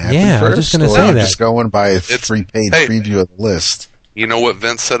going to happen Yeah, first? I was just going to say that. Just going by a three-page preview of the list. You know what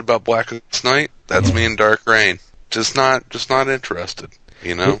Vince said about Blackest Night? That's me in Dark Reign. Just not interested.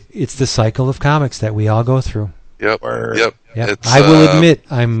 You know, it's the cycle of comics that we all go through. Yep. I will admit,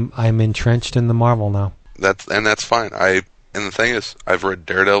 I'm entrenched in the Marvel now. That's fine. And the thing is, I've read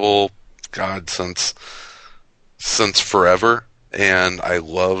Daredevil, since forever. And I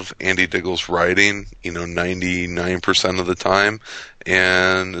love Andy Diggle's writing, 99% of the time.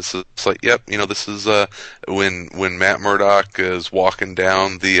 And it's like, yep, this is when Matt Murdock is walking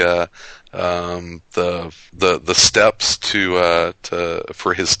down the steps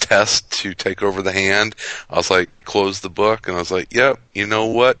for his test to take over the Hand. I was like, close the book, and I was like, yep, you know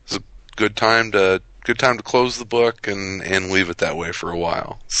what? It's a good time to close the book and leave it that way for a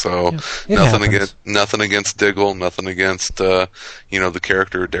while. So nothing against Diggle, nothing against the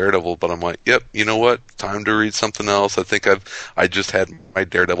character of Daredevil, but I'm like, yep, you know what? Time to read something else. I think I just had my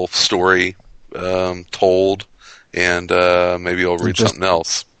Daredevil story told, and maybe I'll read something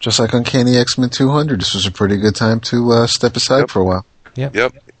else. Just like Uncanny X-Men 200, this was a pretty good time to step aside for a while.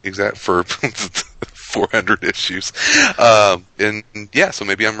 Yep, exactly, for 400 issues. So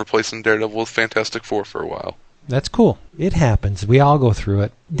maybe I'm replacing Daredevil with Fantastic Four for a while. That's cool. It happens. We all go through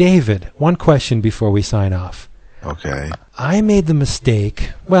it. David, one question before we sign off. Okay. I made the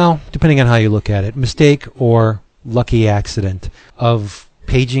mistake, well, depending on how you look at it, mistake or lucky accident, of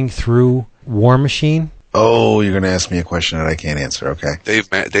paging through War Machine. Oh, you're going to ask me a question that I can't answer, okay.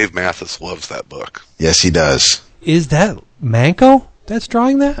 Dave Mathis loves that book. Yes, he does. Is that Manco that's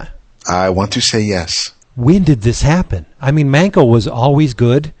drawing that? I want to say yes. When did this happen? I mean, Manco was always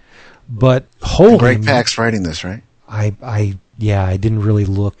good, but holy... Greg Pak's writing this, right? I didn't really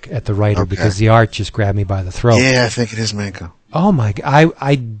look at the writer because the art just grabbed me by the throat. Yeah, I think it is Manco. Oh my God.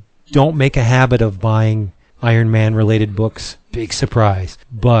 I don't make a habit of buying Iron Man related books. Big surprise.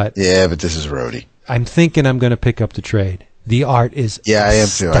 But this is Rhodey. I'm thinking I'm going to pick up the trade. The art is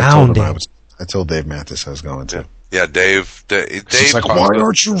astounding. I am too. I told Dave Mathis I was going to. Yeah, Dave. He's like, why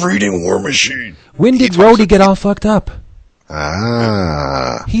aren't you reading War Machine? When did Rhodey get all fucked up?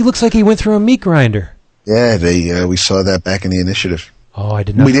 He looks like he went through a meat grinder. Yeah, we saw that back in the Initiative. Oh, I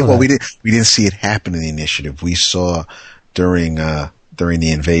did not. We didn't see it happen in the Initiative. We saw during the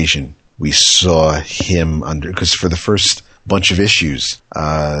invasion. We saw him because for the first bunch of issues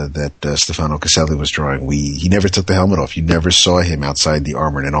that Stefano Caselli was drawing, he never took the helmet off. You never saw him outside the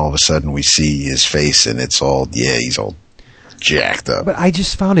armor, and then all of a sudden we see his face, and it's all he's all jacked up. But I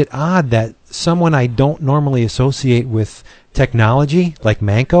just found it odd that someone I don't normally associate with technology, like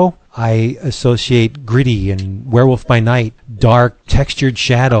Manco, I associate gritty and Werewolf by Night, dark, textured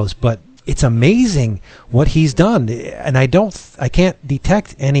shadows, but it's amazing what he's done, and I can't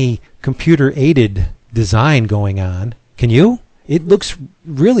detect any computer-aided design going on. Can you? It looks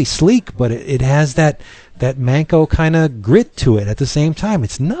really sleek, but it has that Manco kind of grit to it at the same time.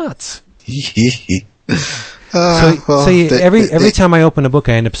 It's nuts. Every time I open a book,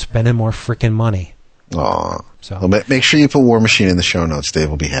 I end up spending more frickin' money. Aw. So make sure you put War Machine in the show notes. Dave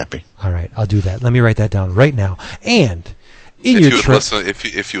will be happy. All right, I'll do that. Let me write that down right now. And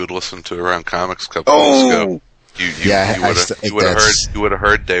if you would listen to Around Comics a couple weeks ago, you would have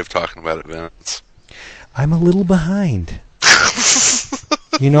heard Dave talking about it, Vince. I'm a little behind.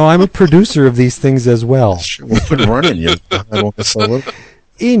 I'm a producer of these things as well. Sure, we'll put it running. I won't get so little.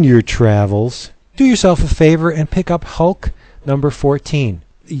 In your travels, do yourself a favor and pick up Hulk number 14.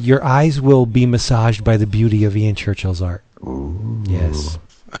 Your eyes will be massaged by the beauty of Ian Churchill's art. Ooh. Yes.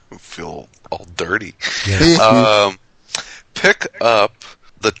 I feel all dirty. Yes. Pick up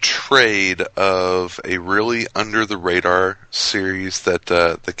the trade of a really under-the-radar series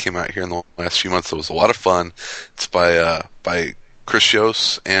that came out here in the last few months. It was a lot of fun. It's by Chris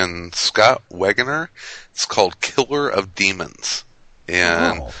Yost and Scott Wegener. It's called Killer of Demons,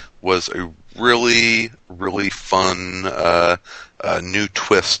 and was a really, really fun new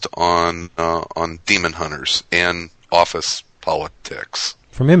twist on demon hunters and office politics.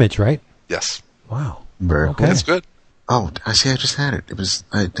 From Image, right? Yes. Wow. Very cool. That's good. Oh, I see. I just had it.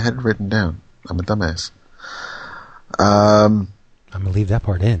 I had it written down. I'm a dumbass. I'm gonna leave that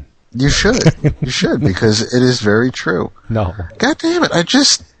part in. You should. You should, because it is very true. No. God damn it!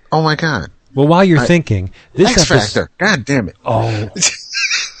 Oh my God. Well, while you're thinking, this X Factor. God damn it. Oh.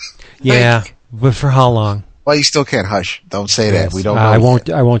 Yeah, but for how long? Well, you still can't. Hush. Don't say that. We don't know. I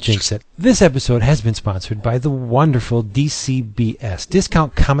won't jinx it. This episode has been sponsored by the wonderful DCBS,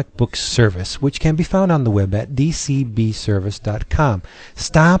 Discount Comic Book Service, which can be found on the web at dcbservice.com.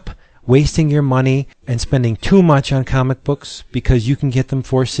 Stop wasting your money and spending too much on comic books because you can get them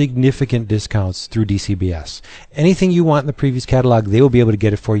for significant discounts through DCBS. Anything you want in the previous catalog, they will be able to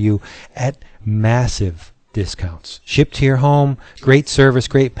get it for you at massive discounts. Shipped to your home, great service,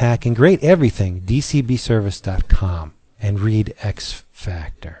 great packing, great everything. DCBService.com. And read X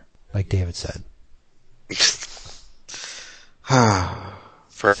Factor, like David said.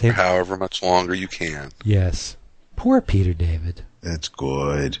 For however much longer you can. Yes. Poor Peter David. That's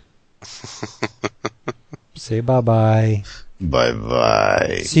good. Say bye-bye.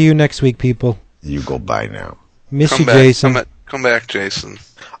 Bye-bye. See you next week, people. You go bye now. Miss Come you, back, Jason. Come back, Jason.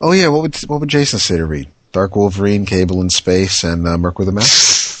 Oh, yeah, what would Jason say to read? Dark Wolverine, Cable in Space, and Merc with a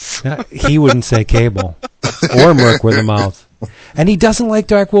Mouth? He wouldn't say Cable. Or Merc with a Mouth. And he doesn't like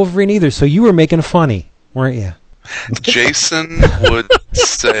Dark Wolverine either, so you were making funny, weren't you? Jason would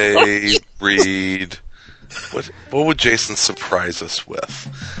say read... What would Jason surprise us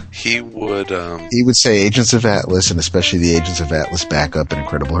with? He would say Agents of Atlas, and especially the Agents of Atlas backup and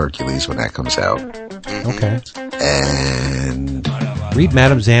Incredible Hercules when that comes out. Mm-hmm. Okay. And read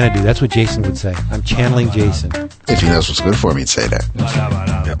Madame Xanadu. That's what Jason would say. I'm channeling Jason. If he knows what's good for me, he'd say that.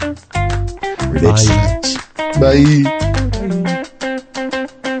 Yep. Bye.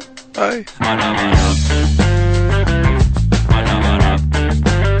 Bye.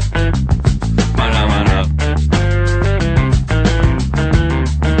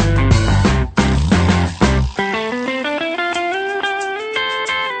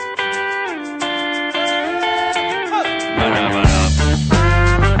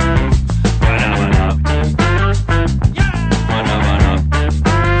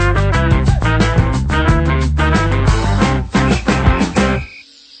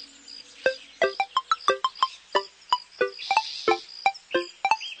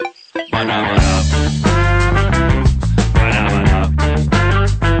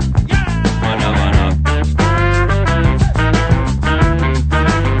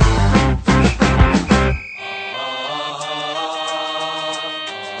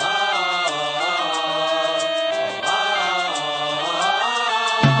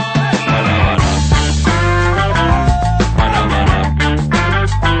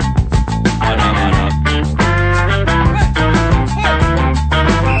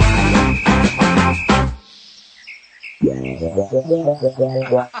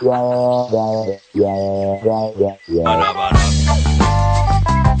 Yeah.